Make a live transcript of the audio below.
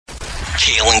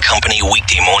Kale and Company,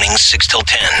 weekday mornings, 6 till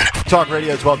 10. Talk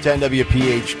Radio 1210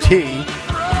 WPHT.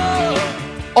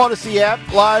 Odyssey app,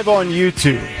 live on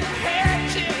YouTube.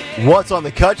 What's on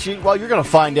the cut sheet? Well, you're going to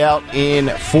find out in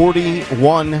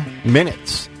 41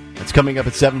 minutes. It's coming up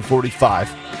at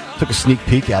 7:45. Took a sneak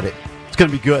peek at it. It's going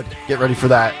to be good. Get ready for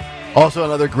that. Also,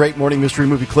 another great morning mystery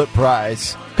movie clip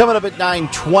prize. Coming up at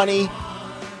 9:20,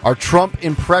 our Trump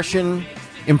impersonator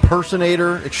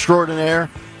extraordinaire,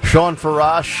 Sean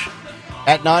Farash,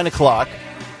 at 9 o'clock.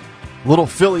 Little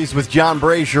Phillies with John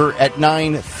Brazier at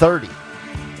 9:30.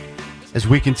 As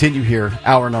we continue here,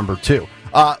 hour number 2.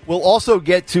 We'll also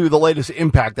get to the latest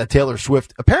impact that Taylor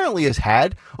Swift apparently has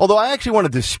had, although I actually want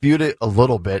to dispute it a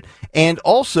little bit. And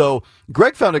also,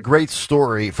 Greg found a great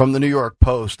story from the New York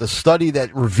Post, a study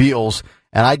that reveals,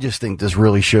 and I just think this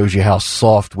really shows you how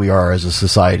soft we are as a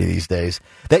society these days,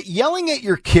 that yelling at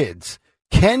your kids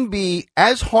can be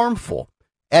as harmful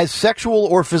as sexual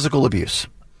or physical abuse.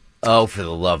 Oh, for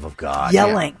the love of God.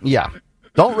 Yelling. Yeah.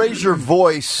 Don't raise your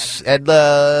voice at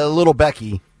little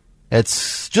Becky.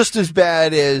 It's just as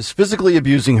bad as physically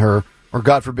abusing her or,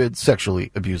 God forbid,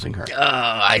 sexually abusing her.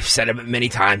 I've said it many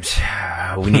times.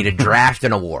 We need a draft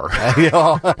and a war.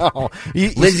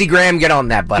 Lindsey Graham, get on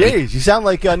that, buddy. Jeez, you sound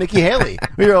like Nikki Haley.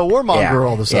 You're a warmonger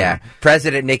all of a sudden. Yeah,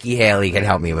 President Nikki Haley can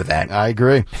help me with that. I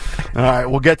agree. All right,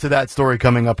 we'll get to that story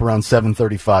coming up around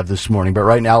 7:35 this morning. But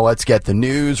right now, let's get the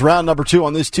news. Round number 2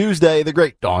 on this Tuesday, the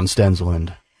great Dawn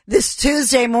Stensland. This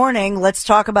Tuesday morning, let's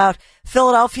talk about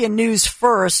Philadelphia news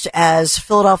first as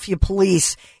Philadelphia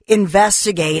police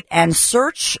investigate and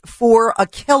search for a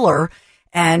killer.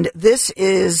 And this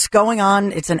is going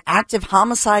on. It's an active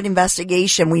homicide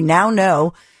investigation. We now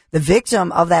know the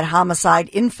victim of that homicide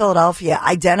in Philadelphia,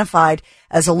 identified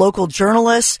as a local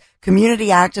journalist, community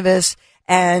activist,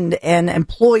 and an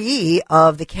employee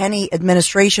of the Kenney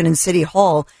administration in City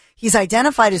Hall. He's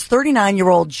identified as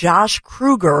 39-year-old Josh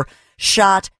Kruger,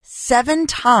 shot 7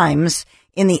 times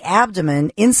in the abdomen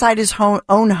inside his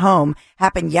own home.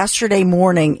 Happened yesterday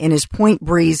morning in his Point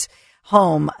Breeze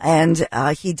home, and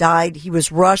he died. He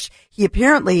was rushed. He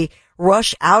apparently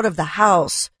rushed out of the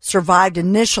house, survived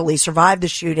the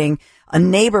shooting. A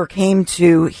neighbor came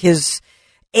to his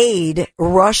aid,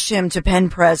 rushed him to Penn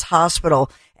Pres Hospital,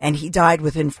 and he died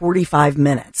within 45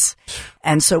 minutes.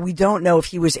 And so we don't know if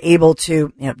he was able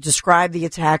to describe the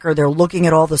attacker. They're looking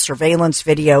at all the surveillance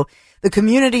video. The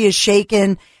community is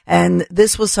shaken, and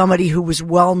this was somebody who was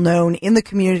well known in the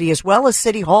community as well as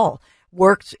City Hall.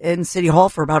 Worked in City Hall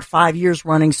for about 5 years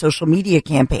running social media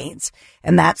campaigns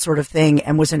and that sort of thing,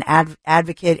 and was an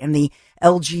advocate in the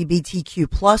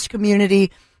LGBTQ plus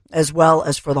community as well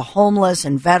as for the homeless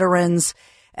and veterans.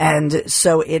 And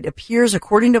so it appears,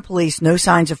 according to police, no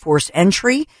signs of forced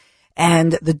entry.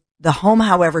 And the home,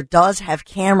 however, does have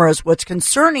cameras. What's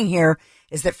concerning here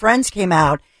is that friends came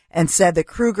out and said that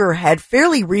Kruger had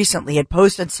fairly recently had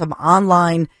posted some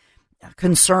online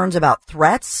concerns about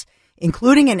threats,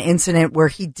 including an incident where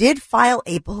he did file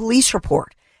a police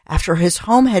report after his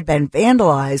home had been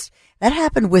vandalized. That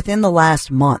happened within the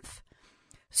last month.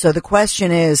 So the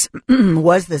question is,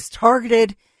 was this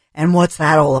targeted, and what's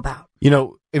that all about?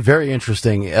 Very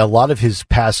interesting. A lot of his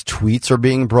past tweets are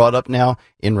being brought up now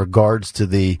in regards to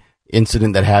the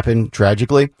incident that happened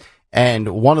tragically. And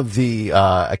one of the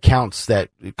accounts that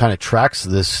kind of tracks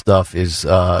this stuff is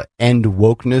End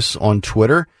Wokeness on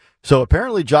Twitter. So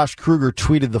apparently Josh Kruger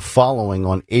tweeted the following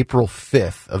on April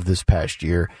 5th of this past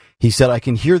year. He said, "I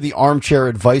can hear the armchair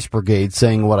advice brigade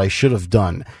saying what I should have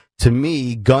done. To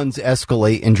me, guns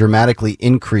escalate and dramatically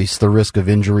increase the risk of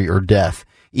injury or death,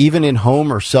 even in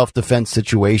home or self-defense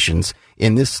situations.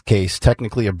 In this case,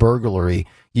 technically a burglary.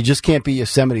 You just can't be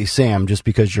Yosemite Sam just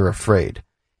because you're afraid."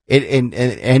 And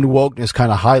Wokeness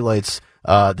kind of highlights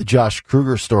the Josh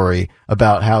Kruger story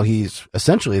about how he's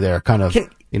essentially there kind of,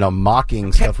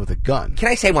 mocking stuff with a gun. Can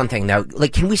I say one thing, though?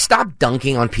 Can we stop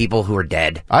dunking on people who are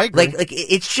dead? I agree.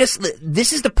 It's just,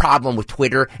 this is the problem with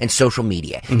Twitter and social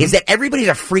media, is that everybody's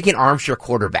a freaking armchair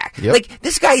quarterback. Yep.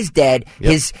 This guy's dead.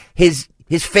 Yep.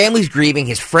 His family's grieving,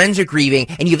 his friends are grieving,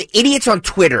 and you have idiots on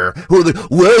Twitter who are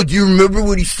like, well, do you remember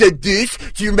when he said this?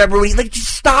 Do you remember when he,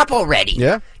 just stop already.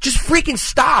 Yeah. Just freaking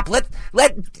stop. Let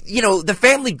the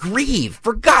family grieve,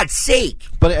 for God's sake.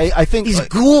 But I think these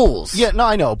ghouls. Yeah, no,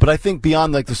 I know. But I think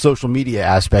beyond the social media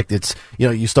aspect, it's,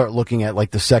 you start looking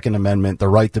at the Second Amendment, the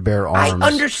right to bear arms.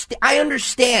 I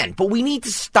understand, but we need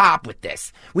to stop with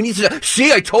this. We need to,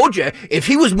 see, I told you, if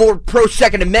he was more pro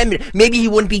Second Amendment, maybe he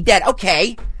wouldn't be dead.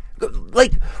 Okay.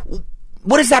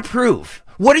 What does that prove?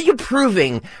 What are you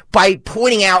proving by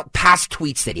pointing out past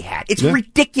tweets that he had? It's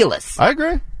ridiculous. I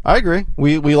agree. I agree.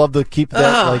 We love to keep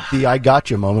that like the I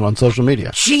gotcha moment on social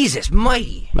media. Jesus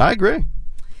mighty. I agree.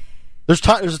 There's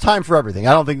a time for everything.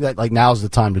 I don't think that like now's the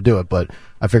time to do it, but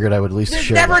I figured I would at least There's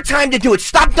share never that. a time to do it.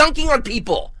 Stop dunking on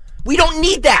people. We don't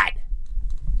need that.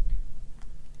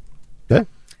 Okay.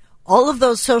 All of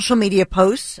those social media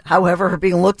posts, however, are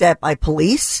being looked at by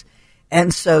police.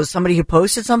 And so somebody who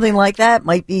posted something like that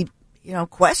might be,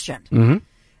 questioned.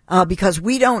 Mm-hmm. Because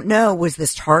we don't know, was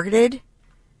this targeted?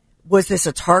 Was this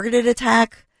a targeted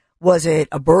attack? Was it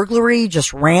a burglary,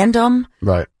 just random?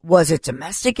 Right. Was it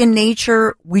domestic in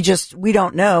nature? We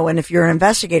don't know. And if you're an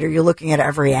investigator, you're looking at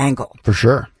every angle. For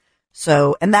sure.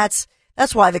 So, and that's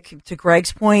why, to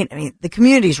Greg's point, I mean, the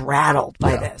community's rattled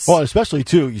by this. Well, especially,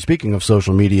 too, speaking of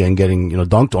social media and getting,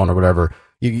 dunked on or whatever,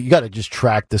 you got to just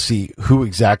track to see who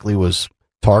exactly was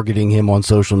targeting him on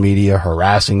social media,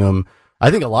 harassing him.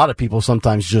 I think a lot of people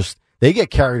sometimes they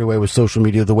get carried away with social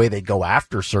media, the way they go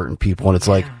after certain people. And it's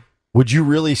like, would you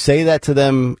really say that to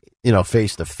them,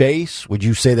 face to face? Would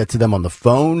you say that to them on the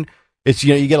phone? It's,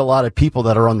 you get a lot of people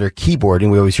that are on their keyboard,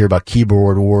 and we always hear about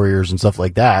keyboard warriors and stuff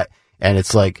like that. And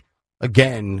it's like,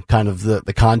 again, kind of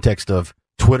the context of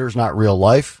Twitter's not real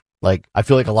life. Like, I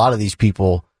feel like a lot of these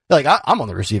people, like, I'm on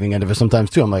the receiving end of it sometimes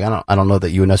too. I'm like, I don't know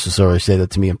that you would necessarily say that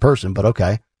to me in person, but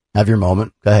okay, have your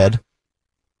moment. Go ahead.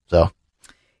 So.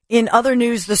 In other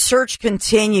news, the search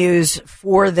continues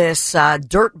for this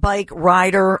dirt bike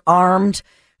rider armed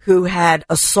who had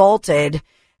assaulted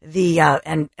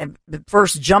and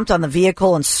first jumped on the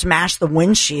vehicle and smashed the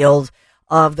windshield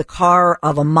of the car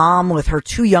of a mom with her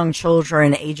 2 young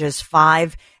children, ages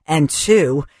 5 and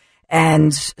 2.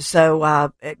 And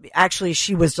so actually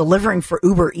she was delivering for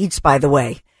Uber Eats, by the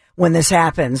way, when this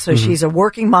happened. So she's a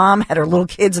working mom, had her little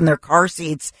kids in their car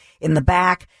seats in the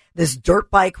back. This dirt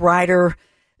bike rider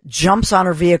jumps on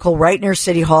her vehicle right near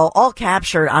City Hall, all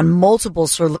captured on multiple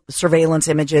surveillance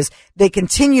images. They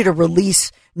continue to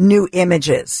release new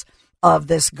images of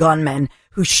this gunman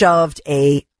who shoved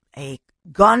a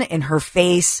gun in her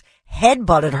face,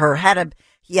 headbutted her,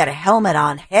 he had a helmet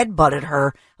on, headbutted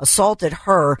her, assaulted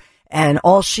her, and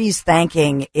all she's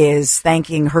thanking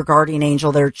her guardian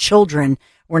angel. Their children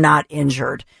were not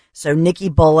injured. So Nikki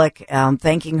Bullock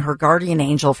thanking her guardian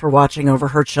angel for watching over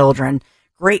her children.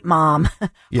 Great mom,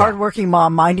 hardworking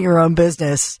mom, minding her own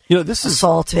business. This is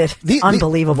assaulted.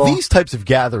 Unbelievable. These types of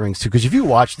gatherings too, because if you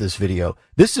watch this video,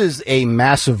 this is a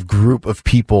massive group of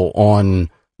people on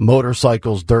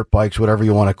motorcycles, dirt bikes, whatever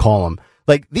you want to call them.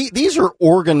 Like these are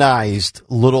organized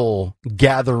little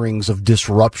gatherings of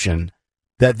disruption.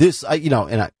 That this,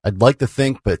 I'd like to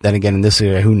think, but then again, in this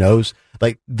area, who knows?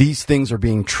 Like these things are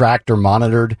being tracked or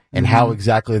monitored, and how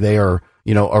exactly they are,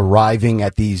 arriving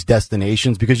at these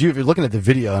destinations. Because if you're looking at the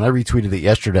video, and I retweeted it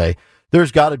yesterday,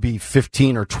 there's got to be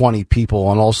 15 or 20 people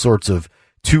on all sorts of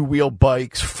 2-wheel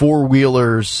bikes,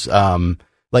 4-wheelers.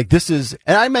 Like this is,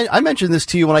 and I mentioned this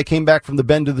to you when I came back from the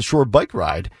Bend to the Shore bike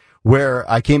ride, where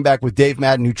I came back with Dave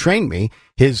Madden, who trained me.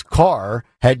 His car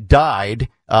had died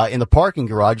in the parking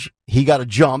garage. He got a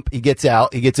jump. He gets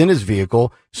out. He gets in his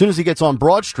vehicle. As soon as he gets on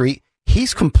Broad Street,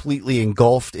 he's completely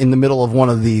engulfed in the middle of one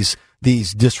of these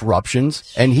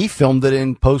disruptions, and he filmed it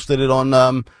and posted it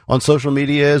on social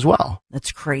media as well.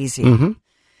 That's crazy. Mm-hmm.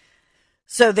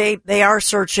 So they are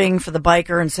searching for the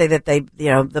biker and say that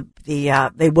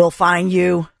they will find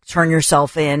you, turn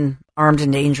yourself in, armed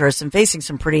and dangerous, and facing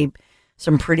some pretty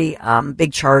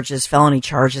big charges, felony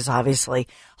charges, obviously.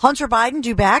 Hunter Biden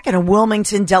due back in a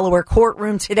Wilmington, Delaware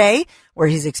courtroom today, where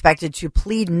he's expected to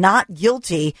plead not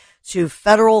guilty to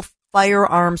federal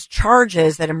firearms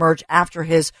charges that emerged after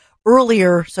his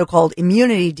earlier so-called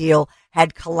immunity deal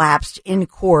had collapsed in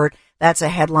court. That's a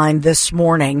headline this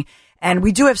morning. And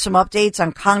we do have some updates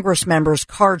on Congress members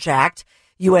carjacked.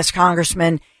 U.S.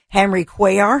 Congressman Henry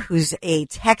Cuellar, who's a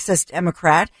Texas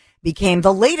Democrat, became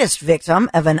the latest victim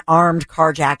of an armed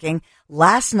carjacking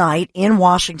last night in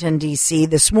Washington, D.C.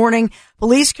 This morning,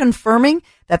 police confirming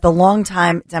that the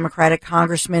longtime Democratic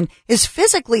congressman is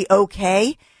physically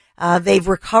okay. They've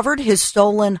recovered his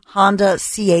stolen Honda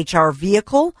CHR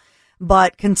vehicle,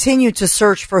 but continue to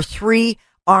search for 3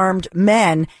 armed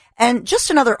men. And just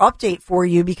another update for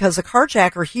you, because a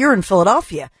carjacker here in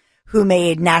Philadelphia who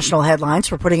made national headlines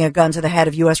for putting a gun to the head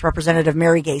of U.S. Representative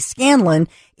Mary Gay Scanlon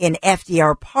in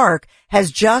FDR Park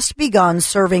has just begun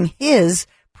serving his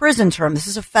prison term. This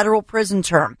is a federal prison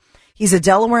term. He's a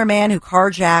Delaware man who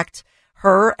carjacked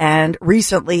her and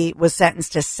recently was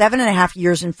sentenced to 7.5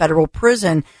 years in federal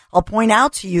prison. I'll point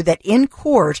out to you that in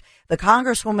court, the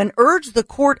Congresswoman urged the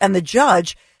court and the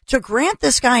judge to grant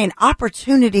this guy an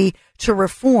opportunity to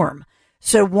reform.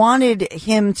 So wanted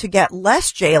him to get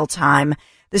less jail time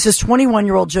This is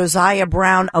 21-year-old Josiah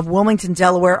Brown of Wilmington,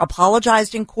 Delaware,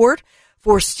 apologized in court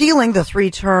for stealing the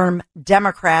three-term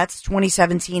Democrats'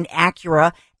 2017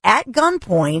 Acura at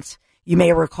gunpoint, you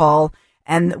may recall.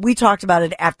 And we talked about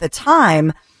it at the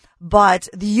time, but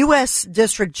the U.S.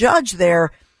 district judge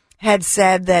there had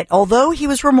said that although he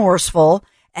was remorseful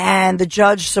and the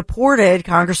judge supported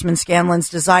Congressman Scanlon's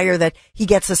desire that he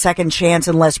gets a second chance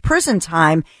and less prison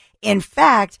time, in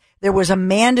fact, there was a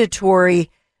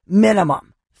mandatory minimum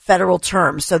federal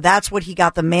term. So that's what he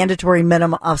got, the mandatory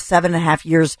minimum of 7.5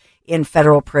 years in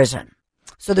federal prison.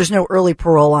 So there's no early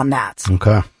parole on that.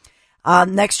 Okay.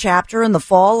 Next chapter in the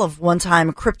fall of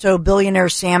one-time crypto billionaire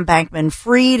Sam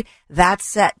Bankman-Fried. That's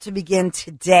set to begin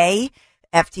today.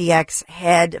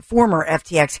 Former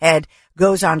FTX head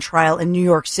goes on trial in New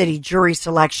York City. Jury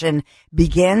selection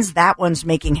begins. That one's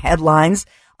making headlines.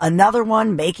 Another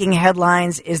one making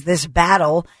headlines is this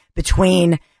battle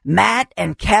between Matt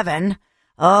and Kevin.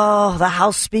 Oh, the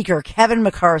House Speaker, Kevin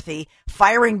McCarthy,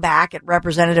 firing back at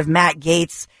Representative Matt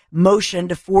Gaetz' motion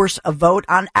to force a vote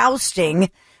on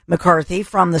ousting McCarthy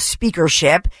from the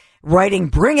speakership, writing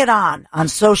 "Bring it on"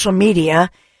 social media.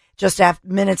 Just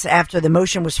minutes after the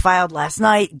motion was filed last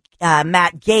night,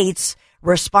 Matt Gaetz,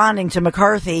 responding to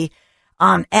McCarthy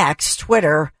on X,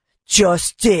 Twitter,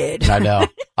 just did. I know.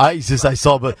 I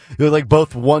saw, but it was like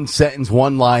both one sentence,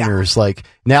 one liners. Like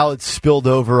now it's spilled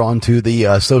over onto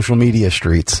the social media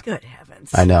streets. Good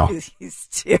heavens. I know. These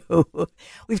two.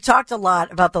 We've talked a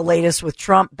lot about the latest with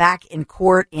Trump back in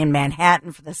court in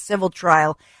Manhattan for the civil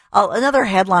trial. Another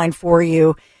headline for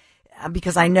you,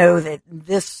 because I know that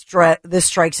this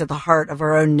strikes at the heart of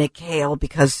our own Nick Cale,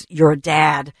 because you're a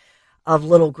dad of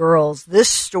little girls. This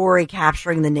story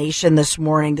capturing the nation this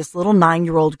morning, this little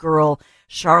 9-year-old girl,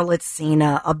 Charlotte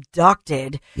Cena,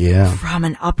 abducted from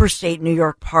an upper state New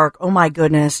York park. Oh my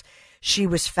goodness. She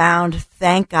was found,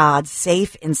 thank God,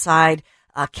 safe inside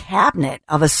a cabinet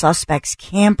of a suspect's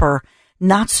camper,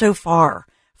 not so far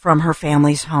from her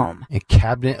family's home. A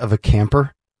cabinet of a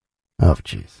camper? Oh,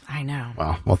 jeez. I know.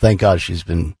 Wow. Well, thank God she's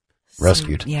been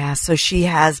rescued. So she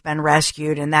has been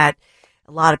rescued, and that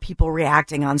a lot of people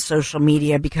reacting on social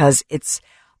media because it's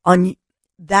on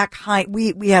that kind.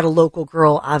 We had a local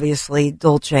girl, obviously,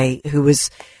 Dolce, who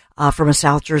was from a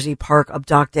South Jersey park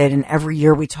abducted, and every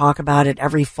year we talk about it,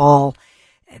 every fall.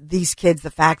 These kids,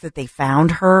 the fact that they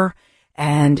found her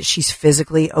and she's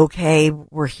physically okay,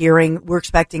 we're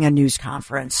expecting a news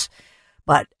conference.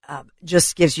 But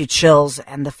just gives you chills,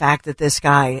 and the fact that this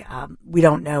guy, we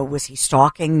don't know, was he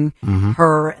stalking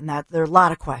her, and that there are a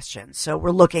lot of questions. So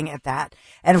we're looking at that.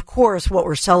 And of course, what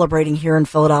we're celebrating here in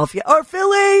Philadelphia are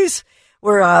Phillies.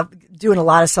 We're doing a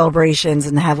lot of celebrations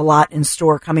and have a lot in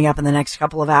store coming up in the next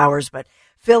couple of hours. But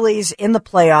Phillies in the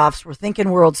playoffs. We're thinking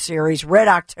World Series, Red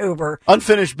October.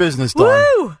 Unfinished business, Dawn.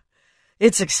 Woo!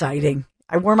 It's exciting.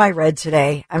 I wore my red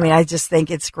today. I mean, I just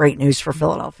think it's great news for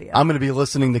Philadelphia. I'm going to be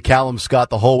listening to Callum Scott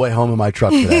the whole way home in my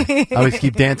truck today. I'm going to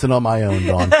keep dancing on my own,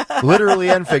 Dawn. Literally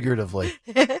and figuratively.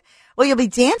 Well, you'll be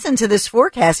dancing to this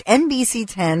forecast, NBC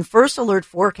 10, first alert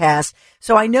forecast.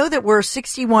 So I know that we're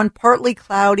 61, partly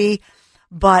cloudy,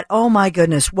 but oh my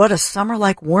goodness, what a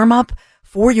summer-like warm-up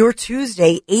for your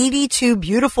Tuesday. 82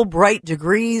 beautiful, bright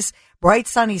degrees, bright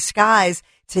sunny skies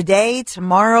today,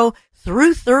 tomorrow,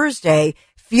 through Thursday.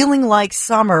 Feeling like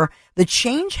summer. The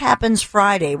change happens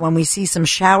Friday when we see some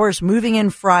showers moving in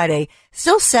Friday.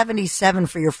 Still 77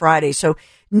 for your Friday. So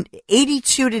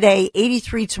 82 today,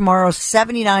 83 tomorrow,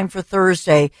 79 for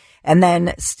Thursday, and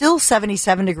then still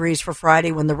 77 degrees for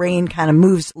Friday when the rain kind of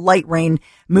moves, light rain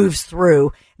moves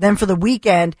through. Then for the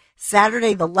weekend,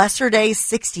 Saturday, the lesser day,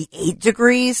 68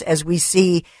 degrees as we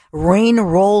see rain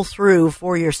roll through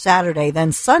for your Saturday.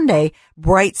 Then Sunday,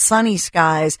 bright sunny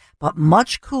skies, but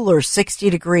much cooler, 60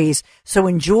 degrees. So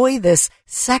enjoy this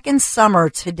second summer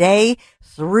today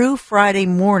through Friday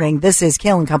morning. This is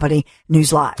Kill & Company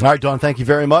News Live. All right, Dawn, thank you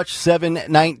very much.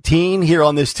 7:19 here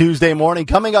on this Tuesday morning.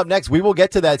 Coming up next, we will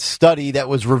get to that study that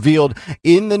was revealed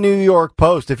in the New York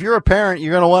Post. If you're a parent,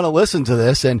 you're going to want to listen to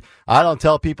this. And I don't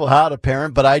tell people how to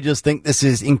parent, but I just think this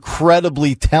is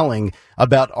incredibly telling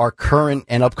about our current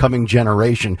and upcoming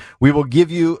generation. We will give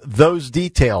you those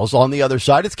details on the other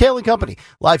side. It's Kale & Company,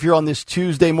 live here on this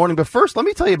Tuesday morning. But first, let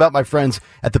me tell you about my friends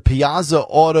at the Piazza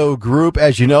Auto Group.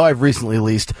 As you know, I've recently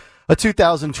leased a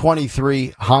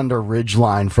 2023 Honda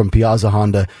Ridgeline from Piazza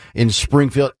Honda in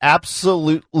Springfield.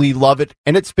 Absolutely love it.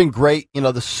 And it's been great. You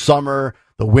know, the summer,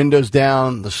 the windows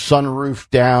down, the sunroof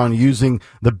down, using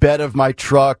the bed of my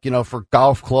truck, you know, for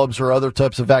golf clubs or other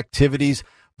types of activities.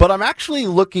 But I'm actually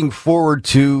looking forward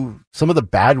to some of the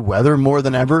bad weather more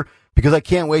than ever because I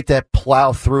can't wait to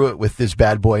plow through it with this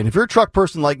bad boy. And if you're a truck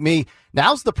person like me,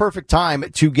 now's the perfect time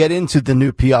to get into the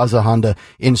new Piazza Honda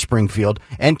in Springfield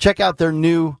and check out their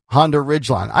new Honda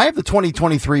Ridgeline. I have the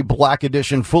 2023 Black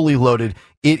Edition fully loaded.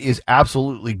 It is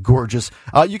absolutely gorgeous.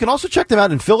 You can also check them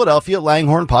out in Philadelphia,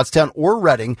 Langhorne, Pottstown, or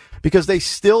Reading, because they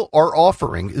still are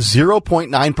offering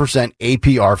 0.9%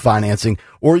 APR financing,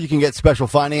 or you can get special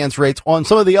finance rates on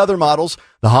some of the other models,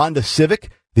 the Honda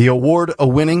Civic, the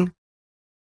award-winning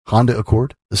Honda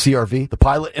Accord, the CRV, the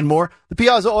Pilot, and more. The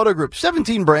Piazza Auto Group,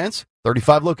 17 brands,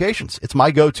 35 locations. It's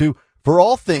my go-to for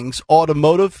all things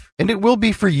automotive, and it will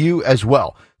be for you as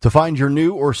well. To find your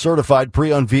new or certified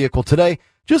pre-owned vehicle today,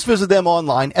 just visit them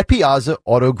online at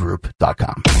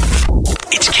piazzaautogroup.com.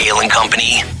 It's Kale and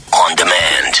Company on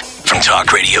demand from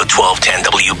Talk Radio 1210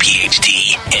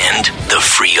 WPHT and the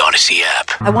free Odyssey app.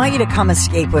 I want you to come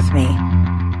escape with me.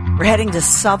 We're heading to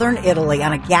southern Italy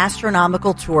on a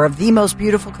gastronomical tour of the most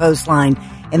beautiful coastline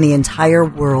in the entire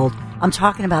world. I'm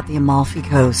talking about the Amalfi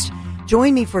Coast.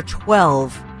 Join me for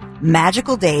 12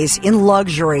 magical days in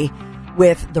luxury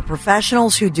with the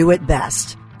professionals who do it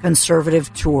best,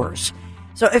 Conservative Tours.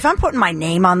 So if I'm putting my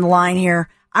name on the line here,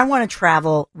 I want to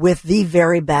travel with the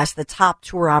very best, the top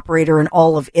tour operator in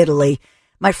all of Italy,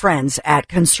 my friends at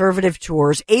Conservative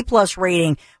Tours, A+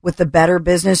 rating with the Better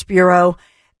Business Bureau.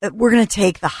 We're going to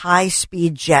take the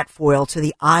high-speed jet foil to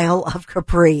the Isle of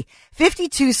Capri.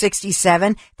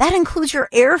 $52.67. That includes your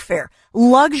airfare,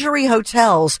 luxury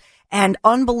hotels, and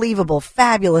unbelievable,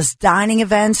 fabulous dining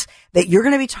events that you're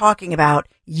going to be talking about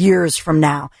years from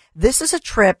now. This is a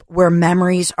trip where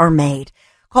memories are made.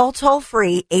 Call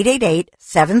toll-free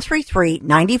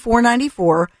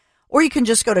 888-733-9494, or you can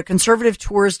just go to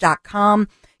conservativetours.com.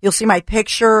 You'll see my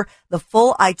picture, the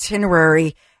full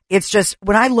itinerary. It's just,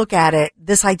 when I look at it,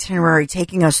 this itinerary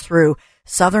taking us through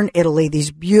southern Italy,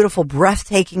 these beautiful,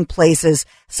 breathtaking places,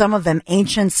 some of them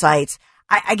ancient sites.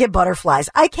 I get butterflies.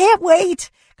 I can't wait.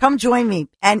 Come join me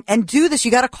and do this.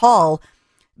 You got to call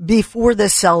before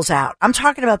this sells out. I'm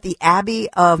talking about the Abbey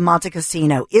of Monte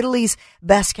Cassino, Italy's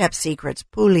best kept secrets,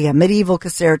 Puglia, medieval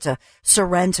Caserta,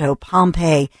 Sorrento,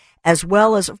 Pompeii, as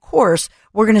well as, of course,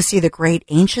 we're going to see the great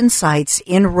ancient sites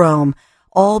in Rome,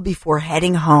 all before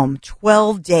heading home.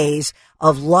 12 days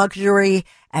of luxury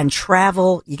and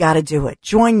travel. You got to do it.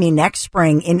 Join me next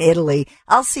spring in Italy.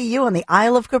 I'll see you on the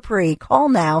Isle of Capri. Call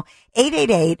now,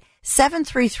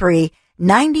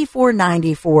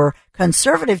 888-733-9494,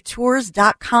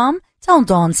 conservativetours.com. Tell them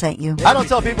Dawn sent you. I don't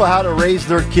tell people how to raise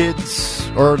their kids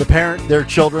or to parent their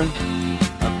children,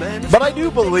 but I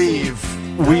do believe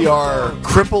we are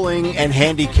crippling and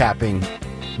handicapping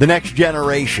the next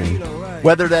generation,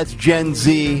 whether that's Gen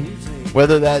Z,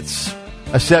 whether that's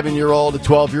a 7-year-old, a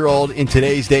 12-year-old in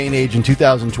today's day and age in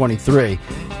 2023.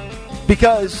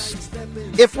 Because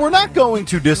if we're not going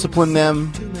to discipline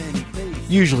them,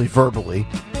 usually verbally,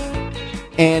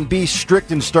 and be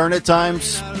strict and stern at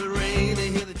times,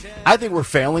 I think we're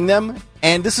failing them.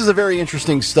 And this is a very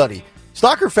interesting study.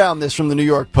 Stalker found this from the New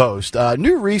York Post.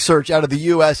 New research out of the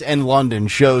U.S. and London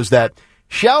shows that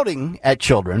shouting at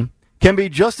children can be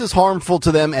just as harmful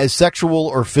to them as sexual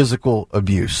or physical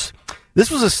abuse.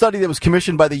 This was a study that was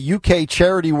commissioned by the UK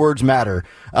charity Words Matter,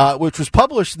 which was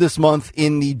published this month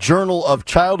in the Journal of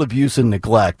Child Abuse and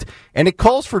Neglect. And it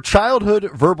calls for childhood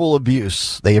verbal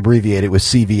abuse, they abbreviate it with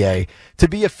CVA, to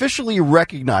be officially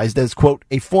recognized as, quote,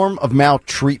 a form of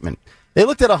maltreatment. They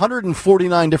looked at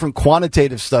 149 different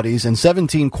quantitative studies and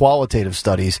 17 qualitative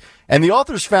studies, and the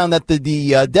authors found that the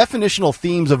definitional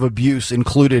themes of abuse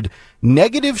included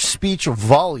negative speech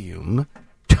volume,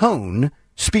 tone,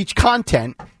 speech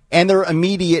content, and their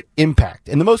immediate impact.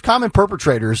 And the most common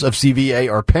perpetrators of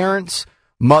CVA are parents,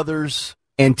 mothers,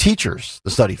 and teachers, the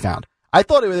study found. I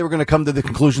thought they were going to come to the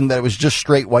conclusion that it was just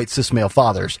straight white cis male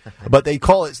fathers, but they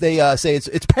say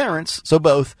it's parents, so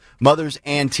both mothers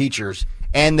and teachers.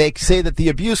 And they say that the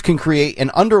abuse can create an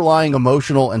underlying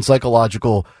emotional and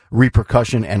psychological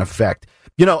repercussion and effect.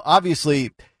 You know,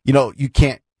 obviously, you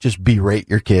can't just berate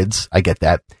your kids. I get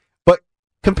that. But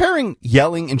comparing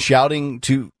yelling and shouting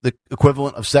to the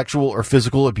equivalent of sexual or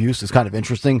physical abuse is kind of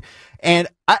interesting. And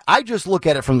I just look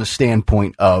at it from the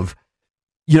standpoint of,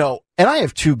 and I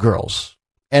have 2 girls,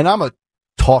 and I'm a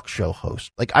talk show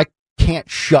host. Like, I can't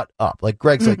shut up. Like,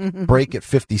 Greg's like, break at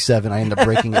 57. I end up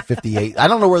breaking at 58. I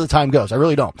don't know where the time goes. I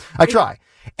really don't. I try.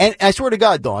 And I swear to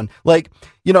God, Dawn, like,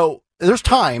 there's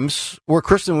times where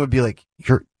Kristen would be like,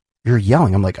 you're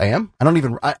yelling. I'm like, I am? I don't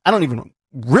even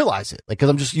realize it. Like, cause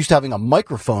I'm just used to having a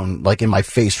microphone like in my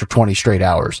face for 20 straight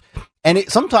hours. And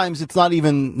sometimes it's not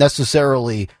even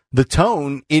necessarily the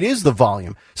tone, it is the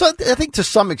volume. So I think to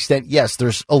some extent, yes,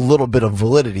 there's a little bit of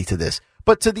validity to this.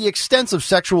 But to the extent of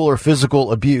sexual or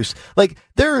physical abuse, like,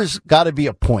 there's got to be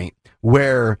a point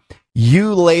where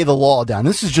you lay the law down.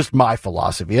 This is just my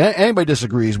philosophy. Anybody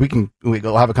disagrees, we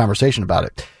go have a conversation about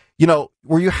it. You know,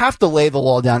 where you have to lay the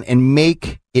law down and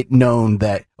make it known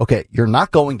that, okay, you're not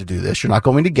going to do this. You're not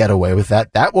going to get away with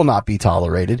that. That will not be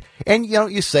tolerated. And, you know,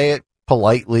 you say it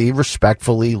politely,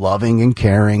 respectfully, loving and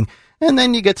caring. And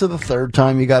then you get to the third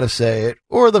time you got to say it,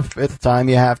 or the fifth time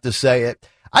you have to say it.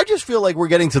 I just feel like we're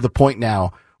getting to the point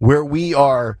now where we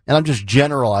are, and I'm just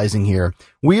generalizing here,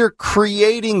 we are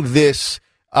creating this,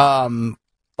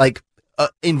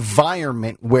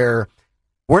 environment where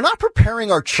we're not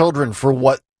preparing our children for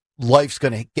what life's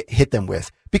going to hit them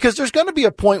with. Because there's going to be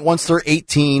a point once they're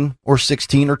 18 or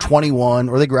 16 or 21,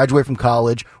 or they graduate from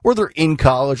college, or they're in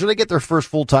college, or they get their first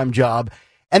full-time job,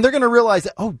 and they're going to realize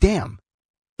that, oh, damn,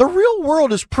 the real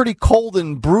world is pretty cold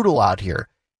and brutal out here.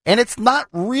 And it's not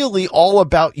really all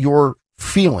about your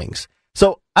feelings.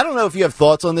 So I don't know if you have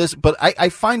thoughts on this, but I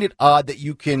find it odd that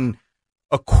you can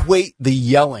equate the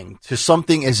yelling to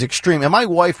something as extreme. And my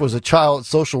wife was a child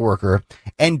social worker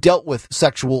and dealt with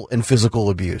sexual and physical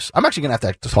abuse. I'm actually going to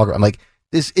have to talk about it. I'm like,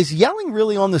 is yelling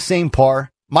really on the same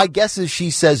par? My guess is she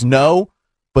says no,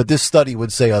 but this study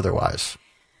would say otherwise.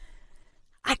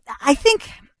 I think,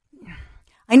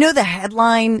 I know the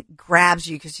headline grabs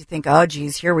you because you think, oh,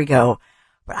 geez, here we go.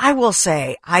 But I will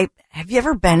say, have you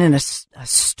ever been in a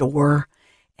store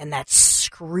and that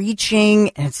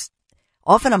screeching, and it's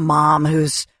often a mom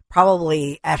who's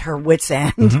probably at her wit's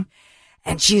end, mm-hmm.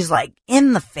 and she's like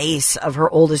in the face of her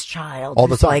oldest child, all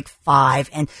the time, like 5,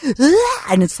 and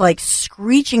it's like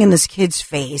screeching in this kid's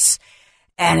face,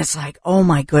 and it's like, oh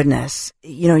my goodness,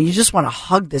 you know, you just want to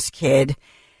hug this kid.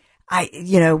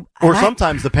 Or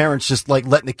sometimes the parents just like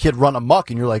letting the kid run amok,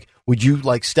 and you're like, would you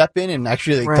like step in and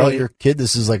actually tell your kid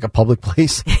this is like a public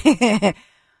place?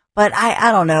 But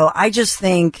I don't know. I just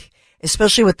think,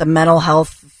 especially with the mental health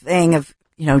thing of,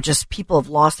 you know, just people have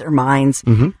lost their minds.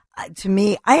 Mm-hmm. To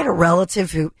me, I had a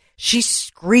relative who, she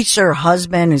screeched at her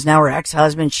husband, who's now her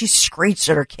ex-husband. She screeched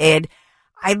at her kid.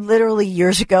 I literally,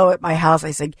 years ago at my house,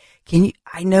 I said,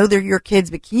 I know they're your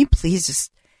kids, but can you please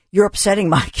just, you're upsetting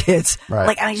my kids. Right.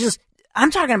 Like,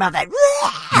 I'm talking about that.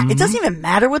 Mm-hmm. It doesn't even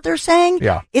matter what they're saying.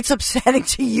 Yeah. It's upsetting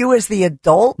to you as the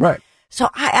adult. Right. So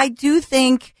I do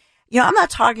think, you know, I'm not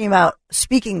talking about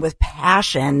speaking with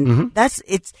passion. Mm-hmm.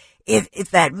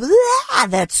 It's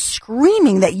that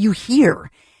screaming that you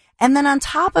hear. And then on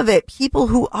top of it, people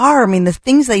who are, I mean, the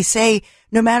things they say,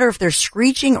 no matter if they're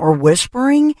screeching or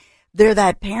whispering, they're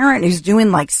that parent who's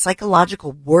doing like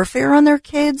psychological warfare on their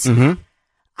kids. Mm-hmm.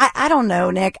 I don't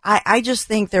know, Nick. I just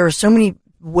think there are so many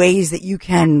ways that you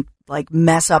can like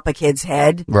mess up a kid's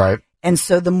head. Right. And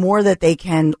so the more that they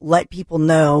can let people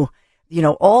know, you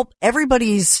know,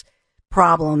 everybody's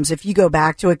problems, if you go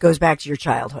back to it, goes back to your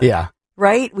childhood. Yeah.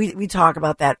 Right? We talk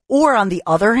about that. Or on the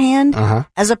other hand,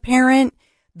 as a parent,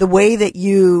 the way that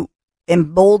you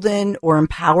embolden or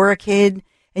empower a kid,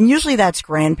 and usually that's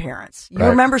grandparents. You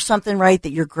remember something, right,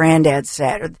 that your granddad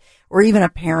said, or even a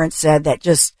parent said that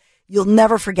just, you'll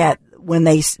never forget when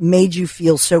they made you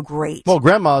feel so great. Well,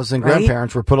 grandmas and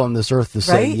grandparents were put on this earth to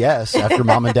say yes after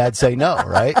mom and dad say no,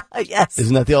 right? Yes.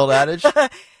 Isn't that the old adage?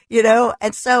 You know,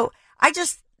 and so I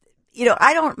just, you know,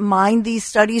 I don't mind these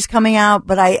studies coming out,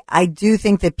 but I do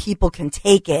think that people can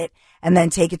take it and then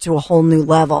take it to a whole new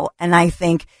level. And I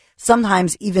think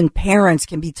sometimes even parents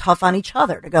can be tough on each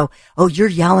other to go, oh, you're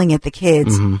yelling at the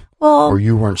kids. Mm-hmm. Well, or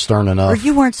you weren't stern enough. Or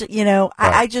you weren't, you know,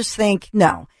 I just think,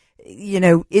 no, you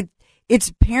know, it's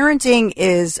parenting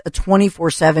is a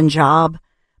 24/7 job,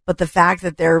 but the fact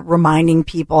that they're reminding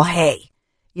people, hey,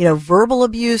 you know, verbal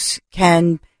abuse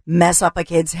can mess up a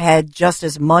kid's head just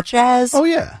as much as. Oh,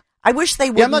 yeah. I wish they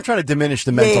would. Yeah, I'm not trying to diminish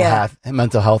the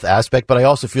mental health aspect, but I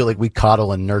also feel like we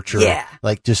coddle and nurture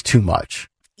like just too much.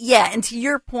 Yeah, and to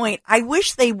your point, I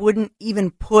wish they wouldn't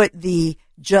even put the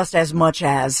just as much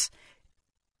as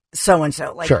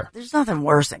so-and-so. Like, there's nothing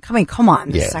worse than, come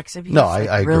on, the sex abuse. No,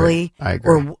 I agree. Really? I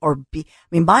agree. I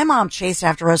mean, my mom chased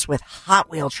after us with Hot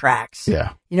Wheel tracks.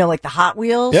 Yeah. You know, like the Hot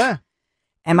Wheels? Yeah.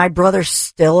 And my brother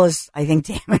still is, I think,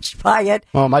 damaged by it.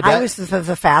 Well, my dad, I was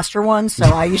the faster one, so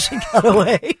I usually got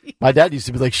away. My dad used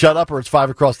to be like, shut up or it's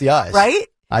 5 across the eyes. Right?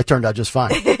 I turned out just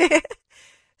fine.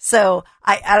 So,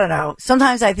 I don't know.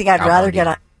 Sometimes I think I'd rather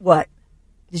get what?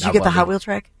 Did you get the Hot Wheel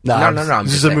track? No.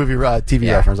 This is a movie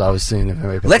TV reference I was seeing.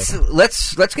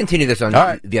 Let's continue this on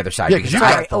the other side. Yeah, because you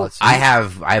got thoughts. I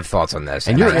have thoughts on this,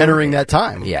 and you're entering that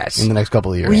time. Yes, in the next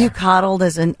couple of years. Were you coddled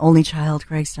as an only child,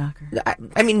 Greg Stocker?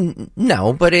 I mean,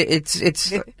 no, but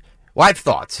it's Well, I have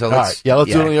thoughts. So let's do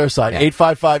it on the other side.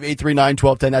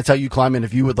 855-839-1210. That's how you climb in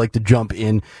if you would like to jump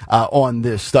in on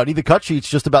this study. The cut sheet's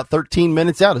just about 13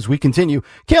 minutes out as we continue.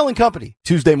 Kale and Company,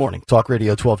 Tuesday morning. Talk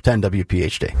Radio 1210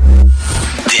 WPHT.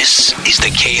 This is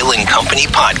the Kale and Company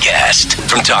podcast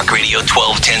from Talk Radio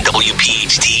 1210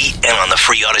 WPHT and on the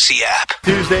free Odyssey app.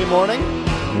 Tuesday morning.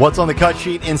 What's on the cut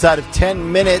sheet inside of 10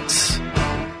 minutes?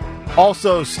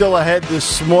 Also, still ahead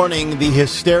this morning, the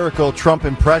hysterical Trump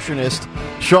impressionist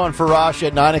Sean Farash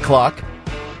at 9 o'clock.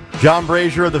 John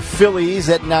Brazier of the Phillies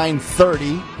at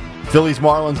 9:30.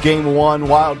 Phillies-Marlins Game 1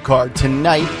 wild card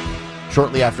tonight,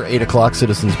 shortly after 8 o'clock,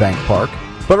 Citizens Bank Park.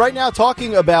 But right now,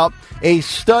 talking about a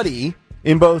study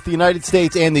in both the United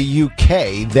States and the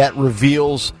UK that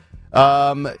reveals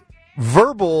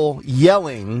verbal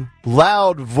yelling,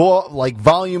 loud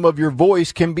volume of your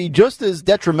voice can be just as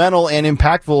detrimental and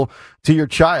impactful to your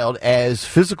child as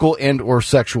physical and or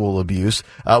sexual abuse.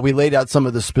 We laid out some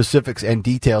of the specifics and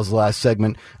details last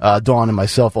segment, Dawn and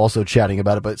myself also chatting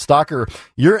about it. But Stalker,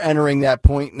 you're entering that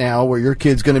point now where your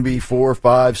kid's going to be 4,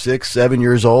 5, 6, 7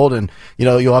 years old, and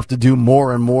you'll have to do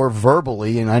more and more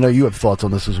verbally. And I know you have thoughts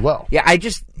on this as well. Yeah, I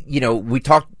just we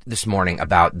talked this morning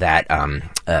about that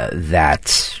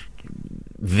that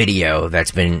video that's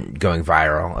been going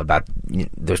viral about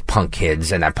those punk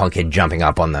kids and that punk kid jumping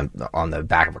up on the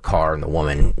back of a car and the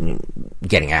woman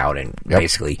getting out and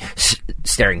basically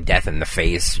staring death in the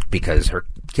face because her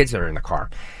kids are in the car.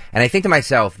 And I think to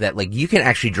myself that you can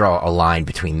actually draw a line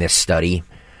between this study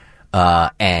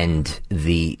and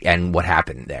what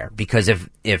happened there, because if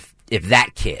that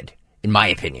kid, in my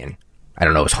opinion, I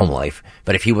don't know his home life,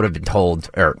 but if he would have been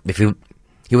told, or if he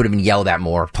would have been yelled at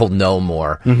more, told no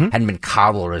more, hadn't been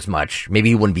coddled as much, maybe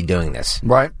he wouldn't be doing this.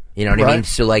 Right. You know what I mean?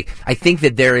 So, I think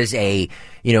that there is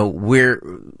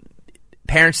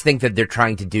parents think that they're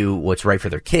trying to do what's right for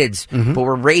their kids, but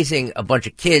we're raising a bunch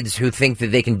of kids who think that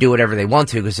they can do whatever they want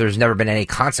to because there's never been any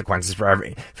consequences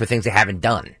for things they haven't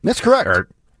done. That's correct. Or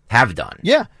have done.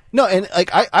 Yeah. No, and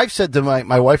I've said to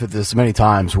my wife this many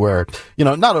times where,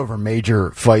 not over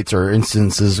major fights or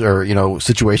instances or,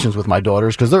 situations with my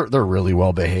daughters, because they're really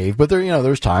well behaved, but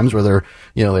there's times where they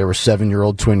were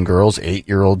 7-year-old twin girls,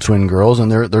 8-year-old twin girls,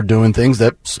 and they're doing things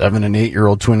that 7 and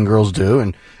 8-year-old twin girls do.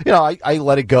 And, I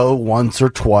let it go once or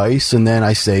twice and then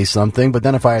I say something, but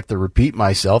then if I have to repeat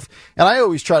myself, and I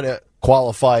always try to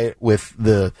qualify it with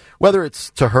whether it's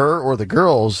to her or the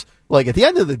girls, at the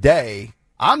end of the day,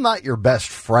 I'm not your best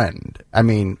friend. I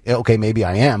mean, okay, maybe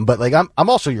I am, but I'm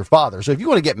also your father. So if you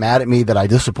want to get mad at me that I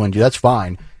disciplined you, that's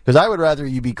fine. Because I would rather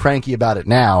you be cranky about it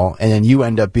now and then you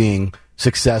end up being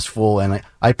successful and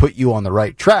I put you on the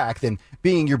right track than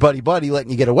being your buddy letting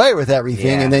you get away with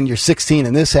everything and then you're 16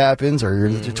 and this happens, or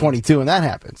you're 22 and that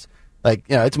happens.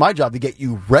 It's my job to get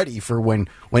you ready for when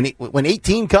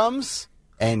 18 comes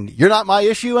and you're not my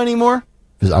issue anymore.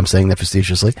 I'm saying that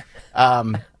facetiously.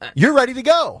 You're ready to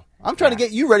go. I'm trying to get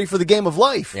you ready for the game of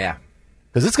life. Yeah.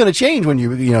 Because it's going to change when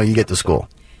you get to school.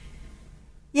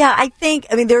 Yeah,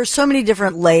 there are so many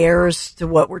different layers to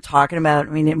what we're talking about.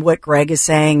 What Greg is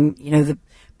saying, the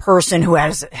person who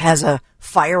has a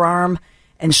firearm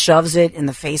and shoves it in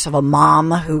the face of a mom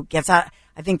who gets out.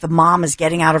 I think the mom is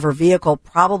getting out of her vehicle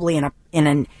probably in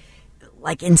an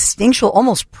instinctual,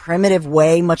 almost primitive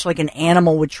way, much like an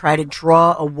animal would try to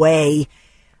draw away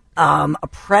a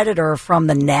predator from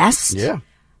the nest. Yeah.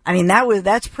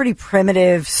 That's pretty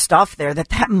primitive stuff there,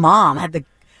 that mom had the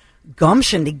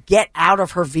gumption to get out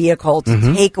of her vehicle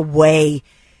to take away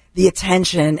the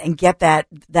attention and get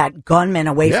that gunman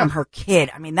away from her kid.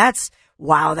 That's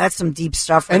some deep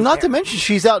stuff right And not there. to mention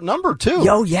she's outnumbered too.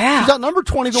 Oh, yeah. She's outnumbered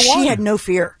 20 to 1. She had no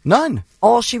fear. None.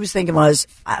 All she was thinking was,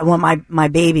 I want my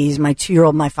babies, my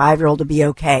 2-year-old, my 5-year-old to be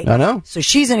okay. I know. So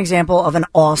she's an example of an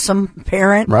awesome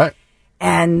parent. Right.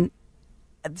 And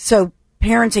so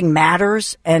parenting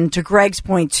matters, and to Greg's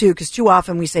point too, because too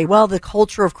often we say, well, the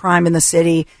culture of crime in the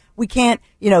city, we can't,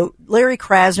 Larry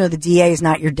Krasner, the DA, is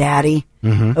not your daddy,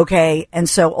 okay? And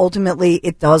so ultimately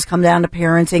it does come down to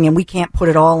parenting, and we can't put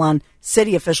it all on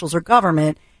city officials or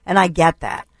government, and I get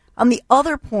that. On the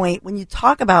other point, when you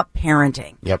talk about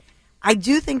parenting, I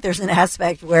do think there's an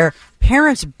aspect where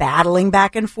parents battling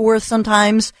back and forth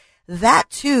sometimes,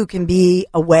 that too can be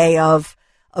a way of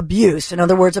abuse. In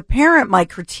other words, a parent might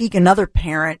critique another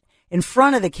parent in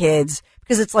front of the kids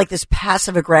because it's like this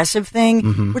passive aggressive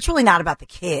thing, which is really not about the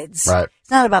kids. Right.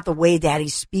 It's not about the way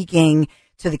daddy's speaking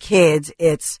to the kids.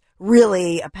 It's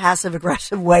really a passive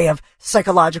aggressive way of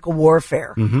psychological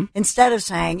warfare. Instead of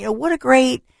saying, what a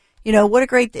great,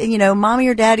 mommy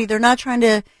or daddy, they're not trying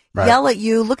to yell at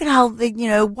you. Look at how they,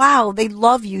 wow, they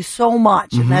love you so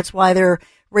much. And that's why they're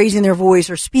raising their voice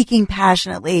or speaking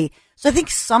passionately. So I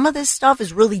think some of this stuff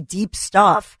is really deep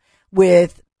stuff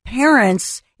with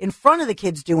parents in front of the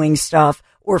kids doing stuff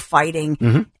or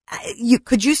fighting.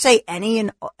 Could you say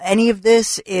any of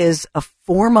this is a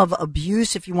form of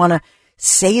abuse? If you want to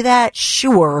say that,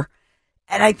 sure.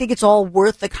 And I think it's all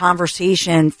worth the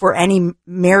conversation for any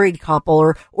married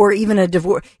couple or even a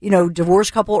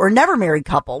divorced couple or never married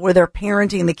couple where they're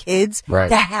parenting the kids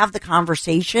to have the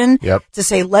conversation to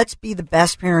say, let's be the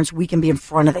best parents we can be in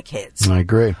front of the kids. I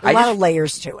agree. A lot of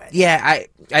layers to it. Yeah, I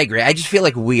agree. I just feel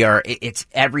like it's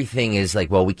everything is like,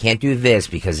 well, we can't do this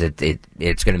because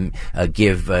it's going to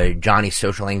give Johnny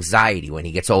social anxiety when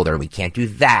he gets older. We can't do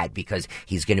that because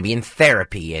he's going to be in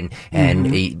therapy and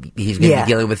he's going to be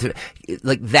dealing with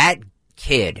like that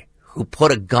kid who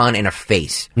put a gun in the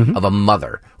face of a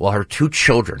mother while her two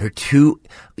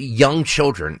young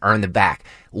children are in the back.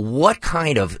 What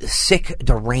kind of sick,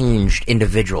 deranged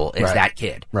individual is that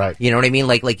kid? Right. You know what I mean?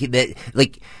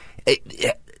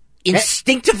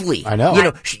 Instinctively. I know. You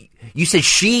know, you said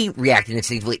she reacted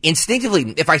instinctively.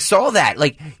 Instinctively, if I saw that,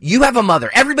 like, you have a mother.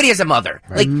 Everybody has a mother.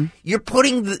 Like, you're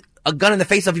putting a gun in the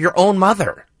face of your own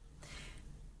mother.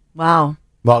 Wow.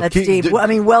 Well, that's deep.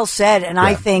 Well said. And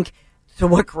I think to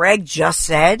what Greg just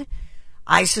said,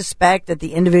 I suspect that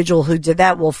the individual who did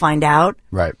that will find out.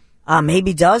 Right.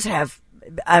 Maybe does have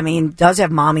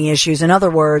mommy issues. In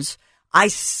other words, I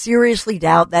seriously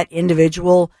doubt that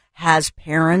individual has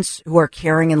parents who are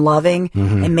caring and loving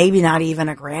and maybe not even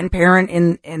a grandparent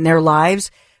in their lives.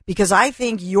 Because I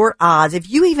think your odds, if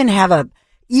you even have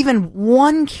even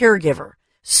one caregiver,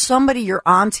 somebody, your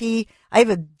auntie. I have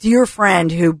a dear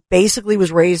friend who basically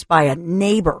was raised by a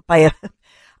neighbor,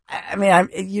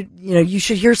 you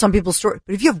should hear some people's story,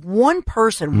 but if you have one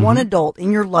person, one adult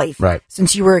in your life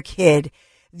since you were a kid,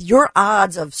 your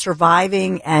odds of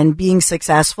surviving and being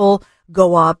successful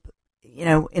go up,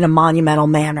 in a monumental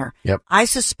manner. Yep. I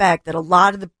suspect that a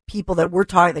lot of the people that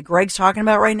that Greg's talking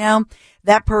about right now,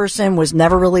 that person was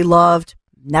never really loved,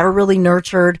 never really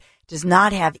nurtured, does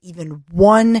not have even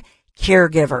one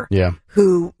caregiver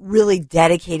who really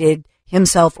dedicated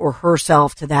himself or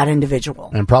herself to that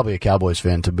individual. And probably a Cowboys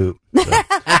fan to boot. So.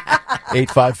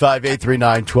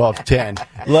 855-839-1210.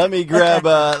 Let me grab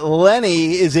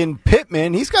Lenny is in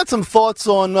Pittman. He's got some thoughts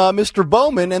on Mr.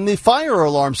 Bowman and the fire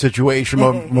alarm situation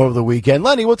over the weekend.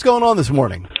 Lenny, what's going on this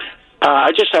morning?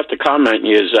 I just have to comment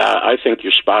I think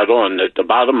you're spot on. The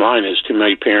bottom line is too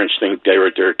many parents think they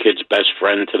were their kid's best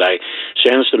friend today.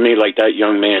 Sounds to me like that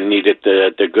young man needed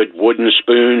the good wooden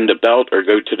spoon, the belt, or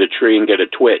go to the tree and get a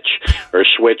twitch or a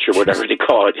switch or whatever they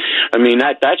call it. I mean,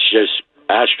 that's just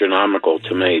astronomical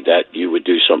to me that you would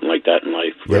do something like that in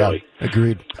life, really. Yeah,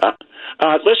 agreed.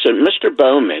 Listen, Mr.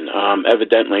 Bowman,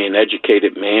 evidently an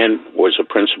educated man, was a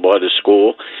principal at a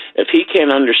school. If he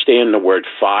can't understand the word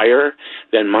fire,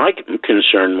 then my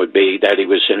concern would be that he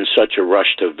was in such a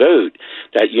rush to vote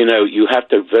that, you have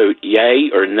to vote yay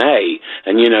or nay.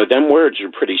 And, them words are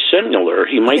pretty similar.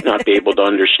 He might not be able to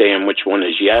understand which one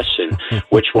is yes and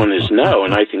which one is no.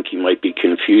 And I think he might be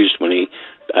confused when he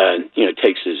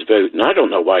takes his vote. And I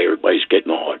don't know why everybody's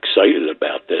getting all excited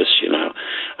about this,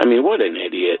 I mean, what an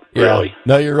idiot, really.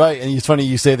 No, you're right. And it's funny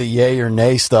you say the yay or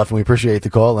nay stuff, and we appreciate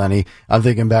the call, Lenny. I'm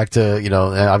thinking back to, and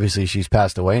obviously she's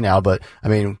passed away now, but, I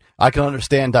mean, I can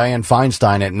understand Dianne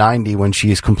Feinstein at 90 when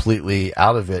she's completely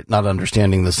out of it, not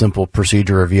understanding the simple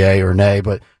procedure of yay or nay.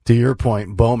 But to your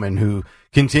point, Bowman, who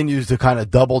continues to kind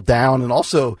of double down, and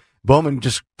also Bowman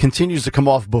just continues to come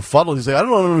off befuddled. He's like, I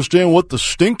don't understand what the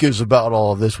stink is about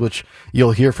all of this, which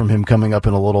you'll hear from him coming up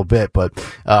in a little bit. But,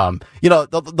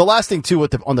 the last thing, too,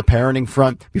 on the parenting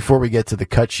front, before we get to the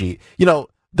cut sheet,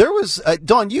 there was,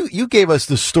 Dawn, you gave us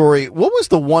the story. What was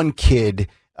the one kid,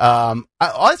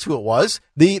 that's who it was,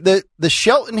 the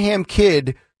Cheltenham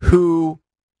kid who,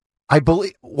 I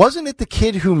believe, wasn't it the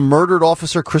kid who murdered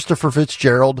Officer Christopher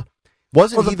Fitzgerald?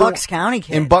 Wasn't he the Bucks County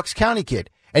kid? In Bucks County kid.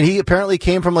 And he apparently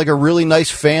came from like a really nice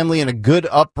family and a good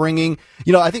upbringing.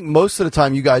 I think most of the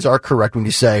time you guys are correct when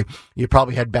you say you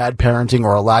probably had bad parenting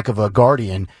or a lack of a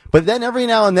guardian. But then every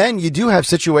now and then you do have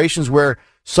situations where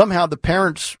somehow the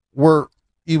parents were,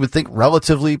 you would think,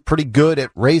 relatively pretty good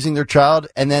at raising their child.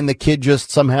 And then the kid just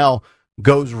somehow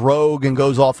goes rogue and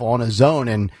goes off on his own.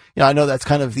 And, I know that's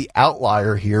kind of the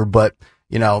outlier here, but,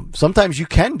 sometimes you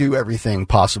can do everything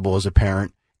possible as a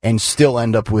parent and still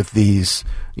end up with these,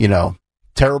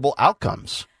 terrible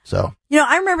outcomes. So,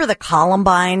 I remember the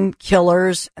Columbine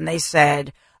killers, and they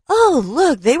said, oh,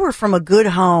 look, they were from a good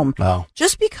home. Oh.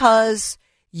 Just because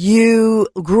you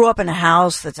grew up in a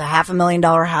house that's a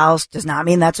 $500,000 house does not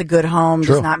mean that's a good home.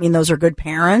 True. Does not mean those are good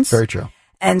parents. Very true.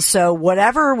 And so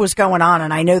whatever was going on,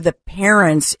 and I know the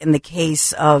parents in the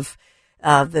case of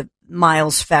the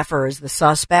Miles Pfeffer is the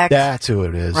suspect. That's who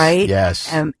it is. Right?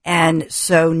 Yes. And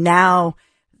so now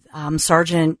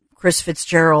Sergeant Chris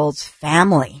Fitzgerald's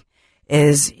family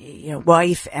is,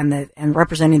 wife and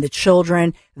representing the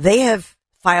children. They have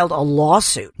filed a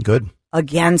lawsuit. Good.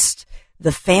 Against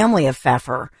the family of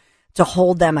Pfeffer to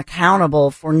hold them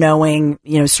accountable for knowing,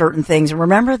 certain things. And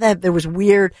remember that there was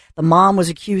the mom was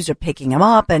accused of picking him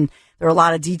up, and there are a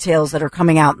lot of details that are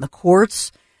coming out in the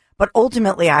courts. But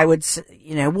ultimately, I would,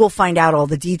 we'll find out all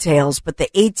the details. But the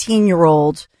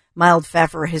 18-year-old Miles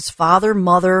Pfeffer, his father,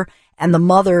 mother, and the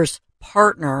mother's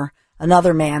partner,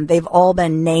 another man, they've all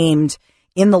been named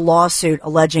in the lawsuit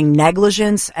alleging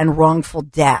negligence and wrongful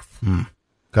death.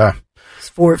 Okay.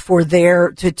 For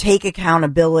their to take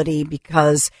accountability,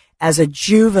 because as a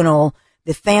juvenile,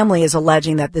 the family is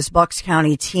alleging that this Bucks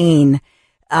County teen,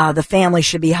 the family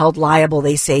should be held liable,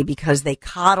 they say, because they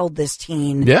coddled this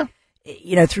teen,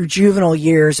 through juvenile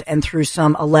years and through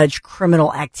some alleged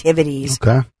criminal activities.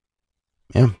 Okay.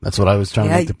 Yeah, that's what I was trying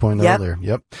to make the point earlier.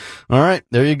 Yep. All right,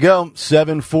 there you go.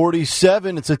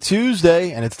 7:47. It's a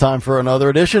Tuesday, and it's time for another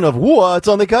edition of What's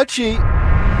on the Cut Sheet.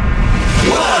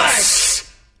 What's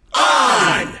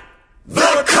on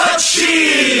the Cut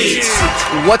Sheet?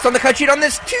 What's on the Cut Sheet on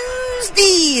this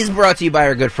Tuesday is brought to you by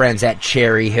our good friends at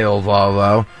Cherry Hill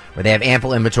Volvo, where they have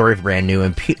ample inventory of brand new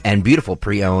and beautiful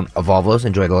pre-owned Volvos.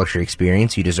 Enjoy the luxury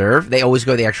experience you deserve. They always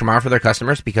go the extra mile for their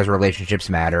customers because relationships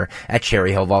matter at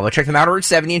Cherry Hill Volvo. Check them out, Route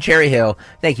 70 in Cherry Hill.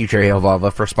 Thank you, Cherry Hill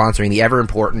Volvo, for sponsoring the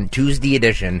ever-important Tuesday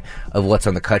edition of What's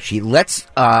on the Cut Sheet. Let's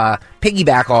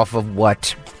piggyback off of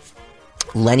what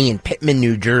Lenny in Pittman,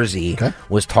 New Jersey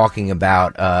was talking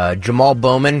about. Jamaal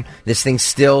Bowman, this thing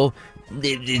still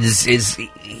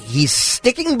he's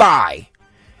sticking by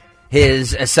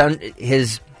his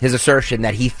assertion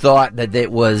that he thought that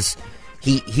it was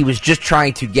he was just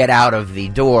trying to get out of the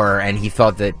door, and he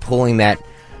thought that pulling that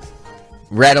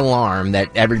red alarm that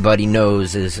everybody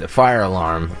knows is a fire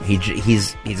alarm,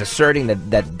 he's asserting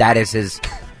that is his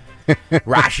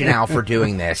rationale for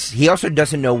doing this. He also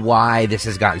doesn't know why this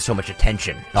has gotten so much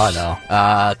attention. I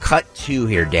know. Cut 2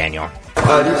 here, Daniel. Do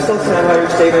you still stand by your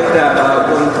statement that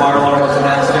pulling the fire alarm was an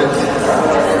accident?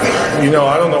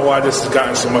 I don't know why this has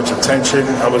gotten so much attention.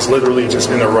 I was literally just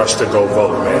in a rush to go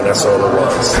vote, man. That's all it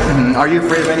was. Mm-hmm. Are you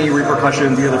afraid of any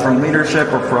repercussions, either from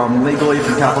leadership or from legally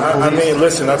from Capitol Police? I mean,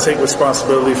 listen, I take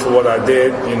responsibility for what I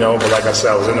did, but like I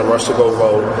said, I was in a rush to go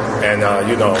vote, and,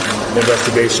 the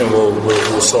investigation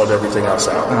will sort everything else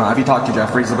out. Have you talked to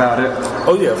Jeffries about it?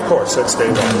 Oh, yeah, of course. That's day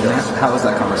one, yes. How was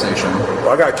that conversation? Well,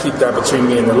 I got to keep that between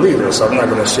me and the leader, so I'm not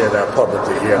going to share that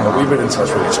publicly. Yeah, but we've been in touch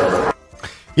with each other.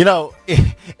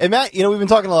 And Matt, we've been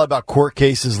talking a lot about court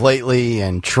cases lately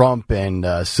and Trump and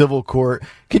civil court.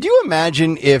 Could you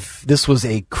imagine if this was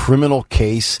a criminal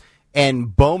case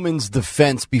and Bowman's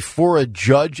defense before a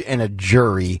judge and a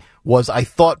jury was, I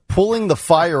thought pulling the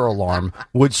fire alarm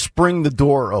would spring the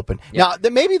door open. Yep. Now,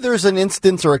 maybe there's an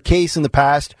instance or a case in the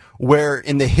past where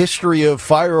in the history of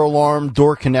fire alarm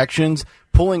door connections,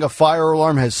 pulling a fire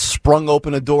alarm has sprung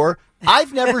open a door.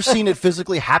 I've never seen it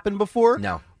physically happen before.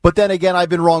 No. But then again, I've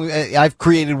been wrong. I've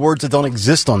created words that don't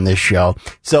exist on this show.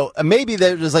 So maybe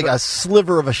there's like a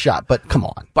sliver of a shot, but come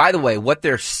on. By the way, what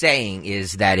they're saying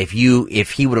is that if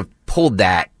he would have pulled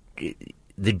that,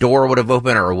 the door would have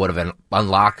opened or would have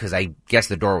unlocked, because I guess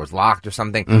the door was locked or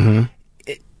something.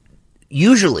 Mm-hmm.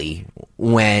 Usually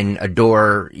when a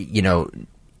door,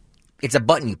 it's a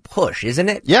button you push, isn't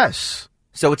it? Yes.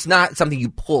 So it's not something you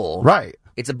pull. Right.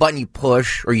 It's a button you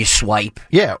push or you swipe.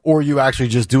 Yeah, or you actually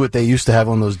just do what they used to have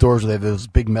on those doors where they have those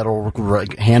big metal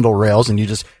handle rails, and you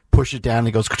just push it down and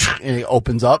it goes and it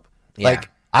opens up. Yeah. Like,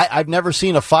 I've never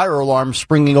seen a fire alarm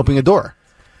springing open a door.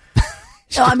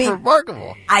 No, I mean,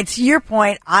 remarkable. To your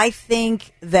point, I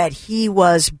think that he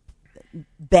was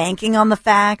banking on the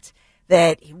fact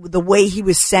that the way he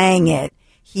was saying it,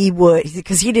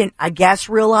 because he didn't, I guess,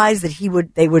 realize that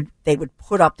they would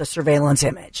put up the surveillance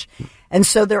image. And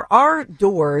so there are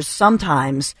doors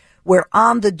sometimes where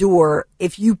on the door,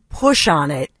 if you push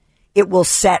on it, it will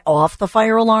set off the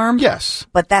fire alarm. Yes.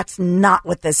 But that's not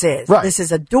what this is. Right. This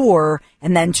is a door,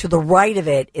 and then to the right of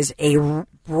it is a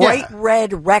bright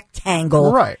red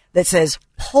rectangle that says,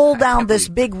 pull down this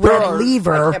big red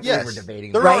lever.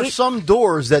 There are some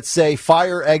doors that say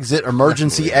fire exit,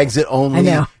 emergency exit only. I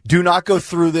know. Do not go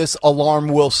through this, alarm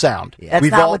will sound. Yeah.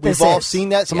 That's not what this We've all is. seen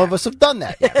that. Some of us have done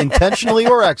that, intentionally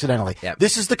or accidentally. Yep.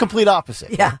 This is the complete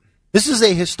opposite. Yeah. This is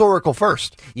a historical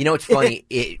first. It's funny,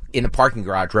 in the parking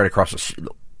garage right across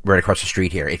the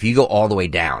street here, if you go all the way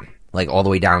down, like all the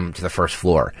way down to the first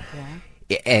floor,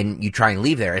 and you try and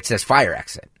leave there, it says fire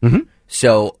exit. Mm-hmm.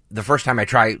 So the first time I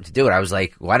tried to do it, I was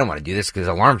like, well, I don't want to do this because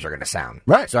alarms are going to sound.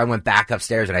 Right. So I went back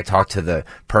upstairs and I talked to the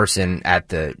person at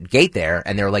the gate there,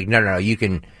 and they were like, no, you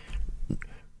can,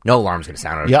 no alarm's going to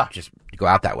sound. Yeah. Just go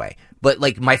out that way. But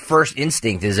like my first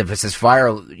instinct is if it says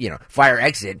fire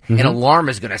exit, an alarm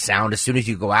is going to sound as soon as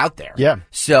you go out there. Yeah.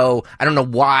 So I don't know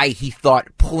why he thought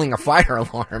pulling a fire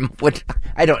alarm would.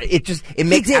 It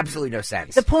makes absolutely no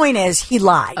sense. The point is, he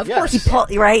lied. Of course,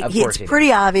 right? Of course It's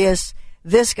pretty obvious.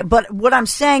 But what I'm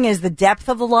saying is the depth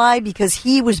of the lie, because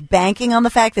he was banking on the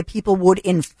fact that people would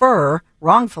infer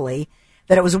wrongfully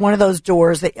that it was one of those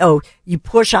doors that you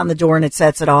push on the door and it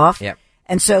sets it off. Yep.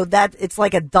 And so that it's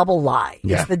like a double lie.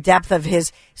 Yeah. It's the depth of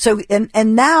his. So,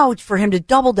 and now for him to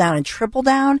double down and triple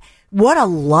down, what a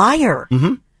liar.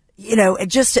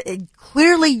 Mm-hmm.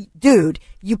 Clearly, dude,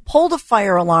 you pulled a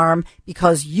fire alarm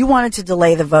because you wanted to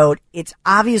delay the vote. It's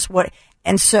obvious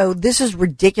and so this is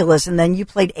ridiculous. And then you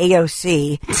played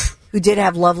AOC, who did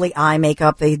have lovely eye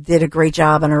makeup. They did a great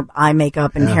job on her eye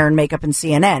makeup and hair and makeup in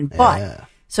CNN. But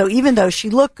so even though she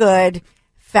looked good,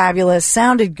 fabulous,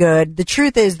 sounded good, the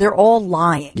truth is they're all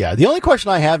lying. Yeah, the only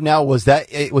question I have now was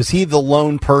was he the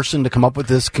lone person to come up with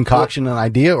this concoction and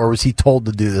idea, or was he told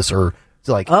to do this, or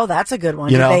like? Oh, that's a good one.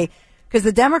 Because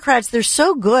the Democrats, they're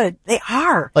so good. They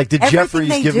are. Like, did Jeffries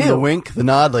give him the wink, the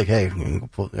nod, like, hey,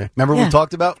 remember what we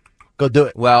talked about? Go do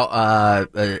it. Well,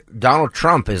 Donald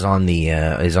Trump is on the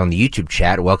YouTube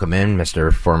chat. Welcome in,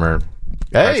 Mr. Former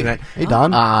President. Hey,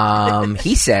 Don.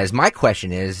 He says, my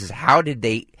question is how did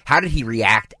he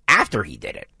react after he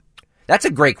did it? That's a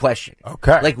great question.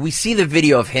 Okay. Like, we see the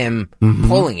video of him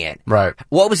pulling it. Right.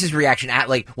 What was his reaction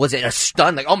was it a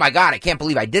stun? Like, oh my God, I can't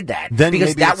believe I did that. Then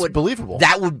because maybe it's believable.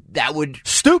 That would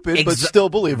stupid, but still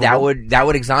believable. That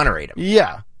would exonerate him.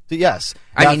 Yeah. Yes.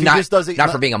 I mean,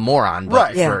 not for being a moron,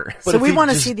 but right. for... So we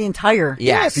want to see the entire...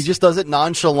 Yeah, if he just does it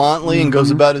nonchalantly and goes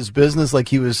about his business like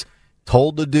he was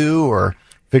told to do or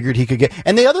figured he could get...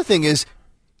 And the other thing is,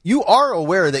 you are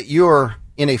aware that you're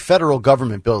in a federal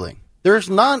government building. There's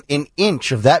not an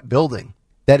inch of that building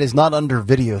that is not under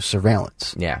video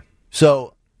surveillance. Yeah.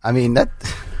 So, I mean, that...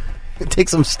 It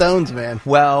takes some stones, man.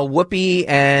 Well, Whoopi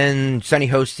and Sonny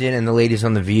Hostin and the ladies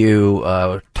on The View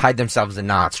tied themselves in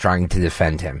knots trying to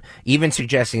defend him, even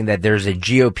suggesting that there's a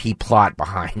GOP plot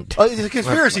behind. Oh, it's a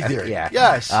conspiracy theory. Yeah.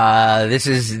 Yes. This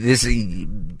is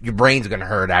your brain's going to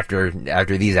hurt after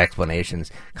these explanations.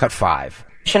 Cut 5.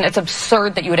 It's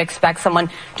absurd that you would expect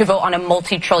someone to vote on a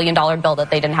multi-trillion-dollar bill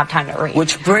that they didn't have time to read.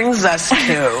 Which brings us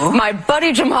to... my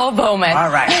buddy Jamaal Bowman.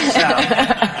 All right,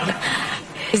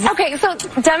 Okay, so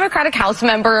Democratic House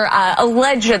member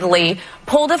allegedly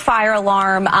pulled a fire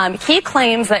alarm. He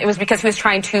claims that it was because he was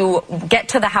trying to get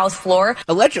to the House floor.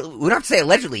 Allegedly, we don't have to say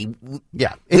allegedly.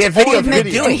 Yeah, we have video of him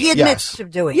doing it. He admits to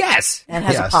doing it. Yes, and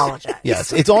has apologized.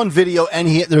 Yes, it's on video, and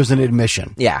there's an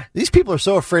admission. Yeah, these people are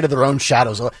so afraid of their own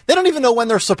shadows. They don't even know when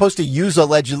they're supposed to use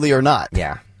allegedly or not.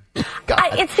 Yeah.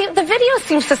 The video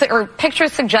seems to, or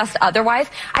pictures suggest otherwise.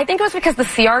 I think it was because the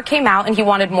CR came out and he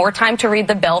wanted more time to read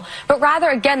the bill. But rather,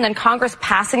 again, than Congress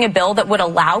passing a bill that would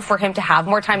allow for him to have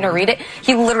more time to read it,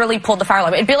 he literally pulled the fire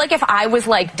alarm. It'd be like if I was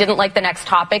didn't like the next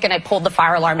topic and I pulled the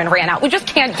fire alarm and ran out. We just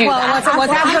can't do that.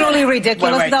 What's absolutely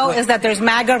ridiculous, though, is that there's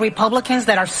MAGA Republicans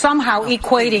that are somehow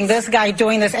equating this guy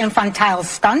doing this infantile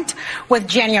stunt with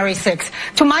January 6th.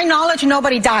 To my knowledge,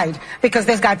 nobody died because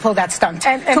this guy pulled that stunt.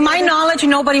 To my knowledge,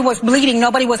 nobody was bleeding.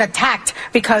 Nobody was attacked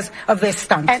because of this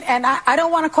stunt. And I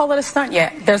don't want to call it a stunt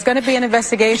yet. There's going to be an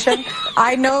investigation.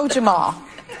 I know Jamaal.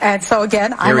 And so,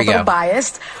 again, I'm a little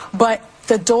biased. But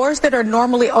the doors that are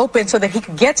normally open so that he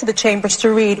could get to the chambers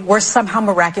to read were somehow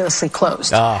miraculously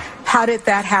closed. How did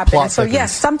that happen? And so,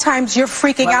 yes, sometimes you're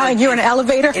freaking out and you're in an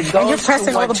elevator and you're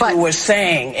pressing all the buttons. We're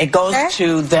saying it goes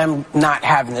to them not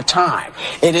having the time.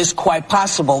 It is quite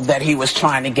possible that he was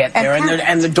trying to get there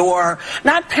and the door,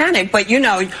 not panic, but,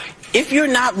 if you're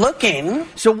not looking.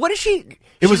 So what is she?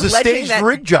 It was a staged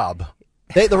rig job.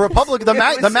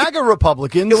 The MAGA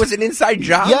Republicans. It was an inside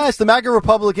job. Yes, the MAGA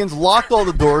Republicans locked all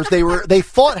the doors. They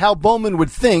fought how Bowman would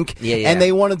think, and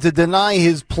they wanted to deny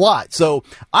his plot. So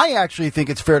I actually think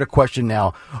it's fair to question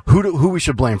now who we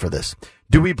should blame for this.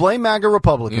 Do we blame MAGA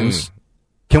Republicans?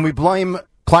 Can we blame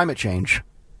climate change?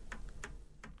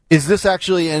 Is this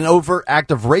actually an overt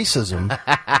act of racism?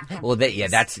 Well,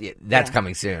 that's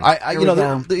coming soon.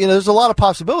 There's a lot of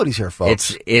possibilities here,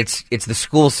 folks. It's the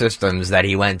school systems that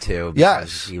he went to.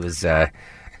 Yes, he was.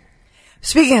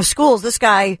 Speaking of schools, this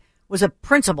guy was a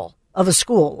principal of a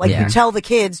school. You tell the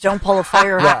kids, don't pull a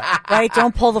fire, right?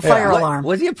 Don't pull the fire alarm.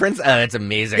 Was he a principal? That's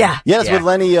amazing. Yeah, that's what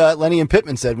Lenny and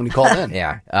Pittman said when he called in.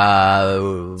 Yeah.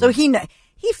 So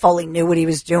he fully knew what he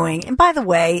was doing. And by the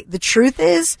way, the truth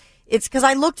is, it's because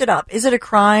I looked it up. Is it a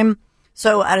crime?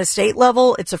 So at a state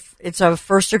level, it's a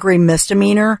first-degree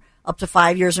misdemeanor, up to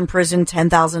 5 years in prison,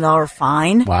 $10,000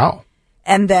 fine. Wow.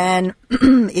 And then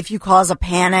if you cause a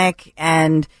panic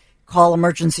and call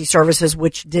emergency services,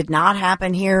 which did not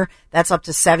happen here, that's up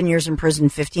to 7 years in prison,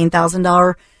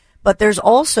 $15,000. But there's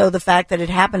also the fact that it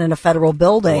happened in a federal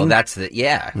building. Well, that's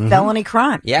felony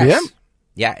crime. Yes. Yeah.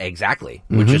 Yeah, exactly.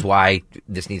 Which is why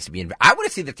this needs to be. I want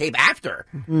to see the tape after.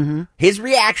 His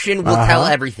reaction will tell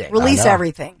everything. Release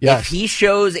everything. Yes.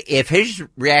 If his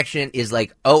reaction is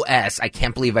like, "OS, I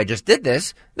can't believe I just did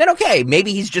this," then okay,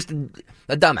 maybe he's just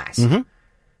a dumbass.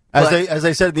 As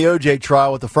they said in the OJ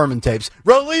trial with the Fetterman tapes,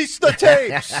 release the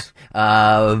tapes.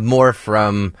 More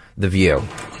from The View.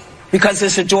 Because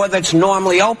it's a door that's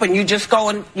normally open. You just go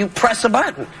and you press a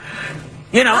button.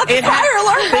 You know, it fire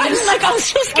alarm button. Like, I was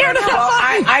so scared of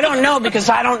that. I don't know because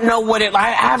I don't know what it.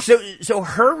 I have. So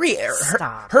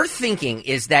her thinking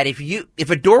is that if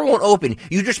a door won't open,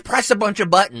 you just press a bunch of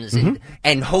buttons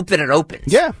and hope that it opens.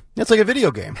 Yeah, it's like a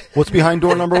video game. What's behind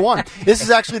door number 1? This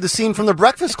is actually the scene from The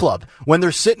Breakfast Club when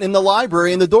they're sitting in the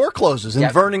library and the door closes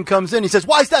and Vernon comes in. He says,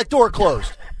 "Why is that door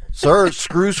closed?" Sir,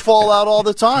 screws fall out all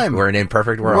the time. We're an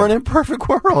imperfect world. We're an imperfect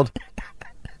world.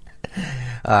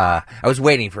 I was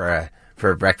waiting for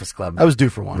a Breakfast Club. I was due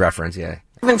for one reference. Yeah.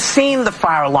 I haven't seen the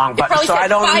fire alarm button, so I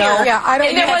don't know. Yeah, I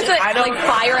don't know. There wasn't like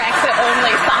fire exit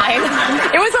only sign.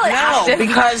 It was like no,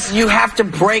 because you have to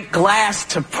break glass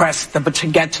to to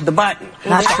get to the button.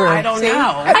 Not true. I don't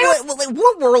know.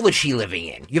 What world is she living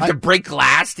in? You have to break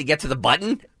glass to get to the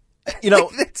button? You know,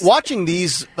 watching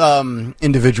these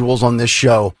individuals on this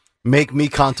show make me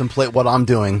contemplate what I'm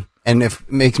doing, and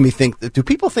makes me think, do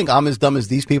people think I'm as dumb as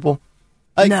these people?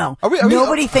 No.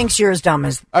 Nobody thinks you're as dumb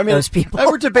as those people.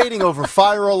 We're debating over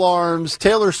fire alarms,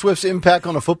 Taylor Swift's impact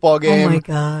on a football game. Oh, my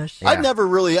gosh. Yeah. I've never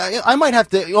really... I might have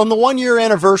to... On the 1-year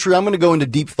anniversary, I'm going to go into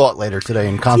deep thought later today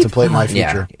and contemplate my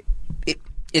future. Yeah.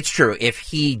 It's true. If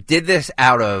he did this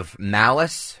out of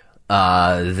malice,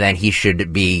 then he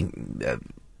should be...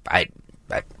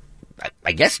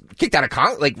 I guess kicked out of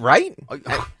Congress, right?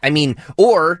 I mean,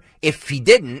 or if he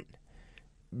didn't,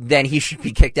 then he should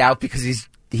be kicked out because he's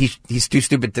too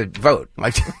stupid to vote. No,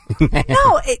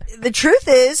 the truth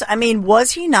is, I mean,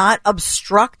 was he not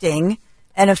obstructing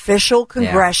an official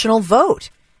congressional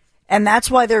vote? And that's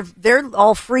why they're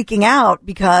all freaking out,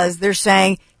 because they're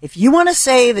saying, if you want to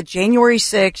say that January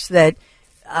 6th, that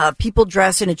people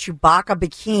dressed in a Chewbacca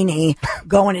bikini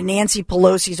going to Nancy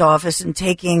Pelosi's office and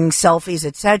taking selfies,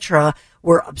 etc.,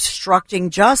 were obstructing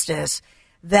justice,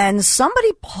 then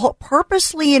somebody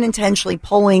purposely and intentionally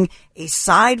pulling a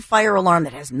side fire alarm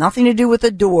that has nothing to do with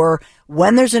the door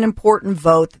when there's an important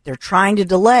vote that they're trying to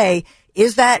delay,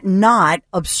 is that not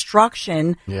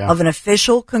obstruction of an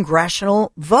official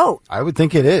congressional vote? I would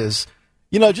think it is.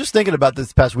 You know, just thinking about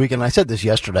this past weekend, I said this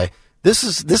yesterday, this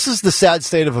is the sad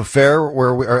state of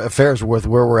affairs with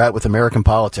where we're at with American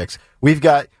politics. We've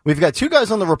got two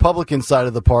guys on the Republican side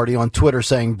of the party on Twitter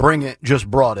saying, "Bring it, just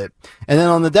brought it," and then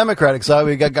on the Democratic side,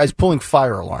 we got guys pulling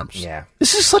fire alarms. Yeah,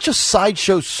 this is such a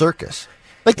sideshow circus.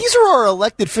 Like, these are our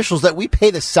elected officials that we pay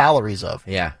the salaries of.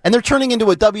 Yeah, and they're turning into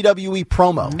a WWE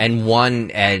promo. And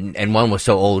one was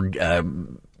so old.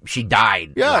 She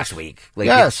died last week. Like,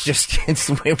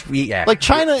 like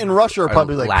China and Russia are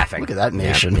probably like, laughing. Look at that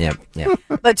nation. Yeah.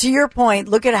 But to your point,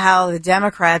 look at how the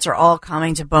Democrats are all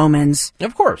coming to Bowman's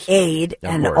aid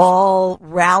and all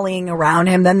rallying around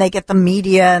him. Then they get the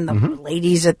media and the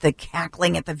ladies at the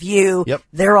cackling at the View. Yep.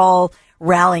 They're all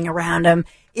rallying around him.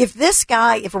 If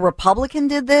a Republican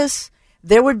did this,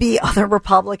 there would be other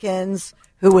Republicans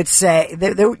who would say,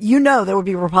 there would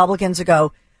be Republicans who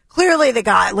go, clearly the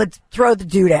guy, let's throw the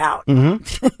dude out.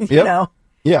 Mm-hmm. You know?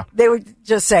 Yeah. They would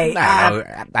just say,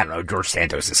 I don't know. George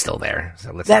Santos is still there.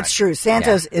 So that's true.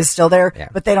 Santos is still there,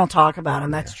 but they don't talk about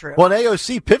him. That's true. Well,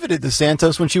 AOC pivoted to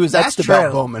Santos when she was asked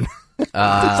about Bowman. It's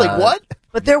like, what?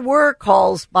 But there were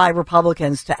calls by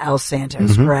Republicans to oust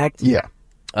Santos, correct? Yeah.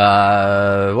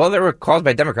 Well, there were calls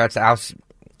by Democrats to oust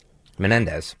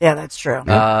Menendez. Yeah, that's true. All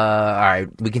right,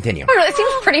 we continue. It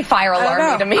seems pretty fire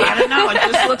alarmy to me. I don't know. It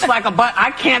just looks like a butt.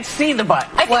 I can't see the butt.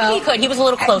 I think he could. He was a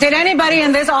little close. Did anybody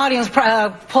in this audience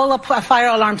pull up a fire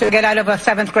alarm to get out of a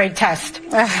 7th grade test?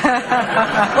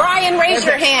 Brian, raise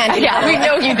your hand. Yeah, we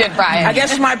know you did, Brian. I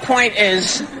guess my point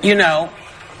is,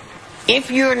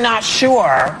 if you're not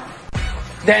sure,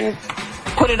 then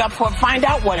put it up find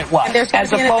out what it was,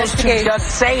 as opposed to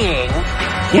just saying,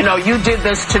 you did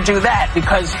this to do that,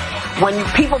 because when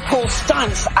people pull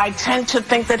stunts, I tend to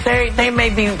think that they may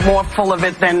be more full of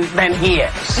it than he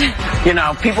is. You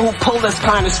know, people who pull this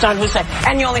kind of stunt who say,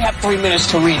 and you only have 3 minutes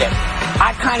to read it.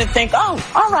 I kind of think, oh,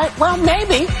 all right, well,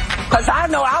 maybe. Because I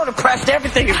know I would have pressed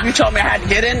everything if you told me I had to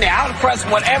get in there. I would have pressed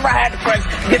whatever I had to press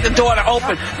to get the door to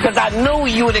open. Because I knew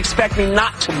you would expect me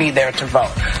not to be there to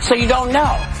vote. So you don't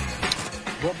know.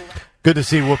 Good to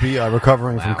see Whoopi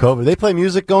recovering from COVID. They play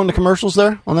music going to commercials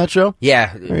there on that show?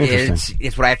 Yeah,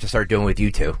 it's what I have to start doing with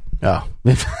you two. Oh.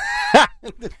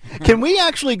 Can we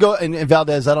actually go, and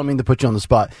Valdez, I don't mean to put you on the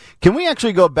spot. Can we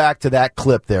actually go back to that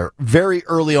clip there, very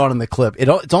early on in the clip?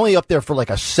 It's only up there for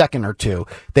like a second or two.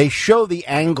 They show the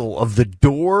angle of the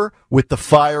door with the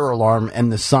fire alarm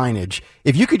and the signage.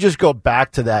 If you could just go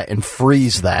back to that and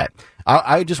freeze that.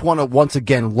 I just want to once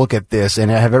again look at this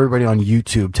and have everybody on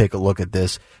YouTube take a look at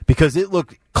this because it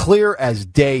looked clear as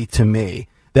day to me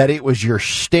that it was your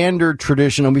standard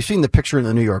tradition. And we've seen the picture in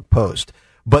the New York Post.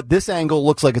 But this angle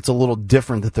looks like it's a little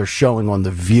different that they're showing on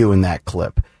the view in that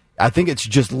clip. I think it's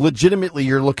just legitimately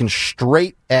you're looking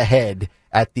straight ahead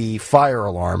at the fire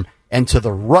alarm, and to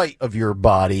the right of your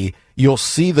body, you'll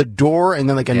see the door and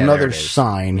then like another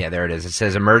sign. Yeah, there it is. It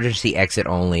says emergency exit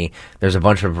only. There's a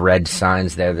bunch of red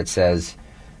signs there that says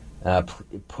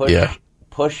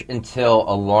push until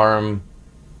alarm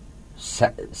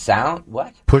sound.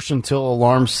 What? Push until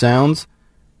alarm sounds?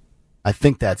 I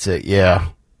think that's it, yeah.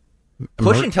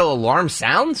 Push until alarm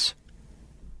sounds?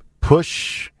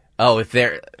 Push. Oh, if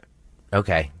they're...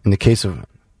 Okay. In the case of...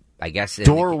 I guess...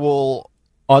 Door will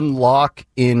unlock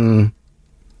in...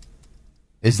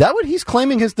 Is that what he's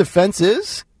claiming his defense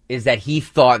is? Is that he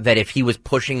thought that if he was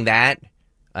pushing that...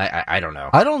 I don't know.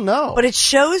 I don't know. But it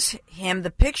shows him... The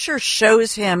picture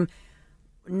shows him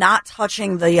not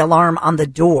touching the alarm on the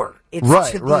door. It's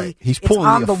right. He's pulling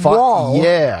on the wall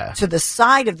yeah. to the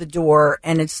side of the door,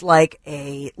 and it's like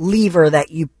a lever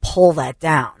that you pull that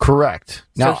down. Correct.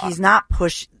 So he's not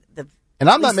push. And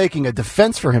I'm not making a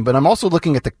defense for him, but I'm also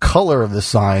looking at the color of the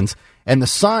signs, and the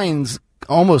signs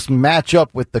almost match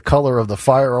up with the color of the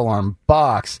fire alarm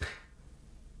box.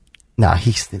 No,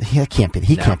 he can't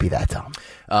be that dumb.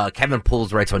 Kevin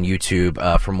Pools writes on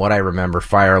YouTube, from what I remember,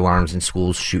 fire alarms in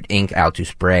schools shoot ink out to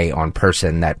spray on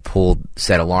person that pulled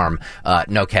said alarm.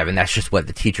 No, Kevin, that's just what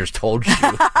the teachers told you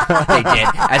they did.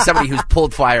 As somebody who's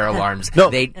pulled fire alarms,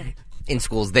 in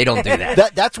schools, they don't do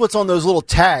that. That's what's on those little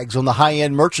tags on the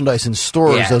high-end merchandise in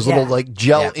stores, those little like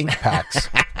gel ink packs,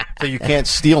 so you can't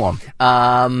steal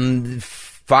them.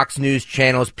 Fox News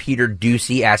Channel's Peter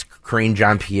Ducey asked Karine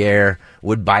Jean-Pierre,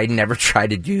 would Biden ever try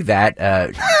to do that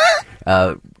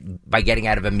by getting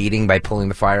out of a meeting by pulling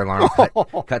the fire alarm?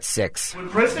 Cut 6.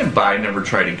 Would President Biden ever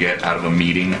try to get out of a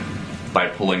meeting by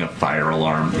pulling a fire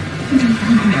alarm?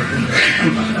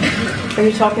 Are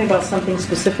you talking about something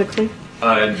specifically?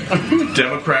 A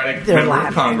Democratic member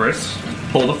of Congress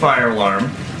pulled a fire alarm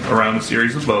around a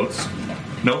series of votes.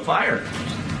 No fire.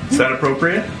 Is that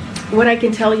appropriate? What I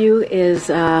can tell you is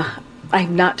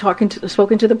I've not spoken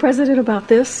to the president about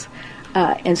this,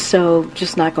 and so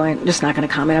just not going to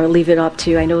comment. I will leave it up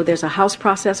to. I know there's a House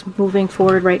process moving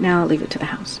forward right now. I'll leave it to the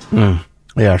House.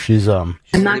 Yeah, she's. I'm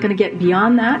not going to get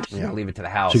beyond that. Yeah, leave it to the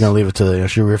House. She's going to leave it to the.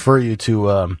 She'll refer you to.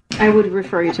 I would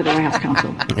refer you to the White House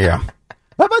counsel. Yeah.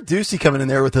 How about Ducey coming in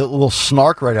there with a little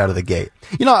snark right out of the gate?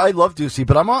 You know, I love Ducey,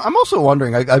 but I'm also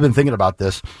wondering. I've been thinking about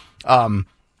this.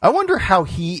 I wonder how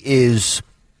he is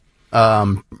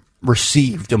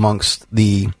received amongst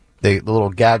the little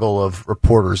gaggle of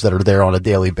reporters that are there on a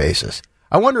daily basis.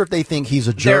 I wonder if they think he's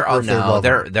a jerk or if they love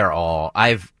him. They're all.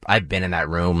 I've been in that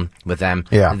room with them.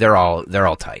 Yeah, they're all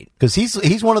tight because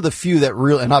he's one of the few that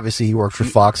really, and obviously he works for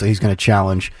Fox, so he's going to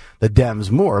challenge the Dems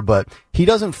more. But he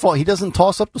doesn't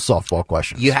toss up the softball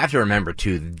questions. You have to remember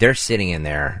too, they're sitting in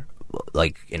there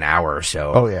like an hour or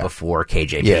so before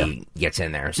KJP gets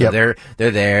in there. So they're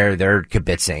there, they're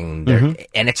kibitzing,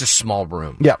 and it's a small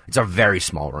room. Yeah, it's a very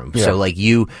small room. Yeah. So like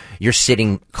you're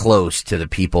sitting close to the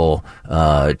people,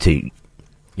 to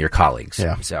your colleagues.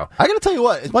 Yeah. So I got to tell you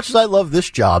what, as much as I love this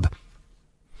job,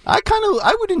 I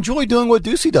would enjoy doing what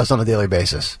Ducey does on a daily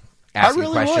basis. Asking I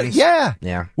really questions. would. Yeah.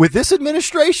 Yeah. With this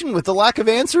administration, with the lack of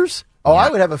answers, I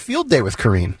would have a field day with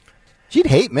Karine. She'd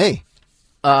hate me.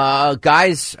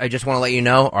 Guys, I just want to let you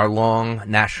know our long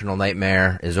national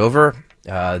nightmare is over.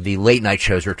 The late night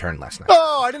shows returned last night.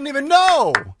 Oh, I didn't even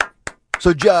know. So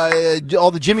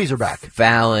all the Jimmys are back.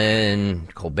 Fallon,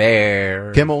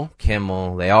 Colbert,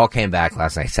 Kimmel, they all came back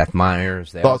last night. Seth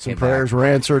Meyers, thoughts and prayers were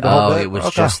answered. It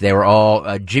was just they were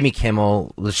all Jimmy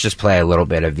Kimmel. Let's just play a little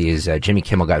bit of these. Jimmy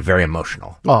Kimmel got very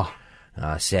emotional. Oh,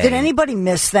 said. Did anybody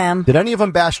miss them? Did any of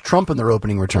them bash Trump in their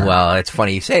opening return? Well, it's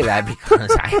funny you say that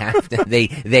because I have to,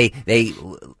 they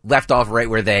left off right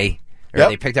where they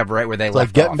picked up right where they it's left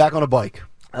like getting off. back on a bike.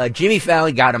 Jimmy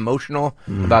Fallon got emotional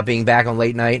about being back on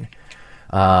late night.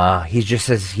 He just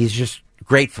says he's just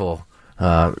grateful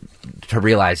to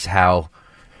realize how.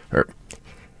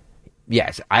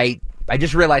 I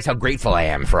just realized how grateful I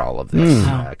am for all of this.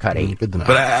 Cut 8. Good to know.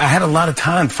 But I had a lot of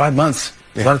time, 5 months,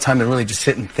 a lot of time to really just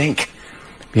sit and think,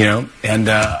 and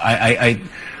I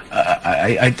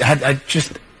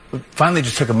just finally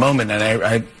just took a moment,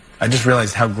 and I just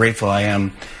realized how grateful I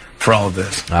am for all of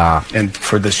this and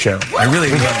for this show. I really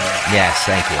love it. Yes,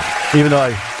 thank you. Even though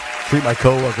I treat my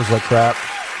coworkers like crap,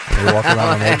 they walk around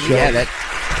on eggshells.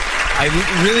 I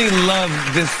really love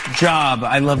this job.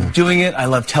 I love doing it. I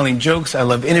love telling jokes. I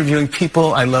love interviewing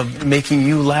people. I love making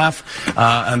you laugh.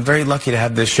 I'm very lucky to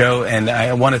have this show, and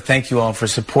I want to thank you all for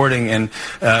supporting and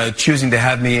choosing to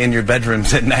have me in your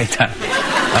bedrooms at nighttime.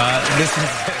 This is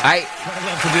what I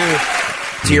love to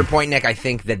do. To your point, Nick, I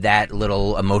think that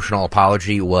little emotional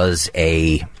apology was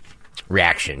a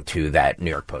reaction to that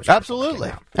New York Post.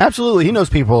 Absolutely. Absolutely. He knows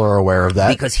people are aware of that.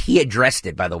 Because he addressed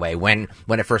it, by the way, when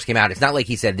it first came out. It's not like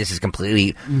he said this is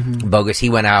completely bogus. He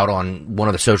went out on one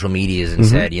of the social medias and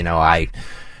said,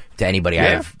 to anybody I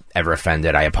have ever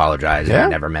offended, I apologize. I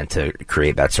never meant to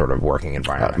create that sort of working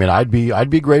environment. I mean, I'd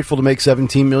be grateful to make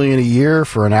 $17 million a year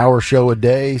for an hour show a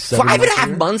day.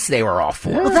 5.5 months they were off for.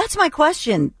 Well, that's my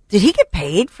question. Did he get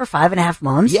paid for 5.5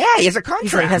 months? Yeah, he has a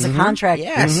contract. He has a contract.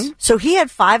 Yes. So he had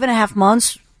 5.5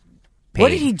 months. Paid. What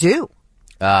did he do?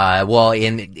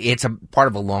 It's a part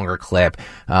of a longer clip,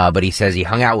 but he says he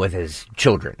hung out with his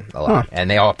children a lot,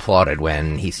 and they all applauded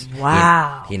when he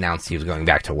announced he was going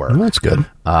back to work. Well, that's good.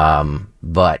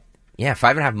 But yeah,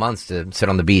 5.5 months to sit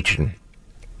on the beach and.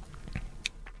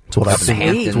 That's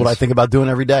what I think about doing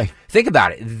every day. Think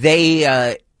about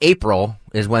it. April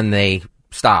is when they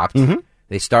stopped.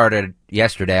 They started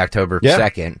yesterday, October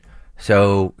 2nd.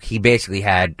 So he basically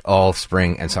had all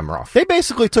spring and summer off. They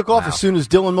basically took off as soon as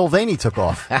Dylan Mulvaney took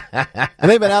off. And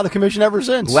they've been out of commission ever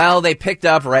since. Well, they picked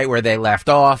up right where they left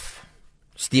off.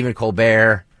 Stephen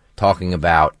Colbert talking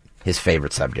about his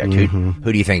favorite subject.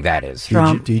 Who do you think that is?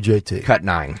 Trump. DJT. Cut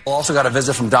 9. Also got a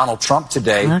visit from Donald Trump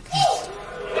today.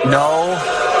 Okay.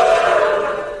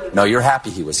 No, you're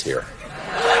happy he was here.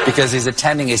 Because he's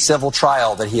attending a civil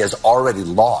trial that he has already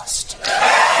lost.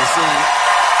 You see,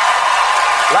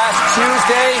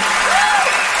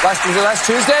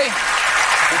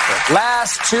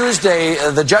 last Tuesday,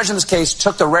 the judge in this case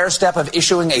took the rare step of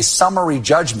issuing a summary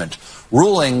judgment,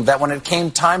 ruling that when it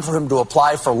came time for him to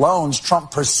apply for loans,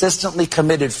 Trump persistently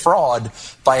committed fraud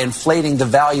by inflating the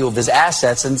value of his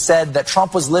assets and said that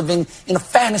Trump was living in a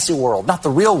fantasy world, not the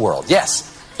real world. Yes,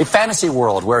 a fantasy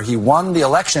world where he won the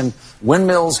election,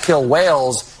 windmills kill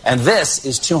whales, and this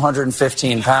is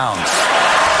 215 pounds.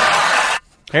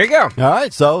 There you go. All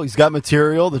right, so he's got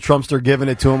material. The Trumpster giving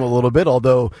it to him a little bit,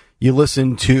 although you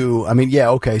listen to,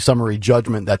 summary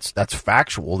judgment, that's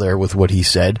factual there with what he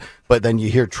said, but then you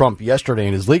hear Trump yesterday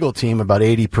and his legal team about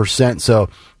 80%, so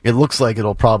it looks like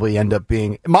it'll probably end up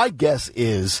being, my guess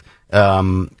is a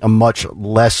much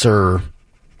lesser,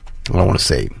 I don't want to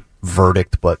say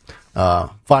verdict, but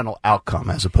final outcome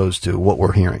as opposed to what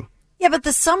we're hearing. Yeah, but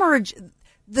the summary,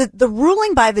 the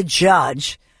ruling by the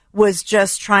judge was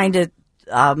just trying to,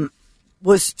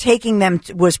 was taking them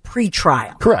was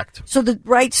pre-trial. Correct. So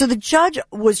the judge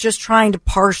was just trying to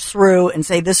parse through and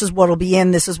say, this is what'll be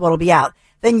in, this is what'll be out.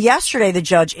 Then yesterday the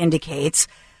judge indicates,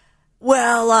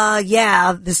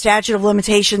 the statute of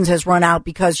limitations has run out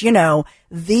because,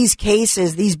 these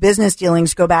cases, these business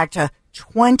dealings go back to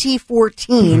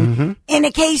 2014 in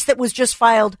a case that was just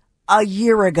filed a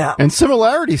year ago. And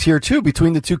similarities here, too,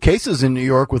 between the two cases in New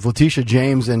York with Letitia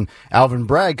James and Alvin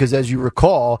Bragg, because as you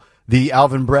recall, the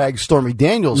Alvin Bragg Stormy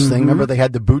Daniels thing, remember they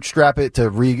had to bootstrap it to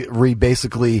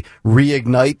basically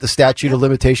reignite the statute of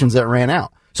limitations that ran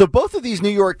out. So both of these New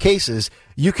York cases,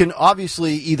 you can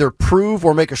obviously either prove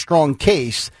or make a strong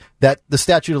case that the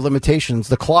statute of limitations,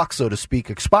 the clock, so to speak,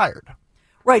 expired.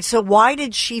 Right. So why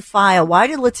did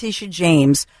Letitia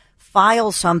James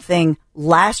file something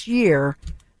last year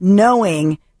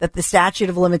knowing that the statute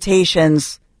of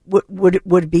limitations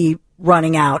would be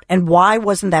running out? And why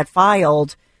wasn't that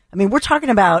filed? I mean, we're talking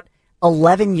about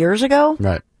 11 years ago.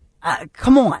 Right.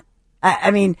 Come on.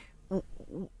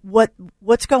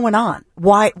 What's going on?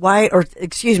 Why,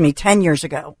 10 years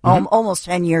ago, almost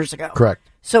 10 years ago. Correct.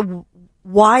 So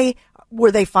why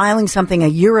were they filing something a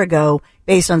year ago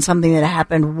based on something that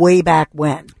happened way back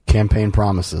when? Campaign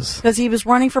promises. Because he was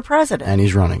running for president. And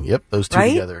he's running. Yep. Those two right?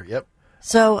 together. Yep.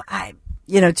 So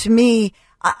to me,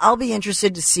 I'll be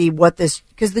interested to see what this,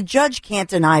 because the judge can't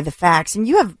deny the facts. And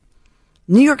you have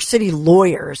New York City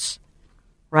lawyers,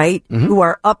 right, who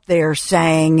are up there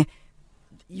saying,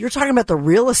 you're talking about the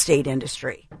real estate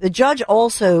industry. The judge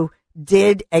also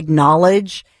did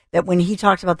acknowledge that when he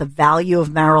talked about the value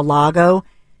of Mar-a-Lago,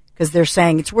 because they're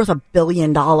saying it's worth $1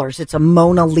 billion. It's a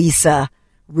Mona Lisa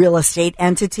real estate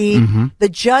entity. The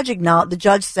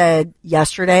judge said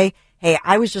yesterday, hey,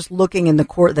 I was just looking in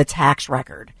the tax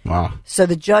record. Wow. So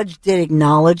the judge did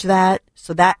acknowledge that.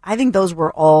 So that, I think those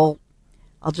were all,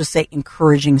 I'll just say,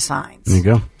 encouraging signs. There you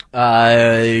go.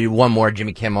 One more,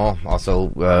 Jimmy Kimmel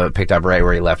also picked up right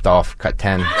where he left off, cut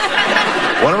 10.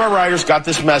 One of our writers got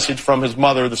this message from his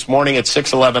mother this morning at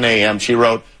 6:11 a.m. She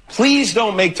wrote, "Please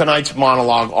don't make tonight's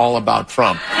monologue all about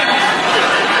Trump."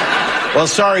 Well,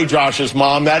 sorry, Josh's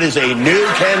mom. That is a new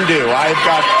can-do. I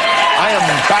am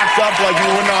backed up like you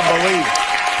would not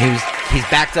believe.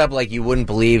 He's backed up like you wouldn't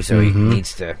believe, so he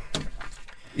needs to.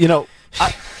 You know,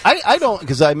 I don't,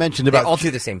 because I mentioned about. They all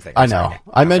do the same thing. I know.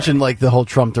 I mentioned like the whole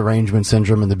Trump derangement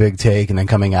syndrome and the big take, and then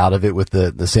coming out of it with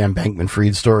the Sam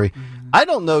Bankman-Fried story. I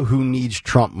don't know who needs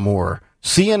Trump more,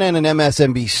 CNN and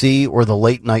MSNBC or the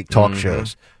late night talk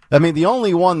shows. I mean, the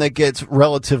only one that gets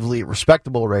relatively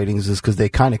respectable ratings is because they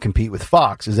kind of compete with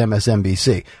Fox, is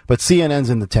MSNBC. But CNN's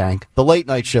in the tank. The late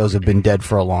night shows have been dead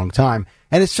for a long time.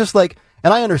 And it's just like,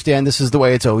 and I understand this is the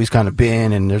way it's always kind of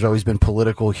been, and there's always been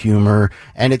political humor,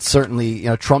 and it's certainly, you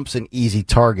know, Trump's an easy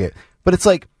target. But it's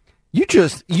like,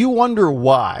 you wonder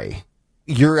why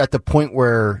you're at the point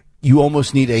where you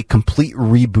almost need a complete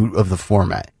reboot of the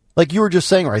format. Like you were just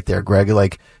saying right there, Greg,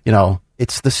 like, you know,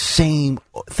 it's the same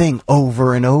thing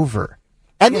over and over.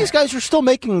 And these guys are still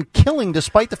making a killing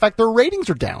despite the fact their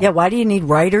ratings are down. Yeah, why do you need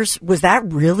writers? Was that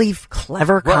really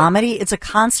clever comedy? It's a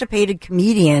constipated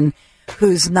comedian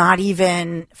who's not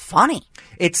even funny.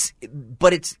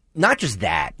 But it's not just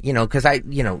that, you know, because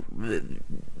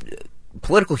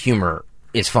political humor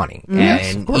is funny.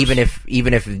 Yes, and even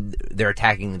if they're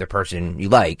attacking the person you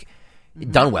like,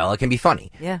 done well, it can be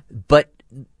funny. Yeah. But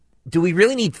do we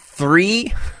really need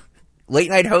 3 late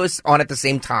night hosts on at the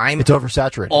same time? It's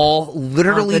oversaturated. All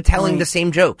literally telling the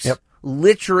same jokes. Yep.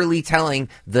 Literally telling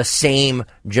the same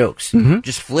jokes.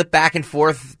 Just flip back and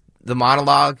forth the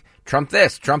monologue. Trump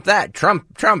this, Trump that, Trump.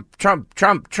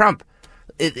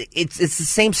 It's the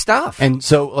same stuff. And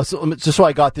so, just so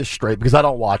I got this straight, because I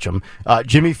don't watch them,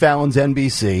 Jimmy Fallon's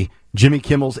NBC, Jimmy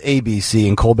Kimmel's ABC,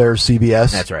 and Colbert's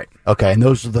CBS. That's right. Okay, and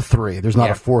those are the 3. There's not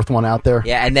a fourth one out there.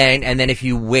 Yeah, and then if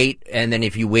you wait,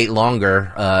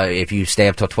 longer, if you stay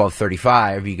up till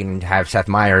 12:35, you can have Seth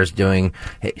Meyers doing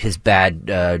his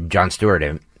bad Jon Stewart.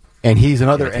 And he's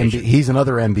another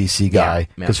NBC guy,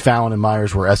 because Fallon and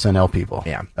Myers were SNL people.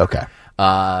 Yeah. Okay.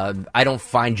 I don't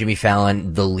find Jimmy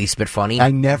Fallon the least bit funny.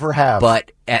 I never have.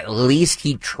 But at least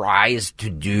he tries to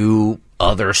do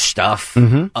other stuff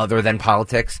other than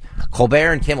politics.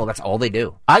 Colbert and Kimmel, that's all they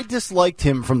do. I disliked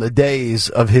him from the days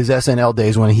of his SNL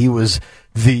days when he was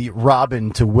the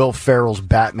Robin to Will Ferrell's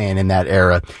Batman in that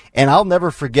era. And I'll never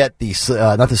forget the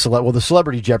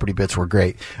Celebrity Jeopardy bits were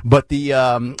great, but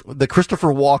the Christopher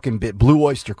Walken bit, Blue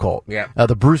Oyster Cult,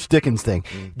 the Bruce Dickens thing.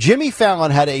 Jimmy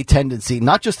Fallon had a tendency,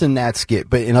 not just in that skit,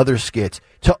 but in other skits,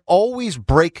 to always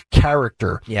break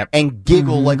character and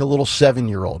giggle like a little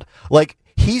 7-year-old. Like,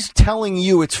 he's telling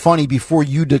you it's funny before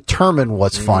you determine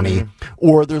what's funny,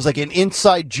 or there's like an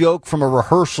inside joke from a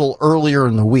rehearsal earlier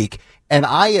in the week. And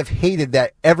I have hated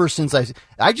that ever since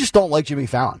I just don't like Jimmy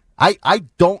Fallon. I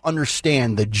don't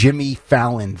understand the Jimmy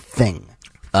Fallon thing.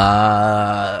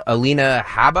 Alina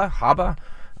Habba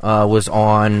was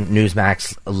on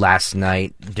Newsmax last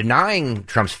night denying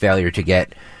Trump's failure to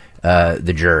get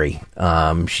the jury.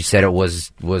 She said it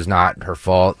was not her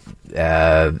fault,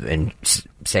 and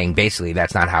saying basically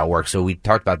that's not how it works. So we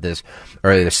talked about this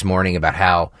earlier this morning about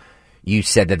how you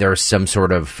said that there was some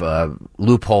sort of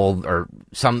loophole or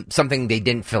something they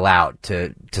didn't fill out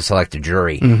to select a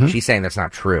jury. She's saying that's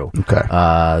not true.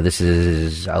 Okay. This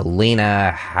is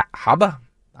Alina Habba.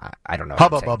 I don't know. I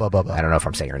don't know if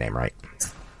I'm saying her name right.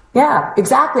 Yeah,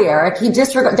 exactly, Eric.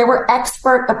 There were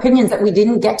expert opinions that we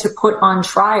didn't get to put on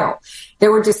trial.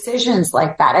 There were decisions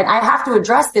like that. And I have to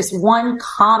address this one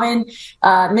common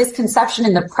misconception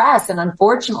in the press. And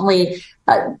unfortunately,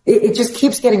 it just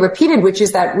keeps getting repeated, which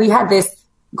is that we had this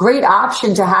great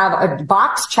option to have a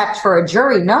box checked for a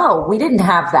jury. No, we didn't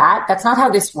have that. That's not how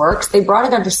this works. They brought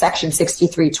it under Section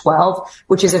 6312,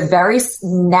 which is a very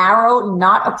narrow,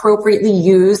 not appropriately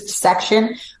used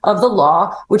section of the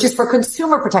law, which is for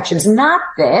consumer protections, not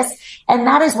this. And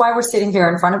that is why we're sitting here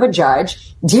in front of a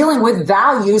judge dealing with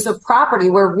values of property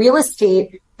where real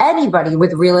estate anybody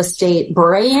with real estate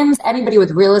brains, anybody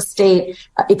with real estate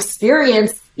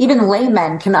experience, even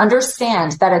laymen can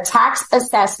understand that a tax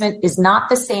assessment is not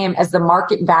the same as the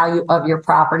market value of your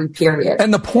property, period.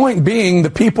 And the point being,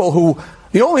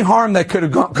 the only harm that could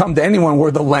have come to anyone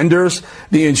were the lenders,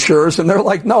 the insurers, and they're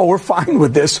like, no, we're fine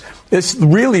with this. This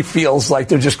really feels like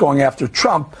they're just going after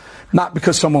Trump, not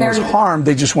because someone was harmed.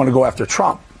 They just want to go after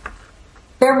Trump.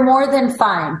 They're more than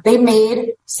fine. They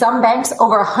made some banks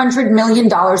over $100 million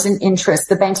in interest.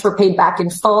 The banks were paid back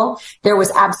in full. There was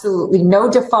absolutely no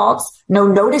defaults, no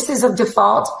notices of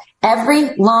default.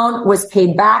 Every loan was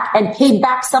paid back and paid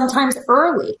back sometimes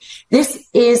early. This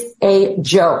is a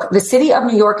joke. The city of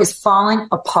New York is falling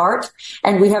apart,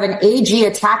 and we have an AG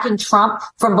attacking Trump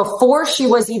from before she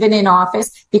was even in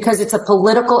office because it's a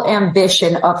political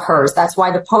ambition of hers. That's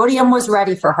why the podium was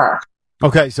ready for her.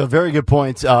 Okay, so very good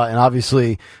points, and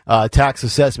obviously tax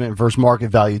assessment versus market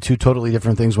value, two totally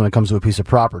different things when it comes to a piece of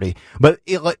property. But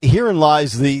herein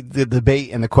lies the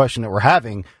debate and the question that we're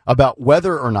having about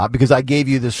whether or not, because I gave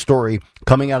you this story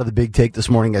coming out of the Big Take this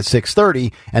morning at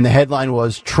 6:30, and the headline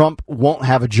was Trump won't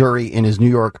have a jury in his New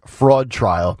York fraud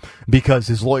trial because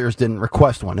his lawyers didn't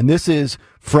request one. And this is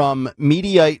from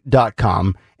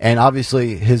Mediaite.com, and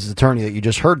obviously his attorney that you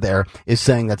just heard there is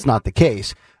saying that's not the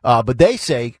case. But they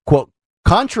say, quote,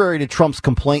 contrary to Trump's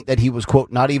complaint that he was,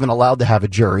 quote, not even allowed to have a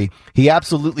jury, he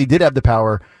absolutely did have the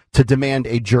power to demand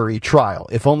a jury trial,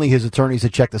 if only his attorneys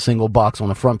had checked a single box on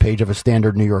the front page of a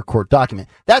standard New York court document.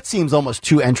 That seems almost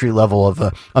too entry level of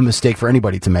a mistake for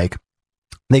anybody to make.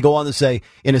 They go on to say,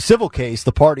 in a civil case,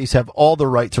 the parties have all the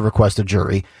right to request a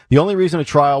jury. The only reason a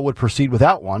trial would proceed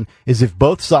without one is if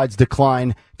both sides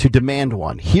decline to demand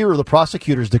one. Here, the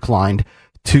prosecutors declined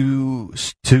to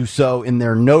so in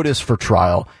their notice for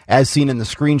trial, as seen in the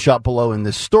screenshot below in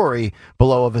this story,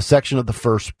 below of a section of the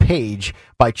first page,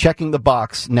 by checking the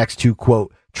box next to,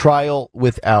 quote, trial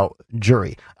without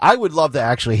jury. I would love to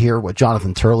actually hear what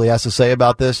Jonathan Turley has to say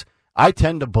about this. I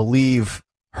tend to believe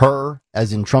her,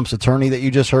 as in Trump's attorney that you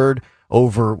just heard,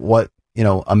 over what,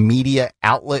 a media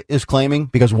outlet is claiming,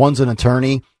 because one's an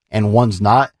attorney and one's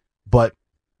not. But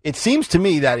it seems to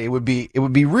me that it would be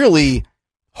really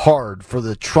hard for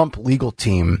the Trump legal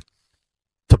team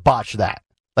to botch that.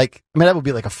 That would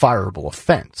be like a fireable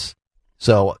offense.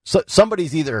 So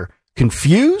somebody's either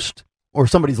confused or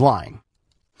somebody's lying.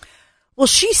 Well,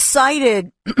 she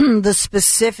cited the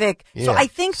specific. Yeah, so I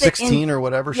think that 16 or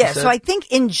whatever. She said. So I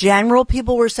think in general,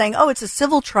 people were saying, "Oh, it's a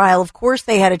civil trial. Of course,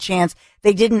 they had a chance.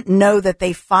 They didn't know that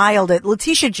they filed it."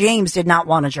 Letitia James did not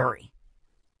want a jury.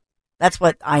 That's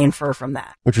what I infer from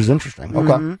that. Which is interesting. Okay.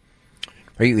 Mm-hmm.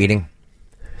 Are you eating?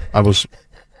 I was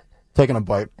taking a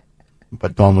bite,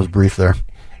 but Dawn was brief there.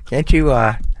 Can't you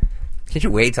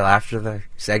wait till after the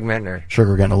segment? Or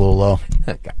sugar getting a little low.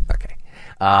 Okay.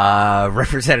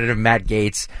 Representative Matt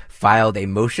Gaetz filed a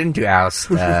motion to oust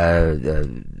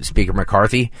Speaker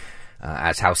McCarthy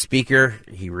as House Speaker.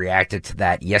 He reacted to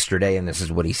that yesterday, and this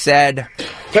is what he said.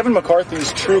 Kevin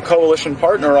McCarthy's true coalition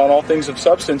partner on all things of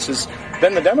substance has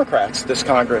been the Democrats this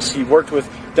Congress. He worked with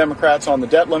Democrats on the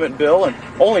debt limit bill, and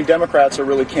only Democrats are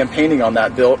really campaigning on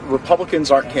that bill.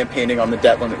 Republicans aren't campaigning on the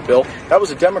debt limit bill. That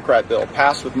was a Democrat bill,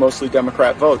 passed with mostly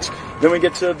Democrat votes. Then we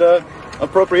get to the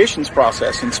appropriations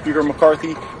process, and Speaker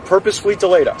McCarthy purposefully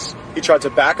delayed us. He tried to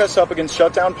back us up against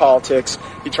shutdown politics.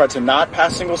 He tried to not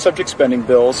pass single-subject spending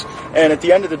bills. And at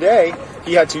the end of the day,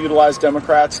 he had to utilize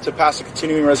Democrats to pass a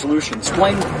continuing resolution.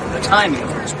 Explain the timing of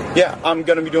this. Yeah, I'm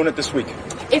going to be doing it this week.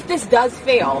 If this does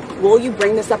fail, will you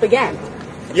bring this up again?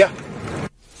 Yeah.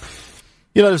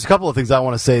 There's a couple of things I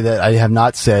want to say that I have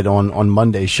not said on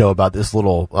Monday's show about this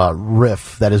little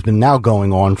riff that has been now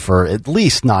going on for at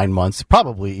least 9 months,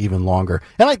 probably even longer.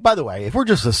 And by the way, if we're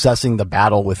just assessing the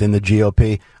battle within the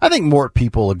GOP, I think more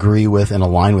people agree with and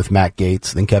align with Matt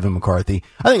Gaetz than Kevin McCarthy.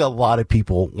 I think a lot of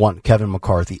people want Kevin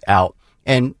McCarthy out,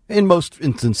 and in most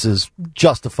instances,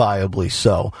 justifiably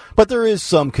so. But there is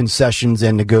some concessions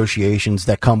and negotiations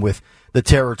that come with the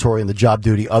territory and the job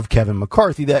duty of Kevin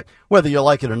McCarthy that, whether you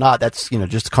like it or not, that's,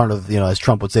 just kind of, as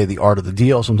Trump would say, the art of the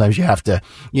deal. Sometimes you have to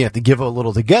give a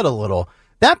little to get a little.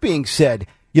 That being said,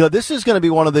 this is going to be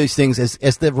one of those things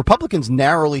as the Republicans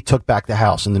narrowly took back the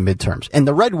House in the midterms, and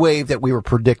the red wave that we were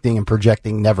predicting and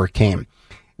projecting never came.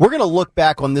 We're going to look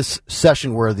back on this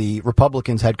session where the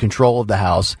Republicans had control of the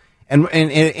House, and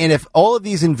if all of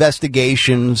these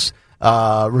investigations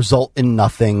result in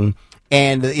nothing,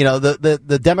 and,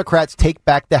 the Democrats take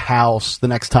back the House the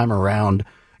next time around,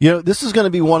 this is going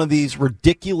to be one of these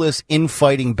ridiculous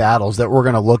infighting battles that we're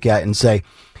going to look at and say,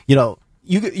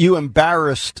 you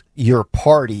embarrassed your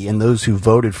party and those who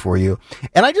voted for you.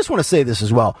 And I just want to say this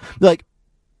as well.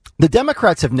 The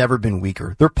Democrats have never been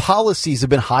weaker. Their policies have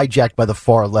been hijacked by the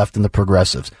far left and the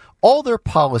progressives. All their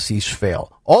policies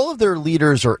fail. All of their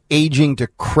leaders are aging,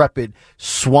 decrepit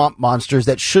swamp monsters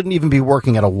that shouldn't even be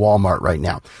working at a Walmart right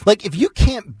now. Like, if you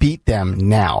can't beat them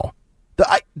now,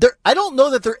 I don't know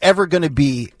that they're ever going to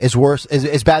be as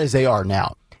bad as they are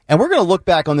now. And we're going to look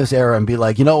back on this era and be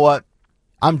like, you know what?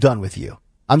 I'm done with you.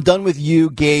 I'm done with you,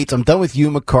 Gaetz. I'm done with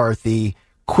you, McCarthy.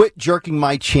 Quit jerking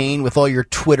my chain with all your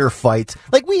Twitter fights.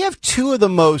 Like, we have two of the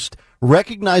most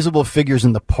recognizable figures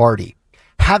in the party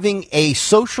having a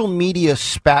social media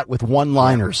spat with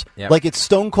one-liners. Yep. Like it's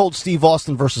Stone Cold Steve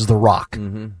Austin versus The Rock.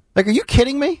 Mm-hmm. Like, are you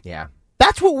kidding me? Yeah.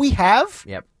 That's what we have?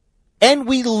 Yep. And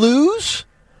we lose?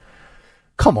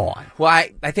 Come on. Well,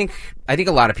 I think a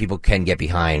lot of people can get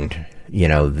behind,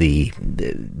 the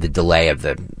delay of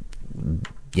that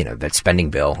spending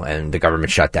bill and the government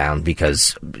shutdown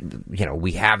because,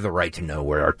 we have the right to know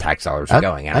where our tax dollars are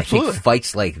going. And absolutely. I think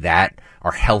fights like that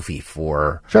are healthy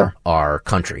for our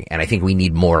country. And I think we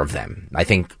need more of them. I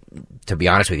think, to be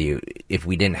honest with you, if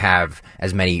we didn't have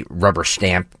as many rubber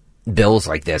stamp bills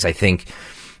like this, I think,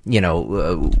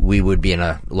 we would be in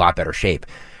a lot better shape.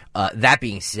 That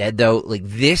being said, though, like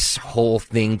this whole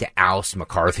thing to oust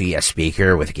McCarthy as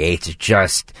speaker with Gaetz, it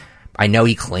just... I know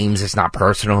he claims it's not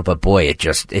personal, but boy, it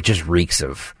just reeks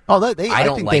of. Oh, I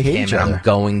don't like him, and I'm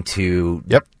going to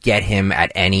get him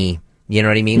at any. You know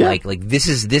what I mean? Yeah. Like this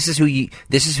is who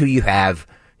you have.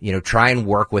 Try and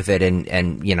work with it, and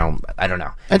I don't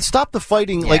know. And stop the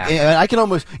fighting. Like I can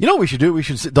almost. You know what we should do? We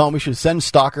should send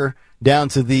Stalker down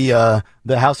to the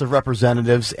House of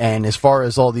Representatives, and as far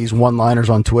as all these one-liners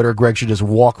on Twitter, Greg should just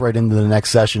walk right into the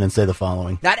next session and say the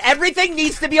following: Not everything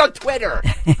needs to be on Twitter.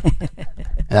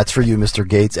 And that's for you, Mr.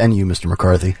 Gaetz, and you, Mr.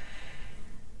 McCarthy.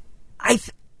 I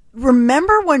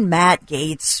remember when Matt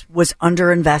Gaetz was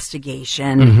under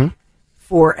investigation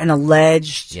for an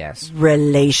alleged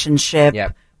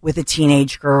relationship with a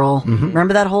teenage girl.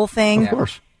 Remember that whole thing? Of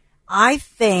course. I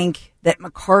think that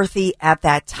McCarthy at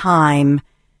that time,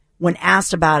 when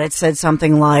asked about it, said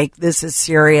something like, this is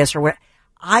serious or what.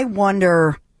 I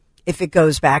wonder if it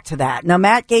goes back to that. Now,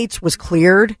 Matt Gaetz was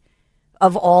cleared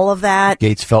of all of that.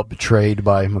 Gaetz felt betrayed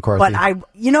by McCarthy. But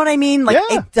you know what I mean? Like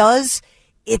it does.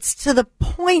 It's to the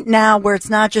point now where it's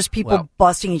not just people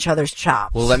busting each other's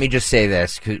chops. Well, let me just say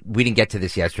this, 'cause we didn't get to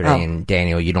this yesterday, and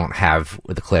Daniel, you don't have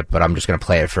the clip, but I'm just going to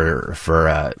play it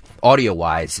for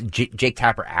audio-wise. Jake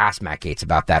Tapper asked Matt Gaetz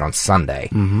about that on Sunday.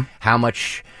 How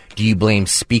much do you blame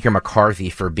Speaker McCarthy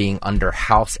for being under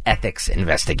House ethics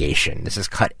investigation? This is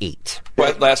cut 8.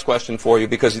 Last question for you,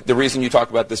 because the reason you talk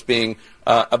about this being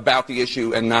about the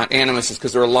issue and not animus is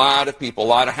because there are a lot of people, a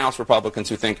lot of House Republicans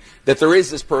who think that there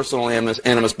is this personal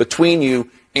animus between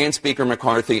you and Speaker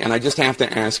McCarthy. And I just have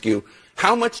to ask you,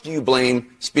 how much do you blame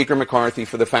Speaker McCarthy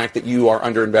for the fact that you are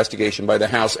under investigation by the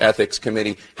House Ethics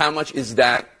Committee? How much is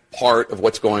that part of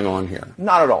what's going on here?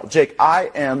 Not at all. Jake, I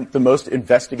am the most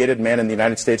investigated man in the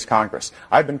United States Congress.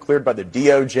 I've been cleared by the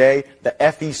DOJ, the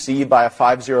FEC by a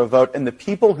 5-0 vote, and the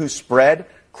people who spread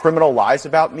criminal lies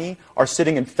about me are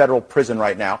sitting in federal prison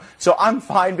right now. So I'm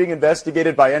fine being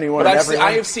investigated by anyone and everyone.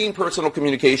 I have seen personal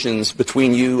communications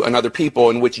between you and other people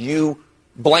in which you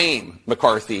blame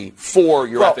McCarthy for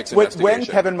your ethics investigation. When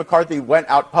Kevin McCarthy went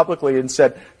out publicly and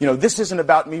said, this isn't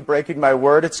about me breaking my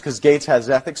word, it's because Gaetz has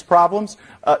ethics problems,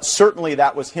 certainly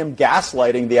that was him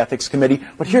gaslighting the ethics committee.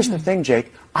 But here's the thing,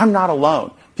 Jake, I'm not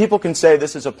alone. People can say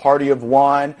this is a party of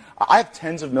one. I have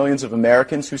tens of millions of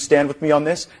Americans who stand with me on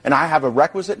this, and I have a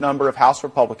requisite number of House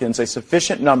Republicans, a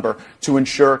sufficient number to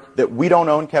ensure that we don't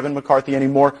own Kevin McCarthy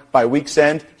anymore. By week's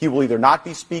end, he will either not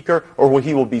be Speaker or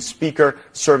he will be Speaker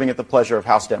serving at the pleasure of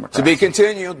House Democrats. To be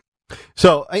continued.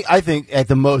 So I think at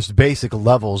the most basic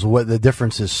levels, what the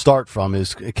differences start from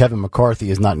is Kevin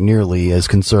McCarthy is not nearly as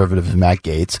conservative as Matt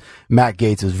Gaetz. Matt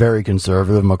Gaetz is very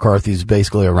conservative. McCarthy is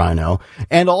basically a rhino.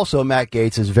 And also Matt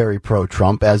Gaetz is very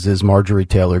pro-Trump, as is Marjorie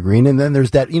Taylor Greene. And then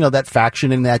there's that, that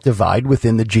faction and that divide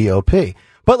within the GOP.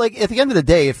 But like at the end of the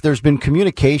day, if there's been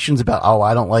communications about,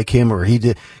 I don't like him or he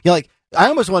did, I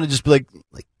almost want to just be like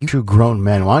you two grown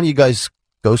men, why don't you guys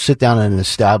go sit down in an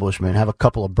establishment, have a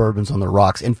couple of bourbons on the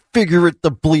rocks, and figure it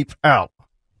the bleep out.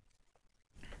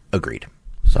 Agreed.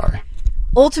 Sorry.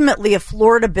 Ultimately, a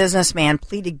Florida businessman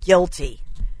pleaded guilty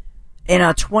in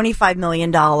a $25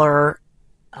 million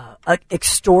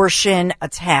extortion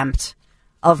attempt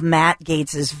of Matt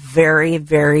Gaetz's very,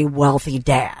 very wealthy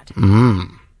dad.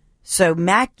 So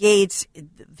Matt Gaetz,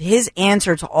 his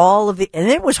answer to all of it, and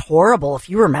it was horrible if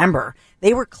you remember.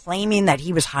 They were claiming that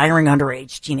he was hiring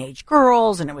underage teenage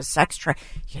girls and it was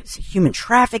human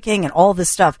trafficking and all this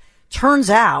stuff.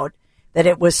 Turns out that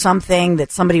it was something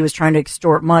that somebody was trying to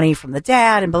extort money from the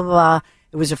dad and blah, blah, blah.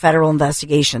 It was a federal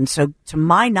investigation. So to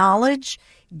my knowledge,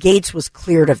 Gaetz was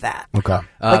cleared of that. Okay.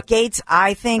 But Gaetz,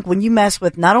 I think when you mess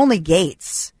with not only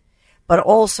Gaetz, but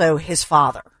also his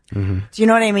father. Mm-hmm. Do you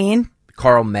know what I mean?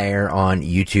 Carl Mayer on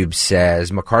YouTube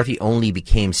says McCarthy only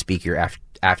became speaker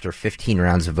after 15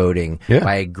 rounds of voting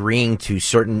by agreeing to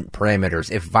certain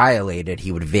parameters. If violated,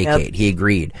 he would vacate. Yep. He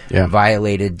agreed. Yeah.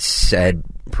 Violated said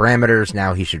parameters.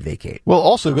 Now he should vacate. Well,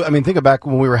 also, I mean, think back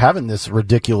when we were having this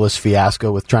ridiculous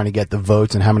fiasco with trying to get the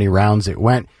votes and how many rounds it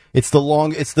went. It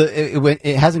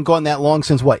hasn't gone that long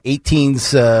since what,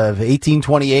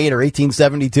 1828 or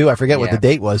 1872. I forget what the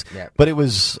date was, but it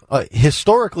was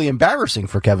historically embarrassing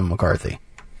for Kevin McCarthy.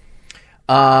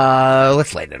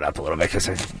 Let's lighten it up a little bit because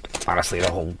honestly, the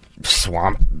whole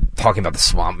swamp, talking about the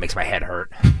swamp makes my head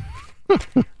hurt. Let's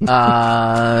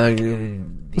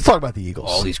talk about the Eagles.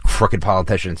 All these crooked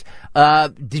politicians.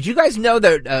 Did you guys know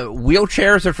that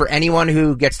wheelchairs are for anyone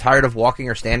who gets tired of walking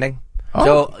or standing?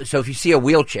 Oh. So if you see a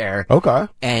wheelchair,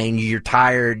 and you're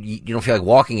tired, you don't feel like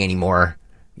walking anymore,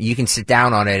 you can sit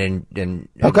down on it and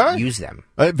use them.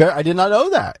 I did not know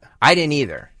that. I didn't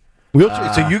either.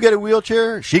 Wheelchair. So you get a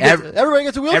wheelchair. Everybody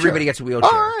gets a wheelchair. Everybody gets a wheelchair.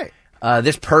 All right.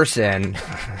 This person.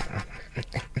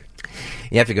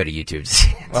 You have to go to YouTube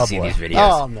to see these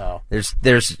videos. Oh no! There's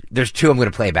two I'm going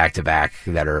to play back to back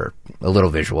that are a little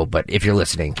visual, but if you're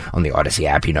listening on the Odyssey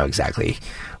app, you know exactly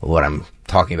what I'm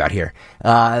talking about here.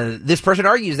 This person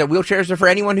argues that wheelchairs are for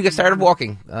anyone who gets tired of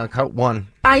walking. Cut one.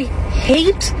 I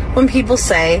hate when people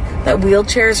say that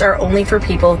wheelchairs are only for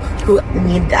people who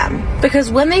need them, because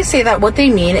when they say that, what they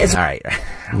mean is all right.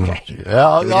 Okay.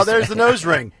 Oh, there's the nose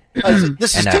ring.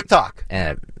 This is TikTok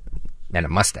and a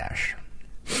mustache.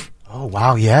 Oh,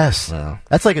 wow, yes. Well,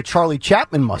 that's like a Charlie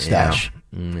Chaplin mustache.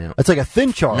 Yeah. That's like a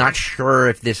thin Charlie. Not sure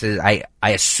if this is I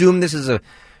assume this is a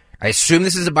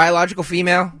biological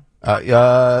female.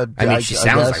 I mean, she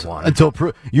sounds like one. Until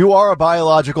you are a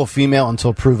biological female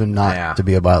until proven not to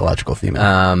be a biological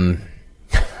female.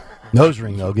 Nose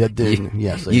ring, though.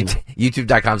 Yes.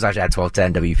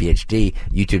 YouTube.com/@1210WPHD.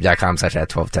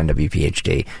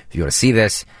 YouTube.com/@1210WPHD. If you want to see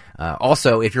this.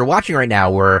 Also, if you're watching right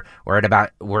now, we're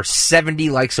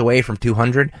 70 likes away from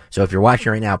 200. So if you're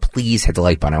watching right now, please hit the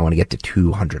like button. I want to get to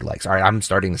 200 likes. All right, I'm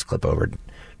starting this clip over.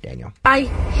 Daniel. I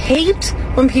hate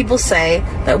when people say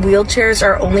that wheelchairs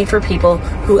are only for people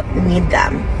who need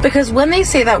them. Because when they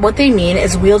say that, what they mean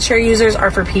is wheelchair users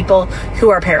are for people who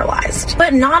are paralyzed.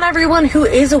 But not everyone who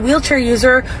is a wheelchair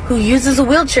user, who uses a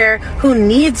wheelchair, who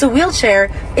needs a wheelchair,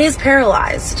 is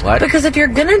paralyzed. What? Because if you're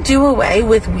going to do away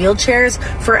with wheelchairs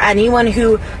for anyone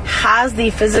who has the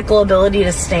physical ability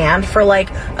to stand for like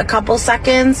a couple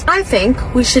seconds, I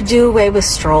think we should do away with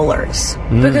strollers.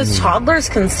 Because toddlers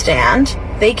can stand.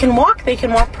 They can walk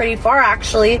pretty far,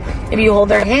 actually. If you hold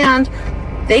their hand,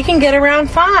 they can get around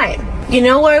fine. You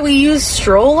know why we use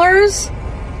strollers?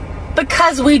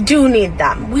 Because we do need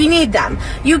them. We need them.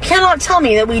 You cannot tell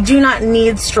me that we do not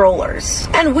need strollers.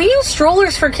 And we use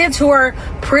strollers for kids who are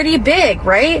pretty big,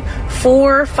 right?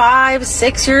 4, 5,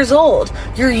 6 years old.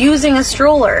 You're using a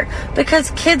stroller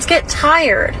because kids get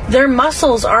tired. Their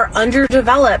muscles are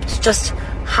underdeveloped, just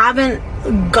haven't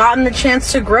gotten the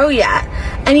chance to grow yet.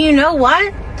 And you know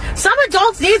what? Some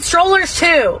adults need strollers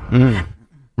too.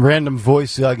 Random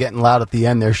voice getting loud at the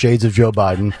end there. Shades of Joe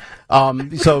Biden.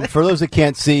 So for those that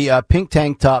can't see, pink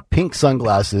tank top, pink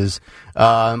sunglasses,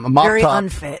 mop very top.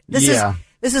 Unfit.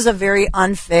 This is a very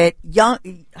unfit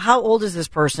young. How old is this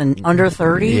person? Under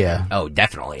 30? Yeah. Oh,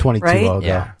 definitely. 22. Right?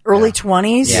 Yeah. Early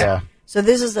 20s. Yeah. So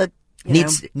this is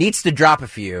needs to drop a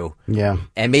few. Yeah.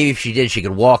 And maybe if she did, she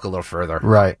could walk a little further.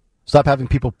 Right. Stop having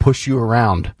people push you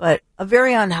around. But a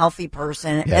very unhealthy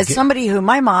person. Yeah, as somebody who,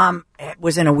 my mom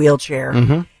was in a wheelchair.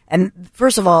 Mm-hmm. And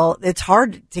first of all, it's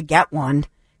hard to get one.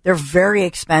 They're very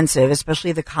expensive,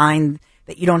 especially the kind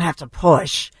that you don't have to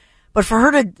push. But for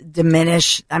her to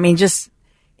diminish, I mean, just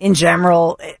in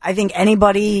general, I think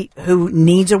anybody who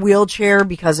needs a wheelchair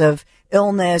because of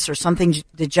illness or something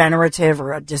degenerative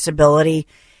or a disability,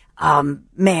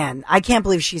 man, I can't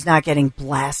believe she's not getting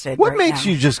blasted. What makes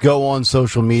you just go on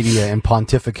social media and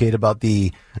pontificate about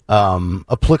the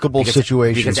applicable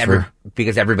situations?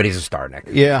 Because everybody's a star, Nick.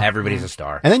 Yeah. Everybody's a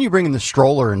star. And then you bring in the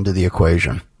stroller into the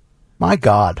equation. My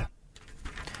God.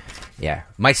 Yeah.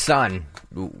 My son,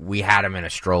 we had him in a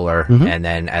stroller, and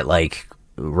then at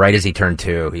right as he turned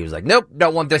 2, he was like, "Nope,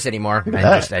 don't want this anymore,"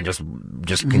 and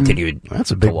just continued. That's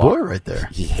a big boy right there.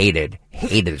 He hated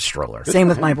the stroller. Same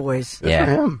with my boys.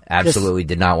 Yeah, absolutely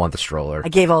did not want the stroller. I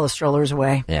gave all the strollers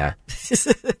away. Yeah,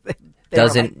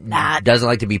 doesn't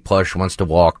like to be pushed. Wants to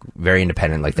walk very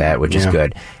independent like that, which is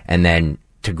good. And then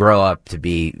to grow up to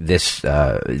be this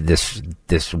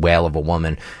whale of a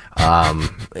woman,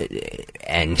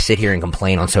 and sit here and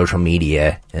complain on social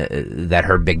media that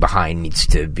her big behind needs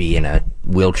to be in a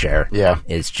wheelchair,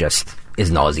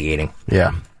 is nauseating.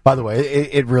 Yeah. By the way,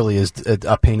 it really is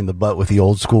a pain in the butt with the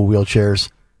old school wheelchairs.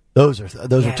 Those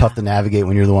are tough to navigate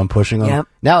when you're the one pushing them. Yep.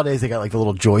 Nowadays they got like the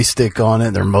little joystick on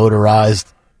it. They're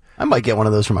motorized. I might get one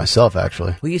of those for myself,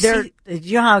 actually. Well,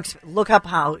 you know look up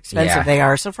how expensive they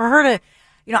are. So for her to,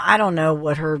 I don't know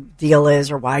what her deal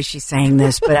is or why she's saying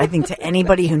this, but I think to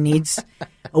anybody who needs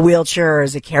a wheelchair or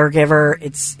as a caregiver,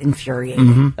 it's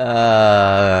infuriating.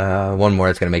 Mm-hmm. One more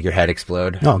that's going to make your head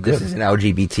explode. Oh, good. This is an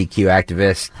LGBTQ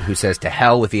activist who says to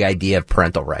hell with the idea of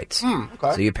parental rights.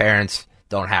 Okay. So you parents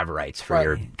don't have rights for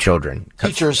your children.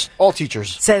 Teachers, all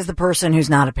teachers. Says the person who's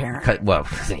not a parent. Well,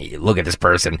 look at this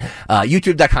person.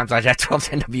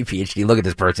 YouTube.com/@1210WPHT. Look at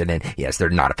this person, and yes, they're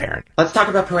not a parent. Let's talk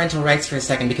about parental rights for a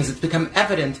second, because it's become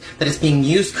evident that it's being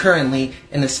used currently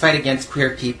in this fight against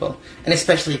queer people, and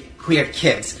especially queer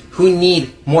kids, who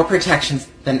need more protections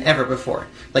than ever before.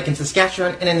 Like in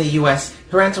Saskatchewan and in the U.S.,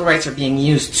 parental rights are being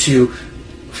used to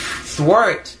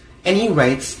thwart any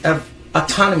rights of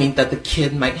autonomy that the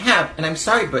kid might have. And I'm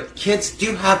sorry, but kids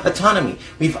do have autonomy.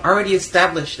 We've already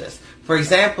established this. For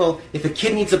example, if a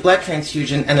kid needs a blood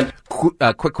transfusion and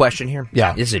quick question here.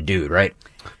 Yeah. This is a dude, right?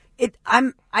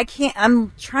 I'm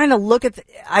trying to look at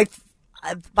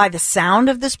by the sound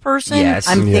of this person. Yes.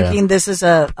 I'm thinking this is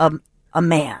a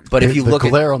man. But if you look the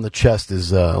glare on the chest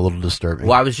is a little disturbing.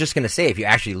 Well, I was just going to say, if you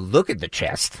actually look at the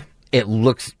chest, it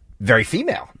looks very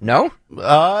female. No?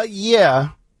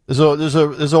 Yeah.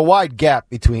 There's a wide gap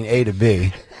between A to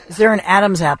B. Is there an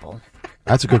Adam's apple?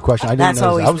 That's a good question. I didn't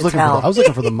know. I was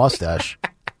looking for the mustache.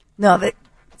 No,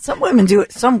 some women do.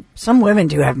 Some women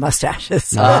do have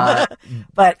mustaches,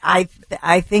 but I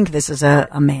think this is a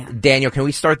man. Daniel, can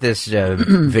we start this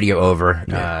video over?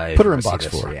 Put her in box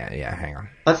 4. Yeah. Hang on.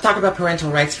 Let's talk about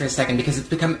parental rights for a second, because it's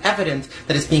become evident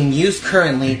that it's being used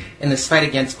currently in this fight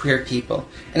against queer people,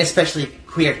 and especially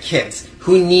queer kids,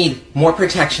 who need more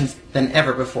protections than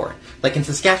ever before. Like in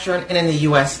Saskatchewan and in the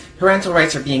U.S., parental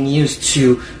rights are being used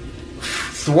to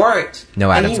thwart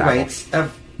any rights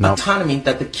of autonomy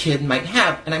that the kid might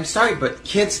have. And I'm sorry, but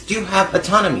kids do have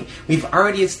autonomy. We've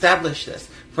already established this.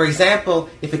 For example,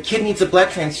 if a kid needs a blood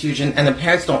transfusion and the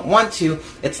parents don't want to,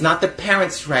 it's not the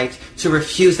parent's right to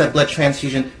refuse that blood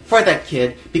transfusion for that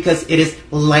kid, because it is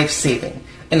life-saving.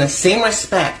 In the same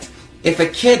respect, if a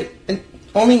kid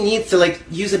only needs to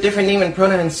use a different name and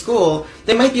pronoun in school,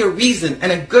 there might be a reason,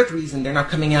 and a good reason, they're not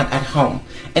coming out at home.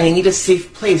 And they need a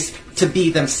safe place to be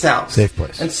themselves. Safe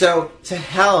place. And so, to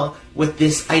hell with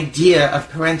this idea of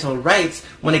parental rights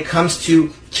when it comes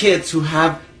to kids who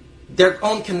have their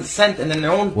own consent and their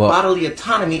own bodily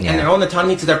autonomy and their own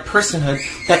autonomy to their personhood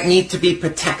that need to be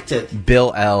protected.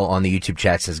 Bill L. on the YouTube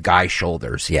chat says guy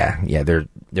shoulders. Yeah, they're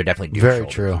definitely dude very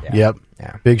shoulders. true. Yeah. Yep.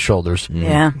 Yeah. Big shoulders.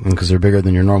 Yeah. Because they're bigger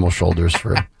than your normal shoulders.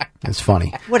 It's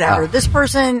funny. Whatever. This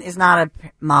person is not a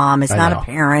mom. Is not a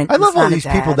parent. I love all these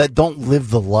people people that don't live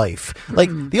the life. Like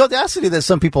the audacity that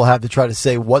some people have to try to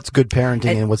say what's good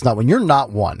parenting and what's not when you're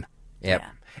not one. Yep. Yeah.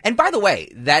 And by the way,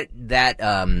 that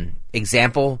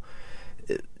example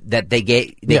that they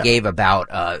gave about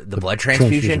the blood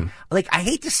transfusion. Like, I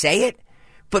hate to say it,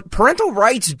 but parental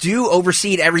rights do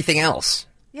oversee everything else.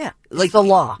 Yeah, like the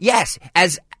law. Yes,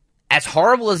 as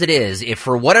horrible as it is, if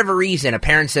for whatever reason a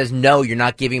parent says no, you're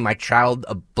not giving my child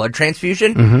a blood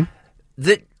transfusion,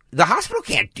 the hospital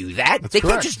can't do that. They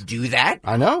can't just do that.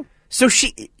 I know. So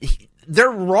they're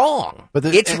wrong. But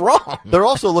it's wrong. They're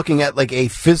also looking at like a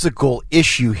physical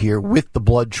issue here with the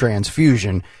blood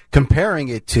transfusion, comparing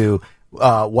it to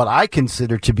what I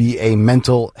consider to be a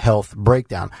mental health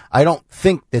breakdown. I don't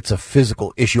think it's a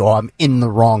physical issue. Oh, I'm in the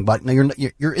wrong body. No,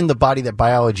 you're in the body that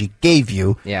biology gave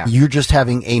you. Yeah. You're just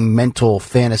having a mental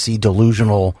fantasy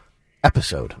delusional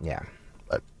episode. Yeah.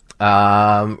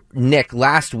 Nick,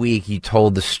 last week you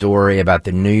told the story about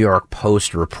the New York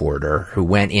Post reporter who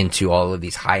went into all of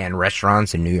these high-end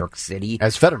restaurants in New York City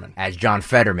as Fetterman, as John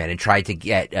Fetterman, and tried to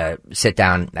get sit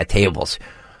down at tables.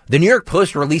 The New York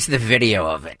Post released the video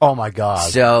of it. Oh, my God.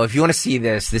 So if you want to see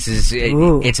this is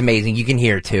it's amazing. You can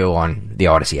hear it, too, on the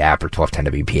Odyssey app or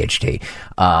 1210WPHT.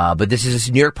 But this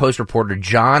is New York Post reporter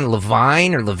John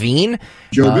Levine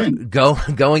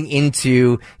going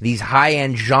into these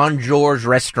high-end Jean-Georges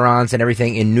restaurants and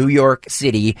everything in New York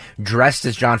City, dressed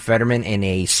as John Fetterman in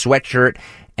a sweatshirt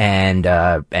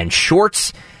and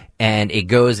shorts. And it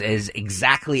goes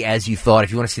exactly as you thought. If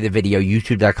you want to see the video,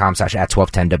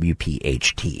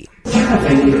 youtube.com/@1210WPHT. have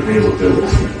any availability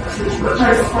at this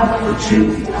restaurant for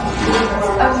 2 people?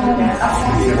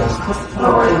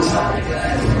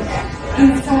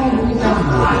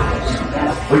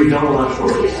 Oh, you don't allow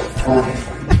shorts?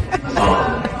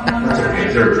 That's okay.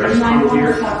 Is there a dress code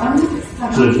here?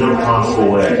 So there's no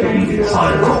possible way I could eat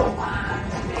inside at all?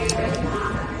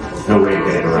 No way of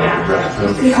getting around the dress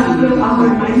code?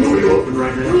 Are you open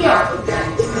right now? We are open.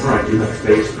 All right, do you have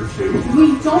space for 2? We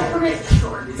don't permit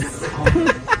shorts.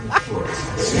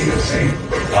 See.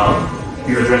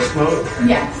 You have a dress code?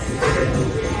 Yes.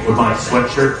 Would my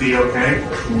sweatshirt be okay?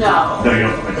 No. No, you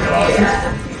don't permit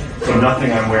that. So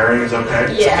nothing I'm wearing is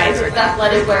okay? Yeah, it's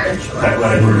athletic wear and shorts.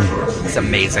 Athletic wear and shorts. It's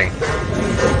amazing.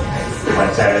 If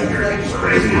I sat in here and it's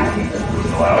crazy, you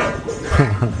wouldn't allow it.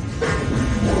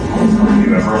 Have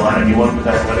you ever allowed anyone with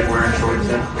athletic wear and shorts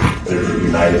in? There's a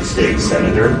United States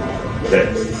senator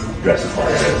that dresses like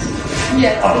this.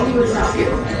 Yes, he would not be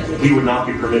permitted. He would not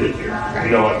be permitted here. Right.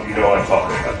 You know what I'm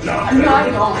talking about. No, I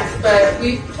don't, but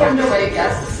we've turned away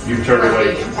guests. You've turned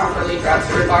away being improperly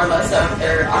dressed regardless of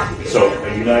their occupation. So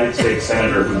a United States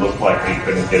senator who looked like he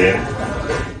couldn't get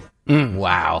in?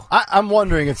 Wow. I'm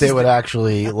wondering if they would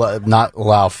actually not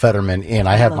allow Fetterman in.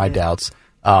 I have my doubts.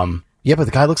 Yeah, but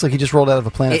the guy looks like he just rolled out of a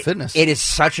Planet Fitness. It is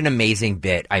such an amazing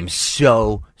bit. I'm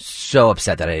so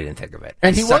upset that I didn't think of it.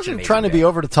 And he wasn't trying to be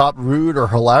over the top, rude, or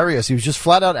hilarious. He was just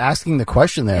flat out asking the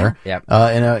question there, in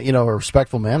a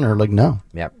respectful manner. Like, no,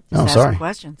 no, sorry.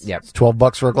 Questions. Yep. It's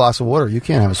 $12 for a glass of water. You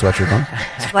can't have a sweatshirt on.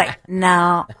 It's like,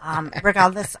 no,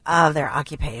 regardless of their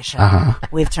occupation,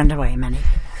 we've turned away many.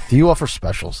 Do you offer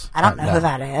specials? I don't know who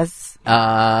that is.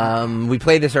 We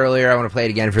played this earlier. I want to play it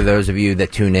again for those of you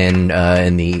that tune in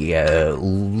the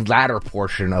latter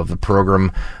portion of the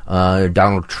program.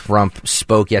 Donald Trump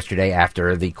spoke yesterday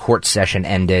after the court session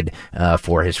ended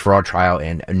for his fraud trial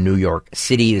in New York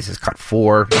City. This is cut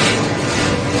 4.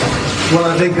 Well,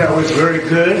 I think that was very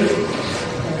good.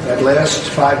 That last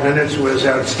 5 minutes was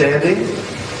outstanding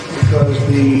because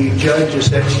the judge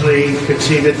essentially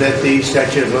conceded that the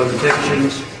statute of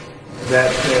limitations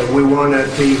that we won at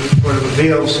the Court of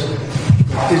Appeals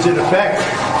is in effect.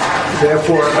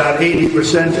 Therefore, about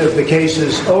 80% of the case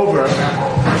is over.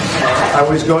 I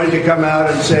was going to come out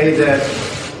and say that,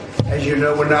 as you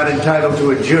know, we're not entitled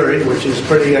to a jury, which is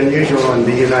pretty unusual in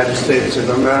the United States of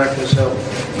America. So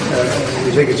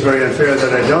we think it's very unfair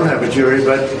that I don't have a jury.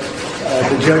 But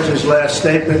the judge's last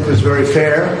statement was very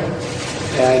fair.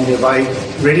 And if I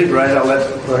read it right, I'll let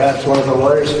perhaps one of the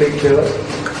lawyers speak to it.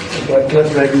 But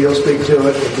Cliff, maybe you'll speak to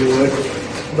it if you would.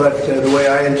 But the way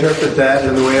I interpret that,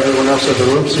 and the way everyone else in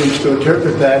the room seems to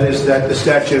interpret that, is that the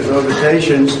statute of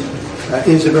limitations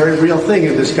is a very real thing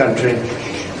in this country.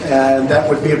 And that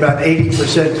would be about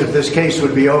 80% of this case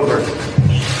would be over.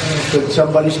 Could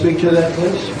somebody speak to that,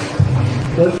 please?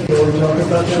 Cliff, you want to talk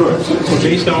about that? Sure. So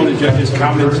based on the judge's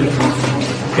comments,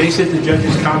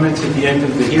 at the end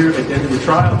of the hearing, at the end of the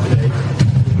trial today,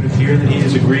 it would appear that he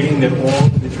is agreeing that all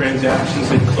the transactions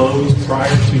that closed prior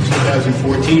to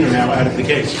 2014 are now out of the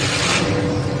case.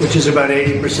 Which is about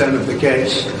 80% of the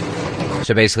case.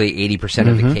 So basically 80%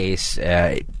 of the case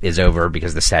is over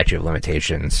because the statute of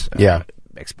limitations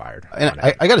expired. And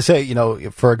I got to say,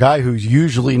 for a guy who's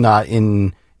usually not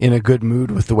in a good mood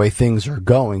with the way things are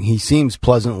going, he seems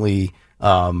pleasantly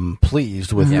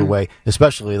pleased with the way,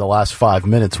 especially the last 5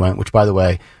 minutes went, which, by the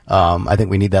way, I think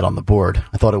we need that on the board.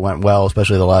 I thought it went well,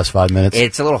 especially the last 5 minutes.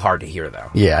 It's a little hard to hear, though.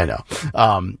 Yeah, I know.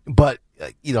 But,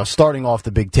 starting off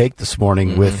the big take this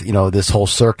morning with, this whole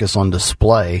circus on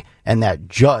display and that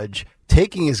judge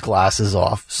taking his glasses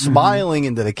off, smiling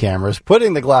into the cameras,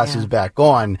 putting the glasses back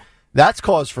on, that's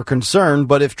cause for concern.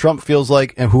 But if Trump feels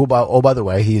like, and by the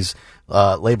way, he's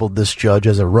labeled this judge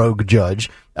as a rogue judge,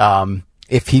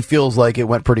 if he feels like it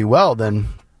went pretty well, then,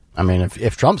 I mean,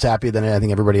 if Trump's happy, then I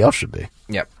think everybody else should be.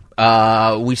 Yep.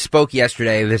 We spoke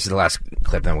yesterday. This is the last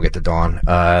clip, then we'll get to Dawn.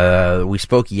 We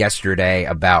spoke yesterday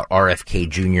about RFK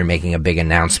Jr. making a big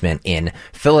announcement in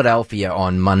Philadelphia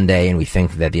on Monday, and we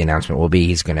think that the announcement will be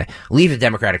he's going to leave the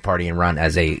Democratic Party and run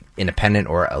as a independent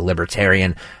or a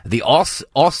libertarian.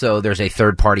 Also, there's a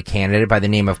third-party candidate by the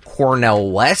name of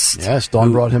Cornel West. Yes,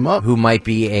 Dawn brought him up. Who might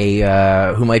be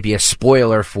a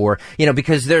spoiler for,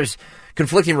 because there's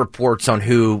conflicting reports on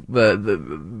who RFK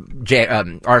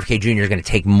Jr. is going to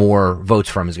take more votes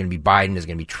from. Is it going to be Biden? Is it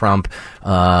going to be Trump?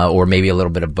 Or maybe a little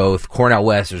bit of both. Cornel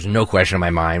West, there's no question in my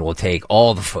mind, will take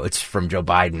all the votes from Joe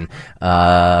Biden.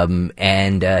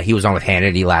 And he was on with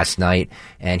Hannity last night,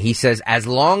 and he says, as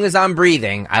long as I'm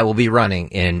breathing, I will be running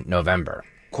in November.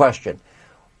 Question.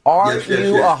 Are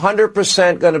you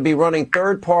 100% going to be running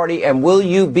third party, and will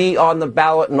you be on the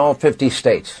ballot in all 50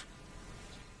 states?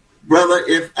 Brother,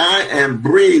 if I am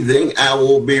breathing, I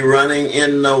will be running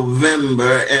in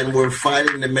November, and we're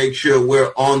fighting to make sure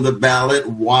we're on the ballot.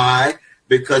 Why?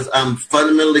 Because I'm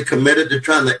fundamentally committed to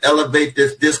trying to elevate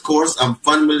this discourse. I'm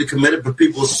fundamentally committed for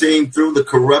people seeing through the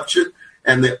corruption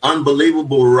and the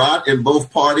unbelievable rot in both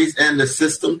parties and the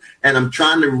system. And I'm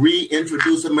trying to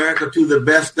reintroduce America to the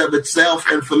best of itself.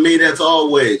 And for me, that's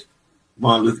always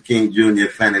Martin Luther King Jr.,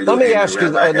 Fannie Lou. Let me ask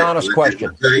you an honest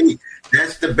question.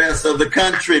 That's the best of the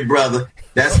country, brother.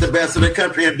 That's the best of the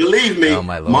country. And believe me,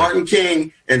 Martin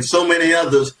King and so many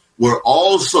others were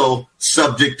also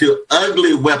subject to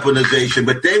ugly weaponization,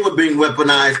 but they were being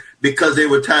weaponized because they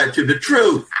were tied to the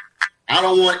truth. I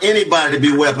don't want anybody to be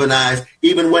weaponized,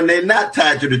 even when they're not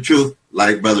tied to the truth,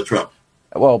 like Brother Trump.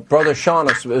 Well, Brother Sean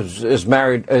is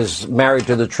married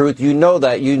to the truth. You know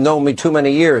that. You know me too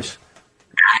many years.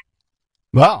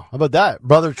 Wow, how about that,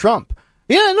 Brother Trump?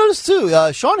 Yeah, I noticed too.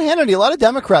 Sean Hannity, a lot of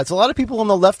Democrats, a lot of people on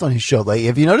the left on his show lately.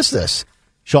 Have you noticed this?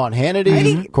 Sean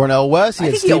Hannity, Cornel West. He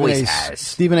had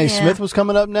Stephen A. Smith was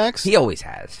coming up next. He always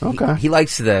has. Okay. He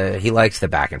likes the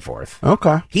back and forth.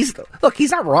 Okay. He's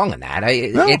not wrong in that.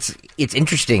 It's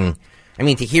interesting. I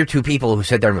mean, to hear two people who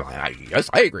said they're like, yes,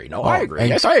 I agree. No, I agree.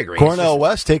 Yes, I agree. Cornel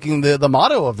West taking the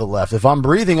motto of the left. If I'm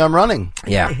breathing, I'm running.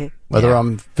 Yeah. Whether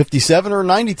I'm 57 or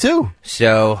 92.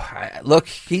 So, look,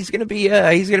 he's going to be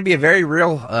a very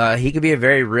real, he could be a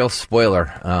very real spoiler,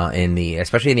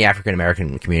 especially in the African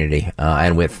American community,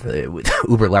 and with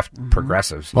uber left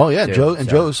progressives. Well, yeah, too.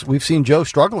 We've seen Joe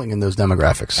struggling in those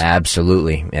demographics.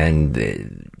 Absolutely.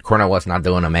 And Cornel West not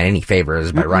doing him any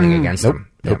favors by running against him.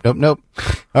 Nope.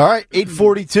 All right,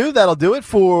 8:42. That'll do it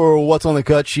for What's on the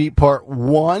Cut Sheet Part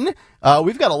 1.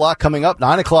 We've got a lot coming up.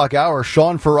 9 o'clock hour.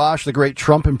 Sean Farash, the great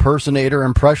Trump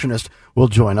impressionist, will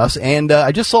join us. And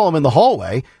I just saw him in the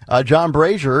hallway. John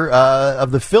Brazier of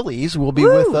the Phillies will be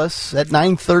with us at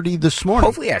 9:30 this morning.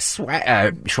 Hopefully he has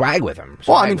swag with him.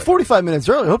 45 minutes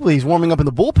early. Hopefully he's warming up in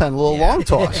the bullpen, a little long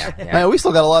toss. Man, we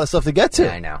still got a lot of stuff to get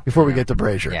to before we get to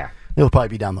Brazier. Yeah. He'll probably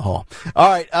be down the hall. All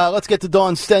right, let's get to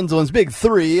Dawn Stenzelin's Big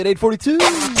 3 at 8:42.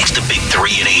 It's the Big 3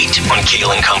 at 8 on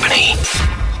Kale and Company.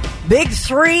 Big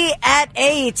 3 at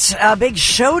 8. A big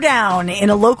showdown in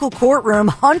a local courtroom.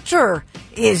 Hunter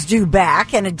is due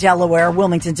back in a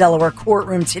Wilmington, Delaware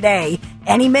courtroom today.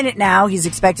 Any minute now, he's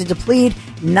expected to plead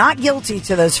not guilty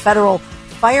to those federal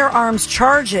firearms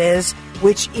charges,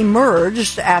 which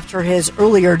emerged after his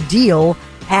earlier deal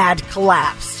had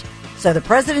collapsed. So the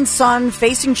president's son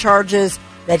facing charges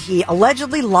that he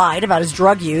allegedly lied about his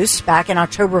drug use back in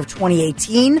October of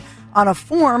 2018 on a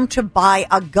form to buy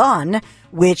a gun,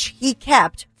 which he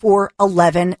kept for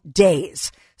 11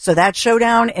 days. So that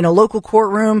showdown in a local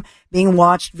courtroom being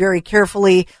watched very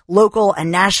carefully, local and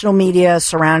national media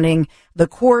surrounding the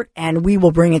court, and we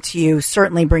will bring it to you,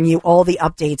 certainly bring you all the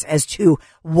updates as to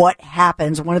what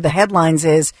happens. One of the headlines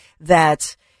is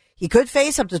that he could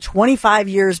face up to 25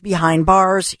 years behind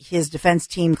bars, his defense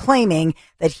team claiming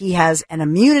that he has an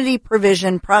immunity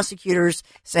provision, prosecutors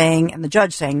saying, and the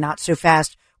judge saying, not so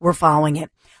fast, we're following it.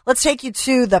 Let's take you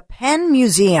to the Penn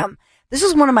Museum. This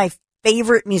is one of my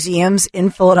favorite museums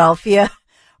in Philadelphia.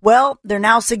 Well, they're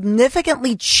now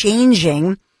significantly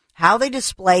changing how they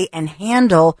display and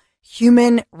handle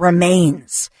human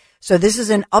remains. So this is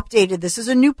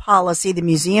a new policy the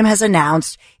museum has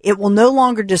announced. It will no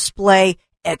longer display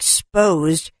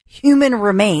exposed human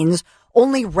remains,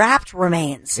 only wrapped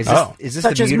remains,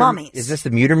 such as mummies. Is this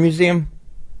the Muter Museum?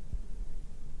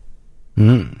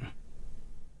 I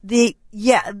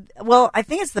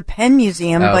think it's the Penn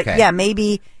Museum, but yeah,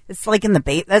 maybe it's like in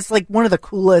the that's like one of the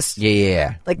coolest.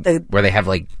 Yeah. Like where they have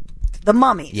like the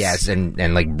mummies. Yes, and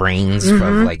like brains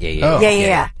from like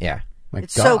yeah.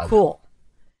 It's so cool.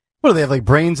 What do they have, like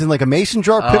brains in like a mason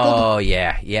jar pickled? Oh,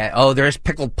 yeah. Oh, there's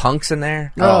pickled punks in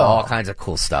there. Oh, all kinds of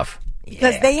cool stuff.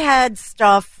 Because they had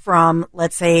stuff from,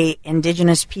 let's say,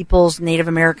 indigenous peoples, Native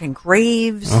American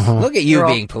graves. Look at you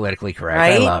being politically correct.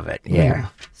 Right? I love it. Yeah.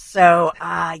 So,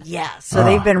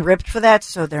 they've been ripped for that,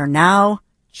 so they're now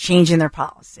changing their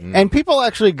policy. And people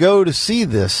actually go to see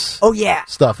this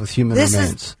stuff with human remains.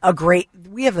 This is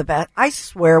we have the best, I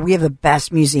swear, we have the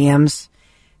best museums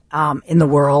in the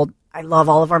world. I love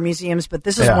all of our museums, but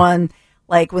this is one,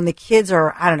 like when the kids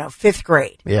are, 5th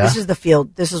grade. Yeah.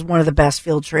 This is one of the best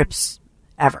field trips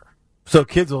ever. So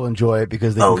kids will enjoy it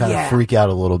because they can kind of freak out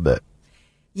a little bit.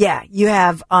 Yeah. You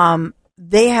have,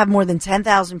 they have more than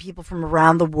 10,000 people from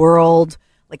around the world,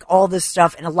 like all this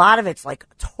stuff. And a lot of it's like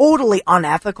totally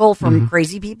unethical from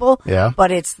crazy people. Yeah.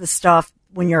 But it's the stuff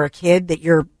when you're a kid that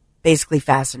you're basically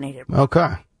fascinated with.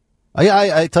 Okay.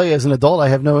 I tell you, as an adult, I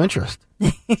have no interest.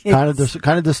 Kind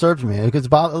of disturbs me. It's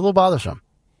a little bothersome.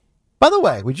 By the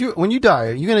way, when you die,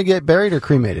 are you going to get buried or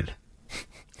cremated?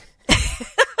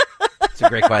 It's a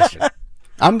great question.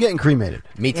 I'm getting cremated.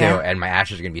 Me too, and my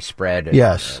ashes are going to be spread.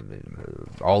 Yes.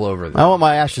 All over. I want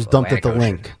my ashes dumped at the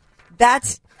Atlantic link.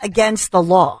 That's against the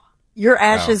law. Your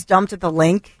ashes dumped at the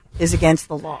link is against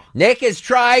the law. Nick is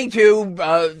trying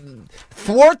to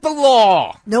thwart the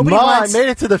law. Nobody wants. I made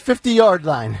it to the 50-yard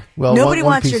line. Well, Nobody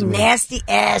one wants piece your of me. nasty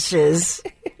ashes.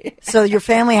 So your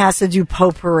family has to do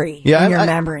potpourri in your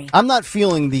memory. I'm not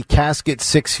feeling the casket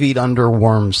 6 feet under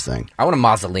worms thing. I want a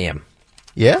mausoleum.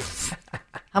 Yeah?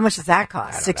 How much does that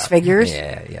cost? 6 figures?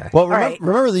 Yeah. Well,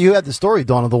 remember that you had the story,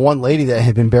 Dawn, of the one lady that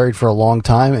had been buried for a long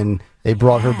time, and they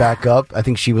brought her back up. I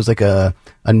think she was like a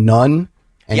nun,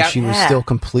 and she was still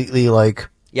completely like...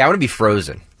 Yeah, I want to be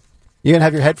frozen. You're going to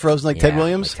have your head frozen like Ted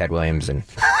Williams? Like Ted Williams and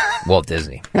Walt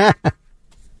Disney.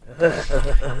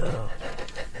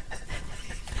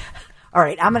 All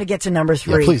right, I'm going to get to number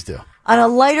 3. Yeah, please do. On a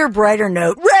lighter, brighter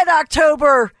note, Red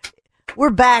October! We're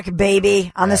back,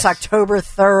 baby, on this October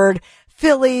 3rd.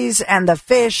 Phillies and the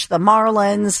Fish, the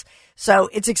Marlins. So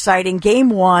it's exciting. Game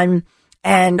 1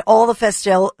 and all the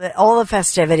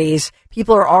festivities.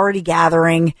 People are already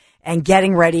gathering and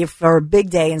getting ready for a big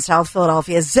day in South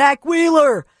Philadelphia. Zach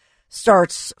Wheeler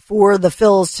starts for the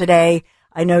Phils today.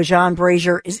 I know John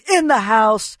Brazier is in the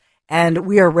house, and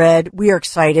we are red. We are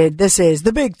excited. This is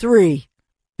the Big 3.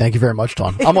 Thank you very much,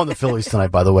 Dawn. I'm on the Phillies tonight,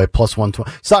 by the way, plus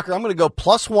 120. Soccer, I'm going to go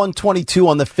plus 122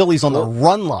 on the Phillies on the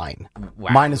run line.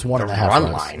 Wow. Minus 1.5 run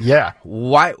runs. line. Yeah.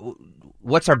 Why?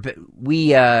 What's our?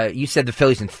 You said the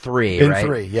Phillies in 3, right? In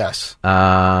 3, yes.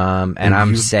 And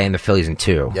I'm saying the Phillies in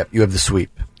 2. Yep, you have the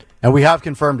sweep, and we have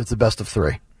confirmed it's the best of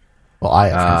 3. Well, I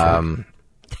have confirmed.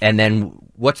 And then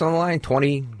what's on the line?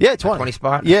 20? Yeah, 20. 20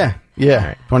 spot. Yeah. All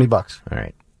right. $20. All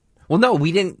right. Well, no,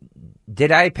 we didn't.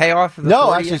 Did I pay off? The no,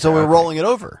 40? actually, so we're rolling it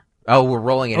over. Oh, we're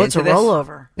rolling it into it's a this?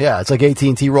 rollover. Yeah, it's like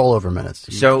AT&T rollover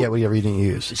minutes. So you get whatever you didn't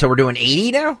use. So we're doing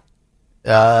 80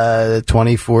 now?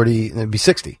 20, 40, it'd be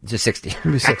 60. Just 60. It'd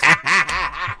be 60.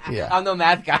 Yeah. I'm no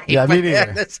math guy. Yeah, me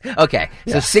neither. Okay,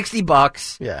 so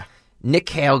 $60. Yeah. Nick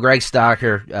Hale, Greg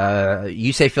Stocker.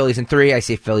 You say Phillies in 3. I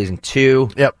say Phillies in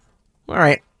 2. Yep. All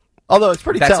right. Although it's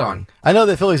pretty That's telling. on. I know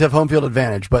the Phillies have home field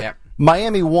advantage, but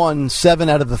Miami won 7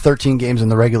 out of the 13 games in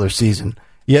the regular season.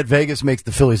 Yet Vegas makes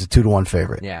the Phillies a 2-1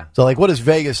 favorite. Yeah. So, like, what does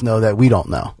Vegas know that we don't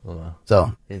know?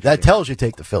 So that tells you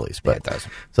take the Phillies. But it does.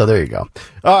 So there you go.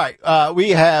 All right, we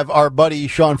have our buddy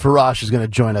Sean Farash is going to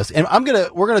join us, and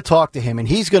we're going to talk to him, and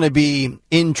he's going to be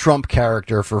in Trump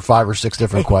character for 5 or 6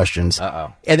 different questions.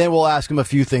 And then we'll ask him a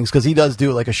few things because he does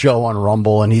do like a show on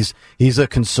Rumble, and he's a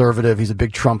conservative. He's a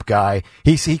big Trump guy.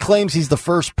 He claims he's the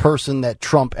first person that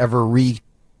Trump ever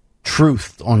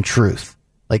re-truthed on Truth.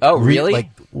 Like, really? Like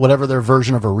whatever their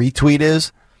version of a retweet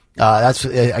is. That's,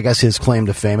 I guess, his claim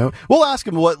to fame. We'll ask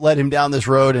him what led him down this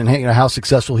road and how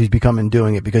successful he's become in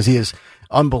doing it, because he is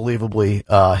unbelievably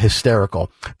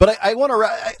hysterical. But I want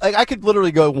to, I could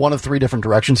literally go one of 3 different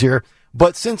directions here.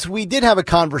 But since we did have a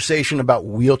conversation about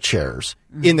wheelchairs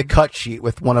in the cut sheet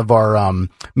with one of our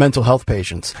mental health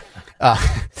patients,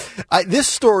 this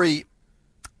story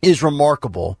is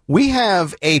remarkable. We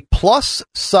have a plus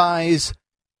size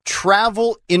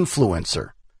travel influencer.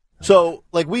 So,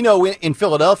 like, we know in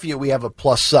Philadelphia, we have a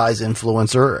plus-size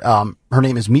influencer. Her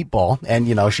name is Meatball,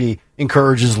 and, she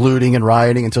encourages looting and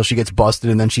rioting until she gets busted,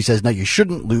 and then she says, no, you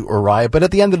shouldn't loot or riot. But at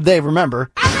the end of the day,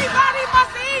 remember,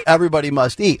 everybody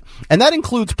must eat. And that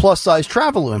includes plus-size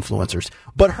travel influencers.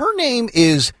 But her name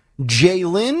is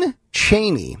Jaylyn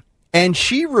Cheney, and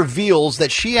she reveals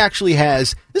that she actually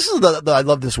has, this is I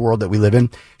love this world that we live in,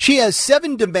 she has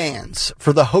 7 demands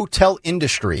for the hotel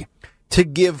industry to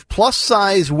give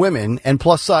plus-size women and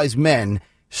plus-size men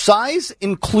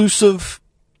size-inclusive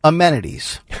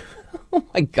amenities. Oh,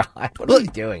 my God. What are we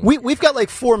doing? We've got like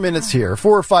 4 minutes here,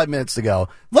 4 or 5 minutes to go.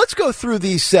 Let's go through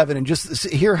these 7 and just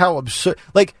hear how absurd.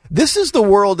 Like, this is the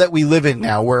world that we live in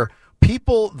now, where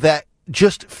people that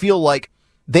just feel like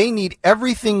they need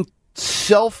everything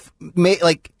self-made,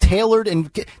 like tailored,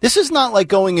 and this is not like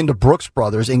going into Brooks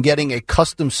Brothers and getting a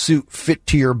custom suit fit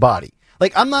to your body.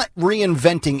 Like, I'm not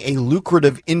reinventing a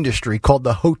lucrative industry called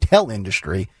the hotel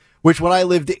industry, which when I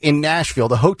lived in Nashville,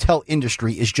 the hotel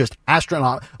industry is just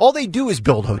astronomical. All they do is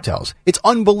build hotels. It's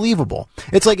unbelievable.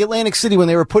 It's like Atlantic City when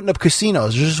they were putting up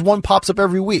casinos. There's just one pops up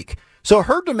every week. So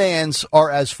her demands are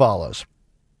as follows.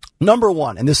 Number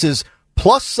 1, and this is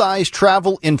plus-size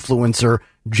travel influencer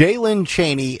Jaylyn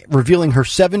Cheney revealing her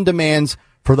 7 demands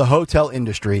for the hotel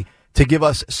industry to give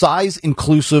us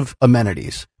size-inclusive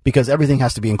amenities, because everything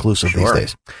has to be inclusive these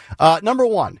days. Number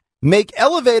 1, make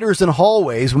elevators and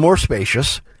hallways more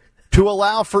spacious to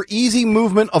allow for easy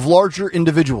movement of larger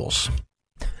individuals.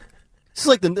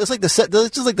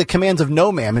 It's like the commands of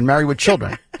No Ma'am in Married with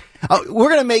Children. We're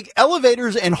going to make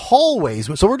elevators and hallways.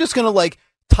 So we're just going to like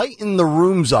tighten the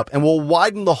rooms up and we'll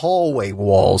widen the hallway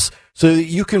walls so that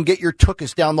you can get your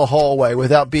tuchus down the hallway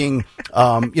without being,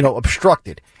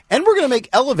 obstructed. And we're going to make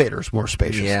elevators more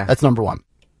spacious. Yeah. That's number one.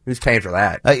 Who's paying for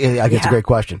that? I guess it's a great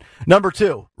question. Number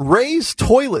two, raise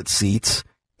toilet seats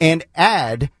and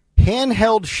add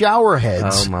handheld shower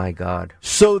heads. Oh my God.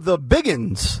 So the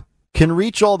biggins can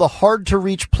reach all the hard to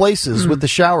reach places with the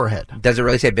shower head. Does it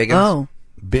really say biggins? Oh.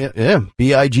 Bigguns.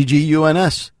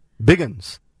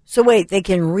 Biggins. So wait, they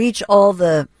can reach all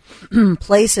the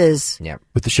places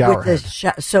with the shower head.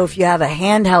 So if you have a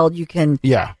handheld, you can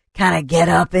kind of get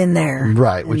up in there.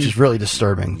 Right, which is really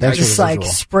disturbing. Thanks just for the like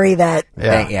visual. spray that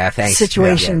thanks.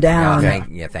 situation down.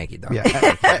 Thank you, Doc.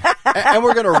 And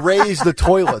we're going to raise the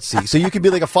toilet seat. So you could be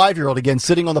like a 5-year-old again,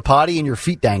 sitting on the potty and your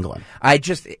feet dangling.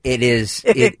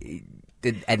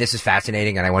 And this is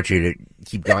fascinating, and I want you to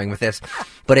keep going with this,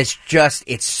 but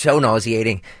it's so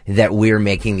nauseating that we're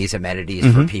making these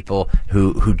amenities for people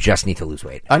who just need to lose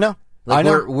weight. I know. Like I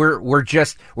know.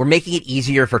 We're making it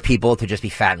easier for people to just be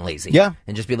fat and lazy. Yeah.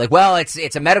 And just be like, well,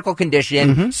 it's a medical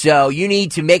condition, so you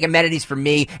need to make amenities for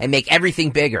me and make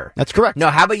everything bigger. That's correct. No,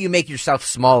 how about you make yourself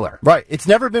smaller? Right. It's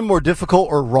never been more difficult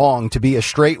or wrong to be a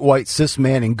straight white cis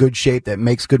man in good shape that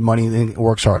makes good money and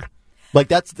works hard. Like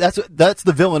that's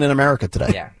the villain in America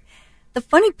today. Yeah. The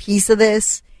funny piece of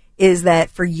this is that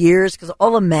for years, because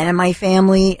all the men in my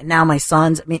family, and now my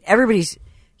sons, I mean, everybody's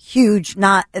huge.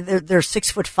 They're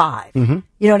 6'5".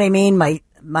 You know what I mean?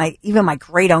 Even my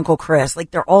great uncle Chris,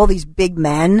 like they're all these big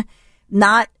men.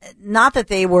 Not that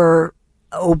they were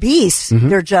obese.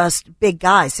 They're just big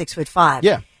guys, 6'5".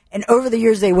 Yeah. And over the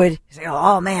years, they would say,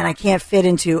 "Oh man, I can't fit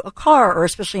into a car, or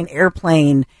especially an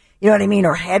airplane." You know what I mean?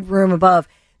 Or headroom above.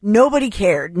 Nobody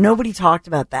cared. Nobody talked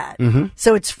about that.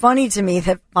 So it's funny to me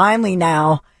that finally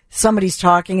now somebody's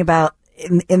talking about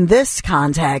in this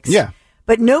context. Yeah.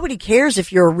 But nobody cares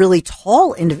if you're a really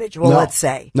tall individual, let's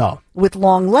say. No. With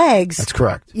long legs. That's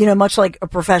correct. You know, much like a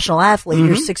professional athlete,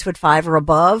 you're 6'5" or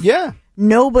above. Yeah.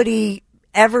 Nobody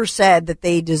ever said that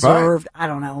they deserved, I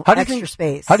don't know, extra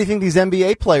space. How do you think these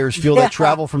NBA players feel that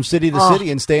travel from city to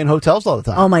city and stay in hotels all the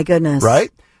time? Oh, my goodness.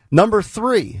 Right? Number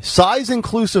 3,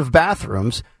 size-inclusive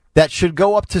bathrooms that should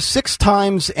go up to 6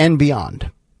 times and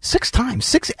beyond. 6 times,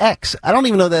 6X. I don't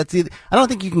even know I don't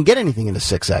think you can get anything into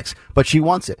 6X, but she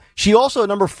wants it. She also,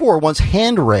 number 4, wants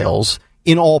handrails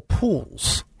in all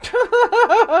pools.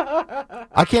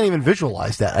 I can't even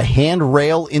visualize that. A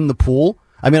handrail in the pool.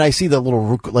 I mean, I see the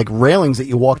little like railings that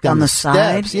you walk down on the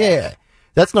steps. side. Yeah.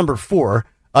 That's number 4.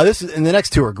 And the next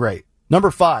 2 are great. Number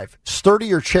 5,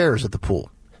 sturdier chairs at the pool.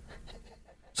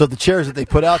 So the chairs that they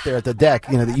put out there at the deck,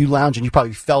 that you lounge and you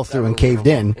probably fell through and caved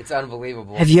in. It's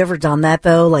unbelievable. Have you ever done that,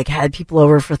 though? Like, had people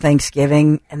over for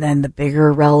Thanksgiving, and then the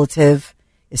bigger relative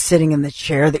is sitting in the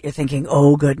chair that you're thinking,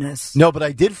 oh, goodness. No, but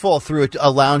I did fall through a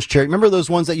lounge chair. Remember those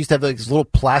ones that used to have like these little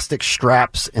plastic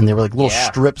straps, and they were like little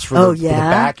strips for the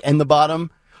back and the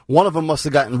bottom? One of them must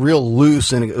have gotten real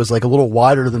loose, and it was like a little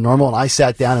wider than normal, and I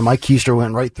sat down, and my keister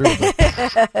went right through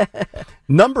it.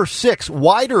 Number 6,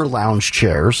 wider lounge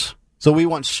chairs. So we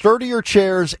want sturdier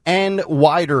chairs and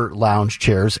wider lounge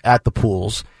chairs at the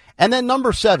pools. And then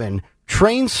number 7,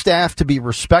 train staff to be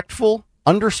respectful,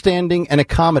 understanding, and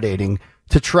accommodating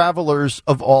to travelers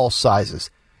of all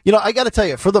sizes. I got to tell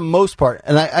you, for the most part,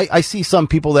 and I see some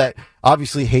people that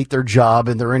obviously hate their job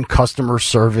and they're in customer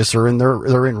service or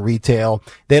they're in retail.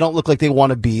 They don't look like they want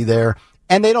to be there,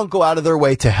 and they don't go out of their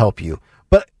way to help you.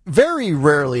 But very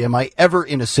rarely am I ever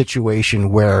in a situation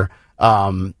where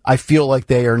I feel like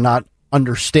they are not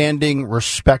understanding,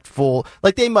 respectful,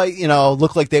 like they might,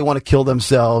 look like they want to kill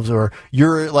themselves, or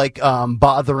you're like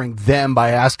bothering them by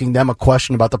asking them a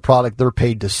question about the product they're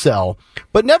paid to sell.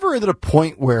 But never at a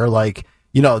point where like,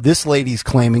 this lady's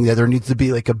claiming that there needs to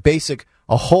be like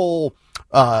a whole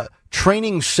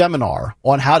training seminar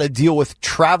on how to deal with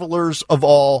travelers of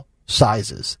all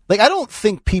sizes. Like, I don't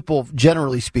think people,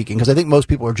 generally speaking, because I think most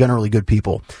people are generally good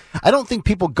people, I don't think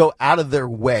people go out of their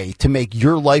way to make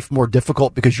your life more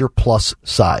difficult because you're plus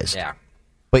size. Yeah.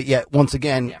 But yet, once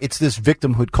again, it's this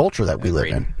victimhood culture that we live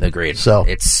in. Agreed. So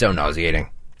it's so nauseating.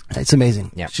 It's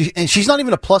amazing. Yeah. And she's not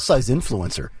even a plus size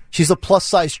influencer. She's a plus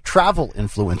size travel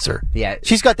influencer. Yeah.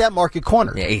 She's got that market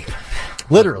cornered. Yeah.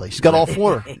 Literally, she's got all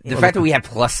four. The fact that we have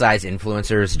plus-size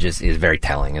influencers just is very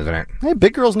telling, isn't it? Hey,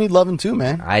 big girls need loving too,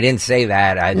 man. I didn't say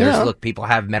that. Look, people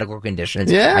have medical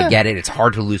conditions. Yeah. I get it. It's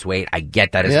hard to lose weight. I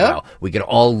get that as well. We could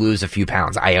all lose a few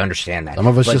pounds. I understand that. Some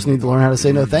of us just need to learn how to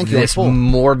say no thank you. This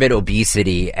morbid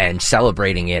obesity and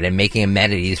celebrating it and making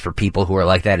amenities for people who are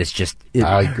like that is just...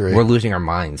 I agree. We're losing our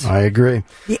minds. I agree.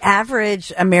 The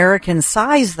average American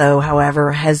size, though,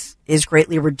 however, is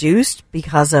greatly reduced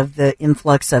because of the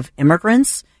influx of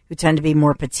immigrants who tend to be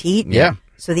more petite. Yeah.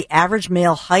 So the average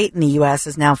male height in the U.S.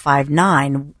 is now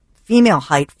 5'9", female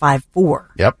height 5'4".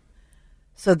 Yep.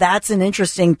 So that's an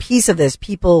interesting piece of this.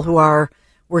 People who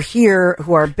were here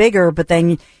who are bigger, but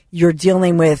then you're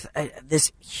dealing with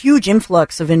this huge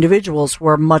influx of individuals who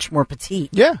are much more petite.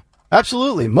 Yeah.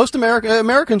 Absolutely. Most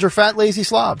Americans are fat, lazy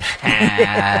slobs.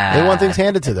 They want things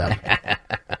handed to them.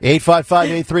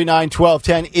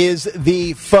 855-839-1210 is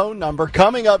the phone number.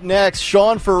 Coming up next,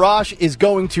 Sean Farash is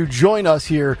going to join us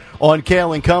here on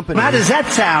Kale & Company. How does that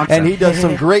sound? And he does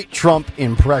some great Trump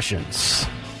impressions.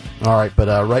 All right, but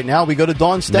right now we go to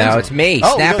Dawn Stenzel. No, it's me.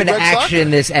 Oh, Snap into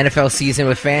action this NFL season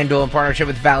with FanDuel in partnership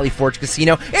with Valley Forge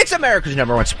Casino. It's America's #1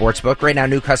 sportsbook. Right now,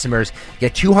 new customers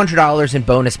get $200 in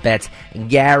bonus bets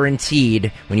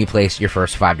guaranteed when you place your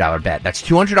first $5 bet. That's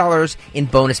 $200 in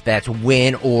bonus bets,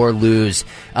 win or lose.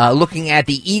 Looking at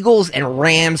the Eagles and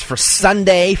Rams for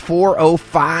Sunday,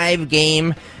 4:05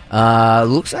 game.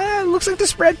 Looks like the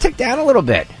spread ticked down a little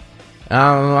bit.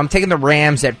 I'm taking the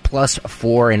Rams at plus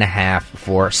 4.5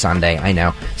 for Sunday. I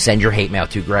know. Send your hate mail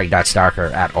to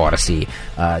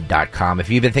greg.starker@odyssey.com. If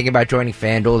you've been thinking about joining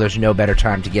FanDuel, there's no better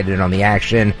time to get in on the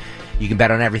action. You can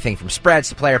bet on everything from spreads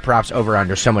to player props,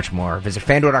 over-under, so much more. Visit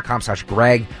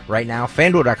FanDuel.com/Greg right now.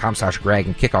 FanDuel.com/Greg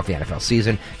and kick off the NFL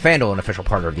season. FanDuel, an official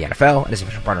partner of the NFL, and is an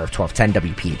official partner of 1210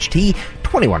 WPHT.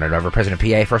 21 and over, President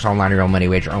PA. First online real money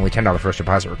wager, only $10 first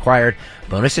deposit required.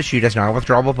 Bonus issued as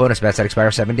non-withdrawable bonus bets that expire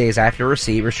 7 days after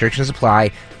receipt. Restrictions apply.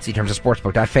 See terms at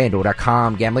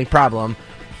sportsbook.fanduel.com. Gambling problem?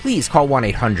 Please call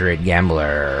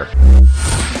 1-800-GAMBLER.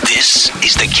 This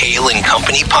is the Kale &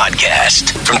 Company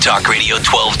podcast from Talk Radio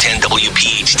 1210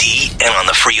 WPHT and on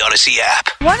the free Odyssey app.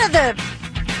 One of the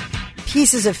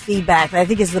pieces of feedback that I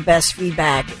think is the best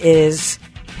feedback is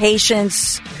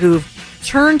patients who've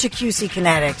turned to QC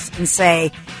Kinetics and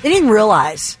say they didn't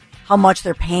realize how much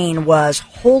their pain was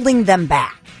holding them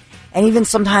back. And even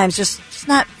sometimes just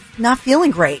not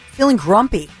feeling great, feeling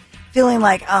grumpy, feeling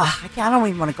like, I don't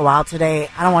even want to go out today.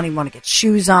 I don't even want to get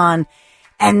shoes on.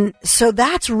 And so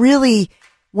that's really,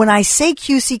 when I say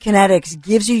QC Kinetics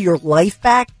gives you your life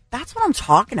back, that's what I'm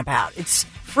talking about. It's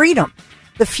freedom.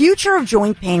 The future of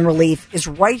joint pain relief is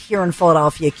right here in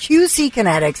Philadelphia. QC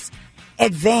Kinetics,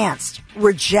 advanced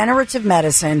regenerative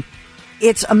medicine.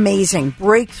 It's amazing.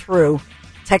 Breakthrough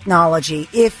technology.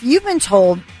 If you've been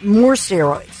told more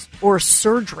steroids or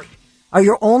surgery are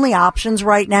your only options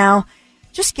right now,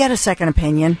 just get a second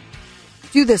opinion.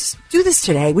 Do this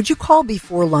today. Would you call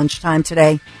before lunchtime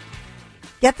today?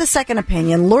 Get the second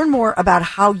opinion. Learn more about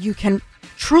how you can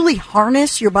truly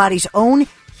harness your body's own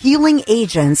healing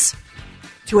agents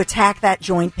to attack that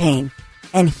joint pain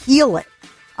and heal it.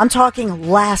 I'm talking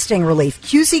lasting relief.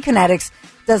 QC Kinetics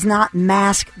does not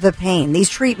mask the pain. These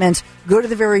treatments go to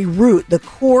the very root, the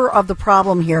core of the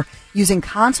problem here, using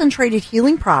concentrated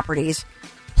healing properties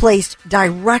placed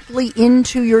directly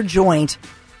into your joint,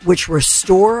 which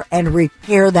restore and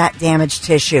repair that damaged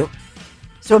tissue.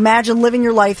 So imagine living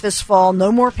your life this fall,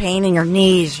 no more pain in your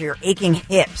knees, your aching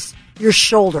hips, your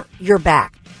shoulder, your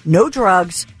back. No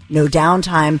drugs, no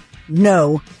downtime,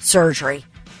 no surgery.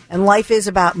 And life is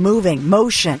about moving,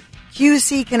 motion.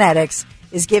 QC Kinetics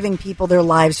is giving people their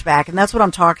lives back, and that's what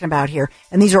I'm talking about here.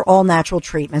 And these are all natural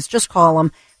treatments. Just call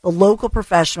them, the local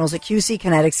professionals at QC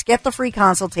Kinetics. Get the free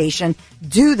consultation.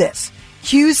 Do this.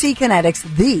 QC Kinetics,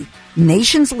 the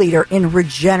nation's leader in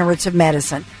regenerative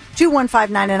medicine.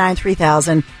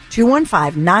 215-999-3000,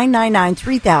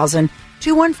 215-999-3000,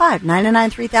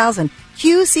 215-999-3000.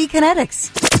 QC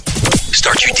Kinetics.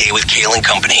 Start your day with Kale &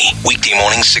 Company. Weekday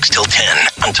mornings 6 till 10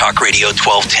 on Talk Radio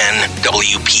 1210,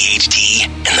 WPHT,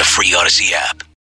 and the free Odyssey app.